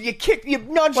no, dude. You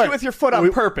nudged it with your foot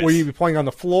on purpose. Were you playing on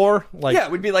the floor?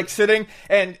 We'd be like sitting,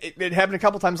 and it happened a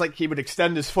couple times. Like he would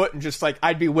extend his foot, and just like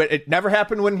I'd be. It never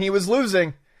happened when he was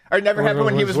losing, or it never happened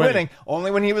when he was winning.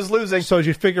 Only when he was losing. So did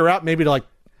you figure out maybe to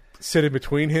sit in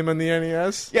between him and the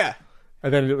NES? Yeah.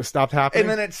 And then it stopped happening? And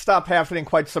then it stopped happening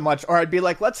quite so much. Or I'd be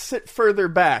like, let's sit further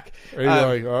back.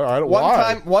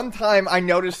 One time I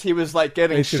noticed he was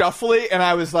getting shuffly, and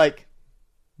I was like,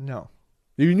 no.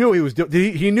 You knew he was doing...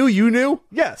 He knew you knew?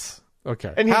 Yes.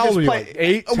 Okay. And how old were you?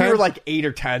 8, 10? We were 8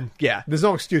 or 10. Yeah. There's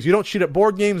no excuse. You don't cheat at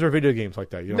board games or video games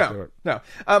like that. You don't do it. No.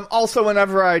 Also,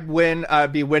 whenever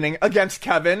I'd be winning against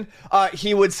Kevin,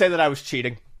 he would say that I was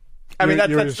cheating. I mean,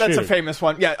 that's a famous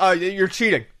one. Yeah, you're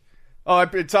cheating. Oh,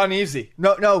 it's uneasy.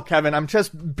 No, Kevin, I'm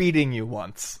just beating you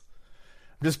once.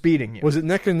 I'm just beating you. Was it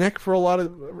neck and neck for a lot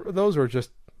of those, or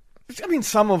just... I mean,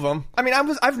 some of them. I mean,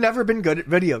 I've never been good at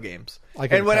video games.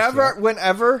 And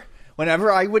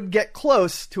whenever I would get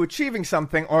close to achieving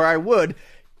something, or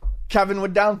Kevin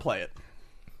would downplay it.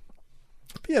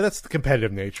 Yeah, that's the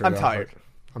competitive nature. I'm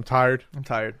tired.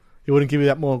 He wouldn't give you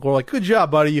that moment. Go good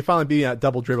job, buddy. You finally beat that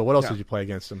double dribble. What else did you play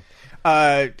against him?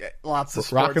 Lots of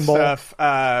sports stuff.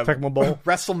 Tecmo Bowl.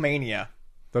 WrestleMania.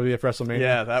 WWF WrestleMania.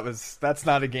 Yeah, that's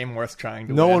not a game worth trying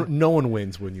to win. No one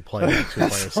wins when you play a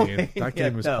 2-player scene. That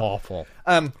game is awful.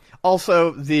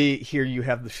 Also, here you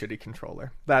have the shitty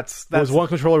controller. That's was one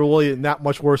controller really in that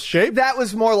much worse shape? That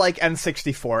was more like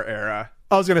N64 era.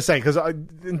 I was going to say, because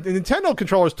Nintendo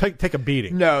controllers take a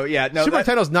beating. No. Super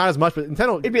Nintendo's not as much, but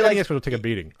Nintendo NES will take a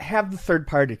beating. Have the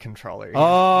third-party controller.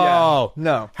 Oh. Yeah.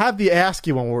 No. Have the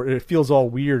ASCII one where it feels all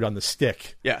weird on the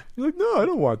stick. Yeah. You're like, no, I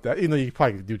don't want that. Even though you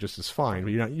probably could do just as fine,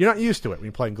 but you're not used to it when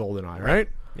you're playing GoldenEye, right?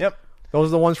 Yep. Those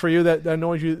are the ones for you that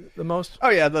annoyed you the most? Oh,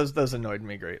 yeah, those annoyed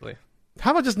me greatly.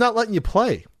 How about just not letting you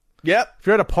play? Yep. If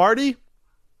you're at a party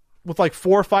with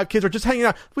 4 or 5 kids, or just hanging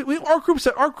out. Our group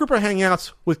of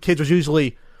hangouts with kids was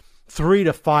usually 3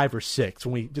 to 5 or 6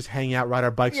 when we just hang out, ride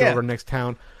our bikes over to the next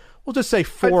town. We'll just say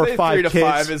 4 or 5 kids. 3 to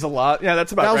 5 is a lot. Yeah,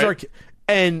 that's about right.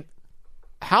 And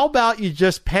how about you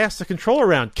just pass the controller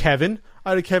around, Kevin?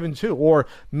 I had Kevin too. Or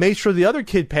make sure the other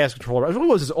kid passed the controller around. It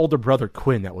was his older brother,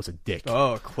 Quinn, that was a dick.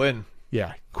 Oh, Quinn.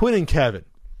 Yeah, Quinn and Kevin.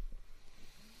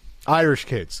 Irish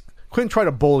kids. Quinn tried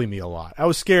to bully me a lot. I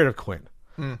was scared of Quinn.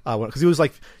 Because he was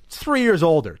 3 years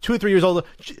older, 2 or 3 years older.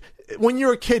 When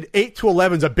you're a kid, 8 to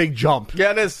 11 is a big jump.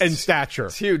 Yeah, it is. In stature.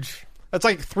 It's huge. That's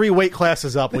 3 weight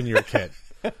classes up when you're a kid.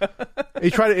 He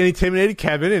tried to intimidate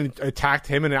Kevin and attacked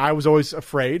him, and I was always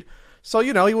afraid. So,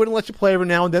 he wouldn't let you play every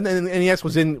now and then. And the NES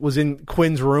was in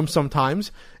Quinn's room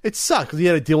sometimes. It sucked because he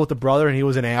had to deal with the brother, and he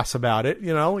was an ass about it.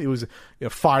 He was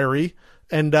fiery.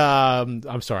 And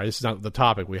I'm sorry, this is not the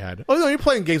topic we had. Oh, no, you're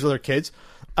playing games with other kids.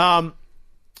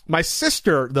 My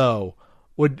sister, though,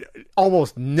 would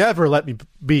almost never let me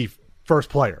be first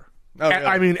player. Oh, really?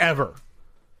 I mean, ever.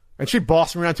 And she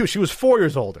bossed me around, too. She was 4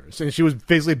 years older, and she was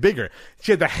basically bigger.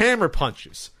 She had the hammer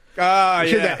punches.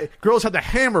 Girls had the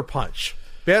hammer punch.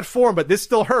 Bad form, but this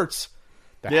still hurts.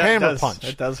 The hammer punch.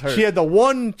 It does hurt. She had the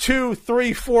 1, 2,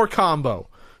 3, 4 combo.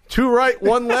 2 right,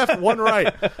 1 left, 1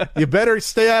 right. You better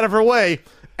stay out of her way.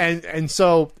 And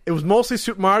so it was mostly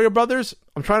Super Mario Brothers.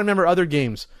 I'm trying to remember other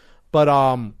games, but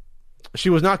she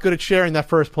was not good at sharing that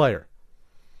first player.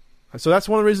 So that's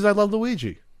one of the reasons I love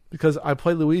Luigi, because I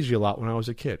played Luigi a lot when I was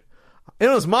a kid.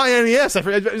 And it was my NES.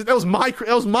 That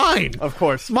was mine. Of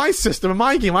course. My system and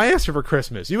my game. I asked for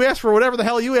Christmas. You asked for whatever the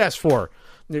hell you asked for.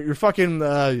 Your fucking,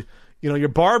 your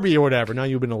Barbie or whatever. Now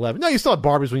you've been 11. No, you still had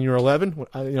Barbies when you were 11.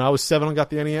 I was 7 and got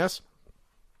the NES.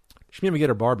 She made me get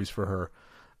her Barbies for her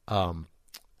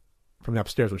from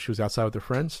upstairs when she was outside with her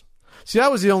friends. See, I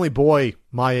was the only boy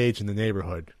my age in the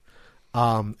neighborhood.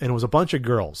 And it was a bunch of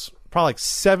girls. Probably like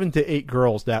 7 to 8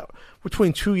 girls that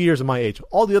between 2 years of my age.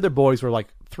 All the other boys were like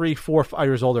 3, 4, 5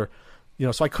 years older.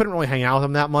 So I couldn't really hang out with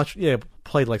them that much. Yeah,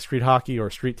 played like street hockey or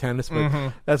street tennis,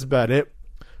 but that's about it.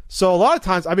 So a lot of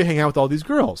times I'd be hanging out with all these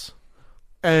girls.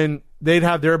 And they'd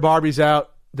have their Barbies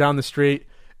out down the street.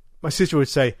 My sister would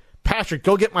say, Patrick,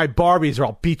 go get my Barbies or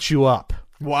I'll beat you up.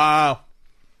 Wow.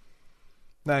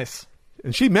 Nice.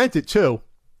 And she meant it too.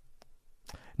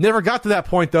 Never got to that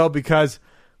point though, because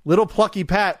little plucky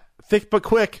Pat, thick but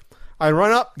quick, I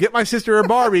run up, get my sister her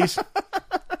Barbies,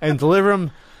 and deliver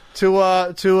them to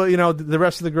the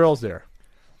rest of the girls there.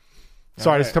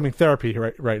 Sorry, it's coming therapy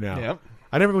right now. Yep.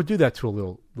 I never would do that to a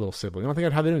little sibling. I don't think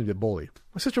I'd have them be a bully.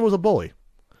 My sister was a bully.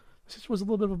 My sister was a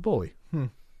little bit of a bully when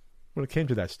it came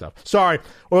to that stuff. Sorry,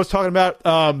 what I was talking about.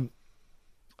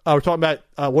 We're talking about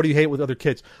what do you hate with other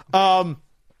kids?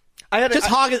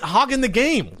 Hogging the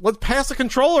game. Let's pass the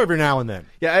controller every now and then.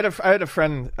 Yeah, I had a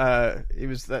friend. It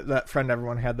was that friend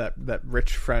everyone had, that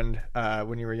rich friend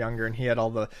when you were younger, and he had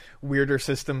all the weirder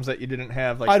systems that you didn't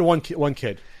have. Like, I had one kid. One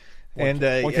kid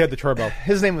had the turbo.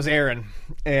 His name was Aaron,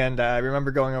 and I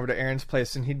remember going over to Aaron's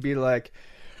place, and he'd be like,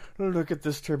 "Look at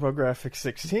this TurboGrafx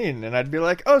 16," and I'd be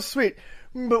like, "Oh, sweet."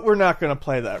 But we're not going to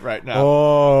play that right now.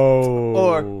 Oh.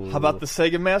 Or how about the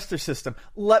Sega Master System?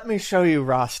 Let me show you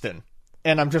Roston.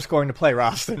 And I'm just going to play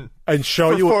Roston and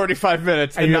show for you 45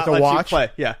 minutes and you not have to let watch. you play.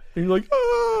 Yeah, and you're like,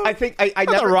 oh. I think I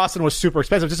never. Roston was super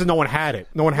expensive. Just no one had it.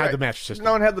 No one had the Master System.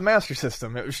 No one had the Master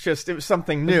System. It was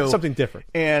something new, something different.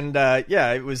 And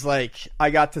it was like I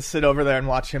got to sit over there and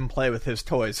watch him play with his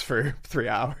toys for 3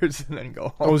 hours and then go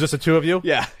home. Oh, it was just the two of you?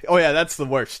 Yeah. Oh yeah, that's the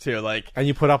worst too. Like, and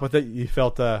you put up with it. You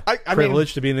felt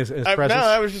privileged to be in his presence. No,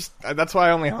 I was just. That's why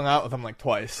I only hung out with him like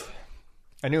twice.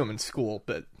 I knew him in school,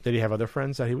 but did he have other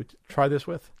friends that he would try this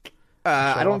with?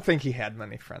 I don't think he had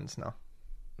many friends, no.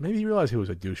 Maybe he realized he was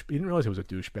a douche. He didn't realize he was a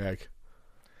douchebag.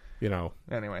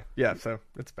 Anyway, yeah, so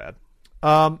it's bad.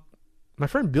 My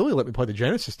friend Billy let me play the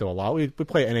Genesis though a lot. We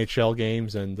play NHL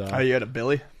games and. You had a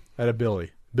Billy? I had a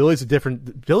Billy. Billy's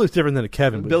different than a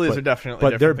Kevin. Billies are definitely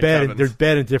but different. They're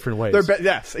bad in different ways.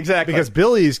 Yes, exactly. Because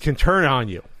Billy's can turn on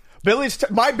you.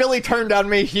 My Billy turned on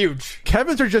me huge.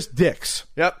 Kevin's are just dicks.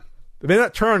 Yep. They're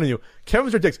not turning on you.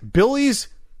 Kevin's are dicks. Billy's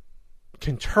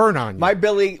can turn on you. My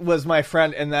Billy was my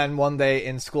friend, and then one day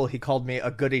in school he called me a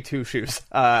goody two-shoes.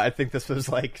 I think this was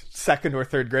like 2nd or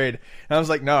 3rd grade. And I was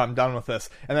like, no, I'm done with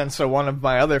this. And then so one of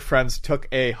my other friends took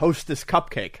a Hostess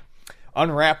cupcake,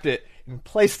 unwrapped it, and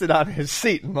placed it on his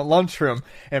seat in the lunchroom.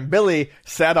 And Billy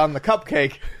sat on the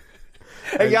cupcake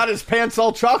and got his pants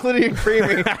all chocolatey and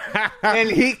creamy. And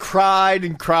he cried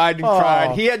and cried and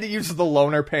cried. He had to use the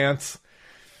loaner pants.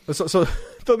 So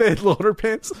they had loaner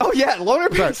pants? Oh, yeah,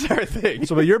 loaner pants are a thing.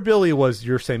 But your Billy was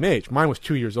your same age. Mine was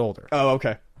 2 years older. Oh,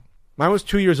 okay. Mine was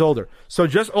 2 years older. So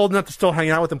just old enough to still hang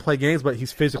out with and play games, but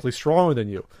he's physically stronger than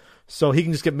you. So he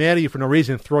can just get mad at you for no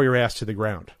reason and throw your ass to the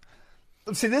ground.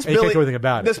 See, this and Billy, you can't do anything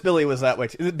about it. This Billy was that way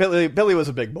too. Billy was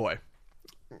a big boy.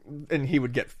 And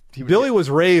Billy was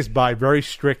raised by very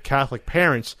strict Catholic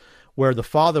parents where the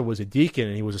father was a deacon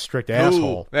and he was a strict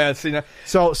asshole. Yeah, see, now,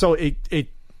 so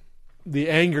the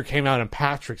anger came out in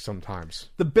Patrick sometimes.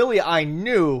 The Billy I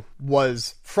knew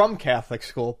was from Catholic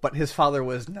school, but his father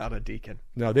was not a deacon.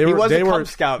 No, he was a Cub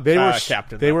Scout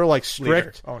captain. They were like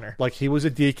strict owner. Like he was a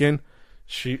deacon.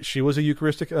 She was a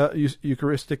Eucharistic minister.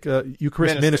 Eucharistic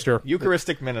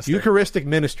minister. Eucharistic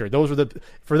minister. Those were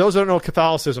for those who don't know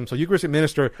Catholicism. So Eucharistic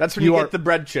minister. That's when you get the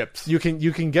bread chips. You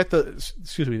can get the.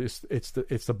 Excuse me. It's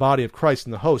the body of Christ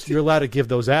and the host. You're allowed to give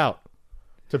those out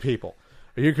to people.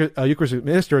 A Eucharistic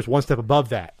minister is one step above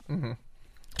that. Mm-hmm.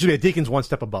 Excuse me. A deacon's one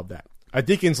step above that. A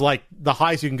deacon's like the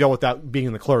highest you can go without being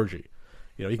in the clergy.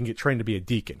 You can get trained to be a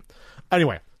deacon.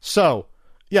 Anyway, so.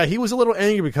 Yeah, he was a little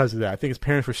angry because of that. I think his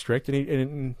parents were strict,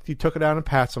 and he took it out on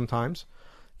Pat sometimes,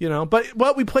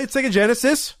 But we played Sega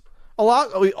Genesis a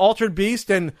lot. We Altered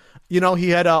Beast, and he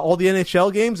had all the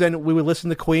NHL games, and we would listen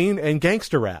to Queen and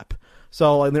gangster rap.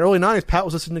 So in the early '90s, Pat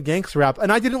was listening to gangster rap,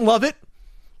 and I didn't love it.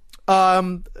 I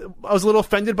was a little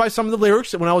offended by some of the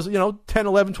lyrics when I was, 10,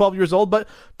 11, 12 years old, but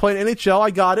playing NHL,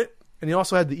 I got it. And he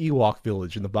also had the Ewok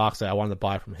Village in the box that I wanted to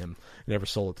buy from him. He never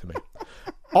sold it to me.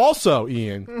 Also,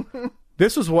 Ian,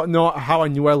 this was how I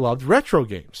knew I loved retro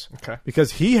games. Okay.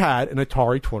 Because he had an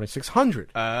Atari 2600.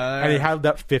 And he had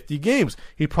that 50 games.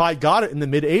 He probably got it in the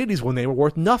mid-'80s when they were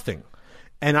worth nothing.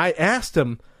 And I asked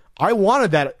him, I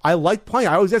wanted that. I liked playing.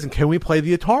 I always asked him, can we play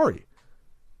the Atari?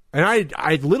 And I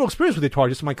had little experience with the Atari,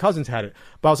 just my cousins had it.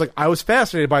 But I was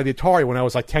fascinated by the Atari when I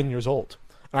was 10 years old.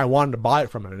 And I wanted to buy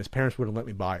it from him, and his parents wouldn't let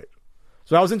me buy it.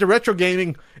 So I was into retro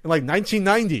gaming in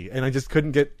 1990, and I just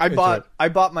couldn't get I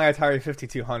bought my Atari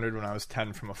 5200 when I was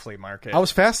 10 from a flea market. I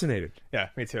was fascinated. Yeah,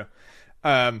 me too.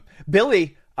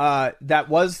 Billy,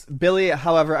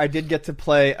 however, I did get to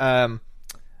play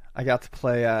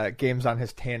games on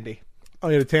his Tandy. Oh,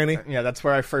 you had a Tandy? Yeah, that's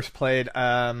where I first played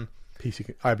IBM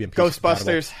PC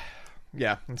Ghostbusters.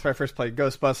 Yeah, that's where I first played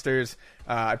Ghostbusters.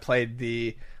 I played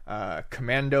the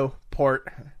Commando port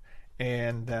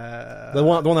and the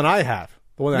one that I have.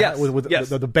 The one that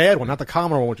the bad one, not the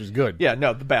Commodore one, which is good. Yeah,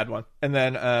 no, the bad one. And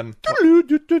then what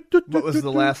was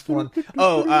the last one?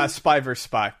 Oh, Spy vs.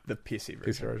 Spy, the PC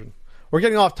version. We're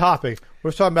getting off topic.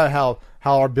 We're talking about how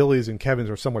our Billies and Kevins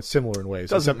are somewhat similar in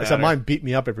ways. Except mine beat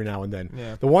me up every now and then.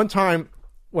 Yeah. The one time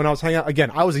when I was hanging out,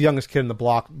 again, I was the youngest kid in the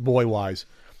block, boy-wise.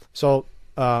 So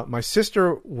my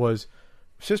sister was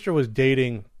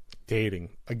dating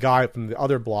a guy from the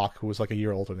other block who was a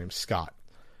year older named Scott.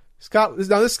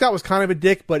 This Scott was kind of a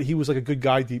dick, but he was a good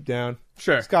guy deep down.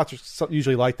 Sure. Scott's are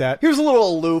usually like that. He was a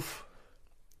little aloof.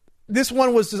 This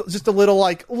one was just a little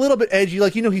bit edgy.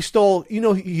 He stole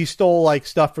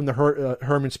stuff from the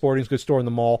Herman Sporting Goods store in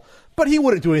the mall, but he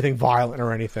wouldn't do anything violent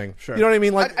or anything. Sure. You know what I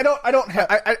mean?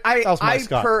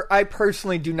 I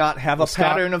personally do not have a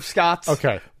pattern of Scotts.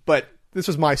 Okay. But this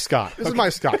was my Scott. This is my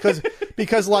Scott because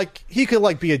he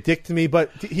could be a dick to me, but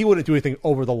he wouldn't do anything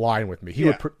over the line with me. He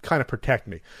would kind of protect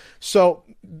me. So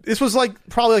this was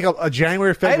probably a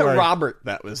January, February. I had a Robert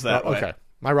that was that way. Okay.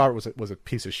 My Robert was a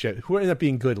piece of shit who ended up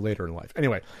being good later in life.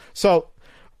 Anyway, so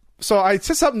I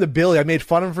said something to Billy. I made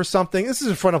fun of him for something. This is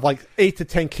in front of 8 to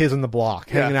 10 kids on the block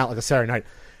hanging out a Saturday night.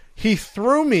 He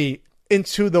threw me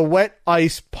into the wet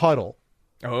ice puddle.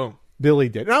 Oh. Billy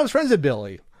did. And I was friends with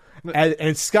Billy.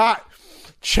 And Scott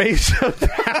chased him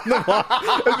down the block.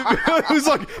 And he was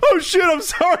like, oh shit, I'm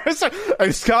sorry.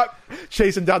 And Scott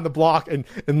chased him down the block and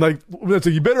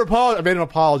you better apologize. I made him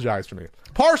apologize for me.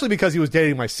 Partially because he was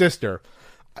dating my sister.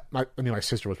 My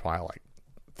sister was probably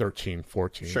 13,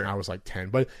 14. Sure. And I was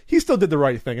 10. But he still did the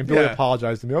right thing. And Billy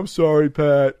apologized to me. I'm sorry,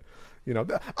 Pat.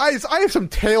 I have some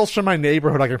tales from my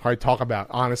neighborhood I can probably talk about,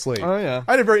 honestly. Oh, yeah.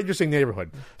 I had a very interesting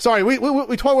neighborhood. Sorry, we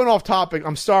totally went off topic.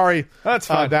 I'm sorry. That's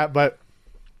fine. But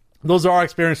those are our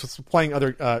experiences with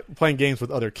playing games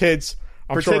with other kids.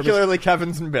 Particularly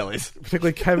Kevin's and Billy's.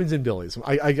 Particularly Kevin's and Billy's.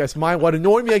 I guess what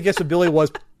annoyed me, with Billy was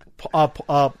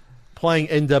playing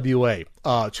NWA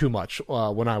too much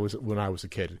when I was a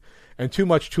kid, and too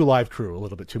much Two Live Crew, a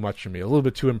little bit too much for me, a little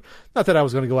bit too. Not that I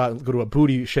was going to go out and go to a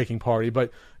booty shaking party,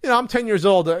 but I'm 10 years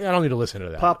old. I don't need to listen to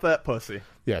that. Pop that pussy.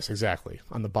 Yes, exactly.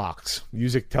 On the box,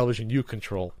 music, television, you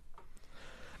control.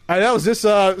 And that was this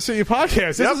CU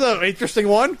podcast. This is an interesting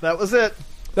one. That was it.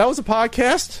 That was a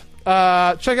podcast.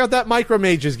 Check out that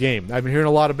Micromages game. I've been hearing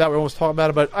a lot about it. We're almost talking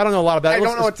about it, but I don't know a lot about it. I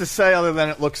don't know what to say other than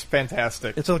it looks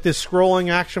fantastic. It's this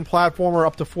scrolling action platformer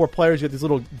up to 4 players. You have these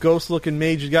little ghost-looking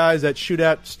mage guys that shoot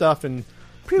at stuff and...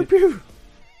 Pew, pew,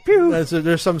 pew.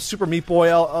 There's some Super Meat Boy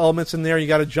elements in there. You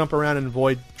got to jump around and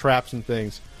avoid traps and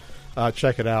things.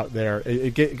 Check it out there.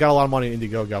 It got a lot of money in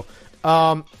Indiegogo.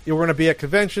 We're going to be at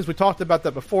conventions. We talked about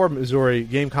that before. Missouri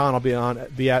GameCon I'll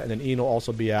be at, and then Ian will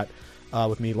also be at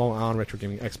with me, Long Island Retro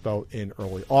Gaming Expo in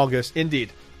early August.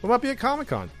 Indeed. We might be at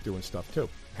Comic-Con doing stuff, too.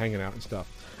 Hanging out and stuff.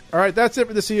 All right, that's it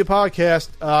for the CU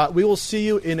podcast. We will see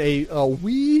you in a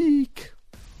week.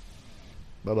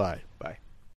 Bye-bye.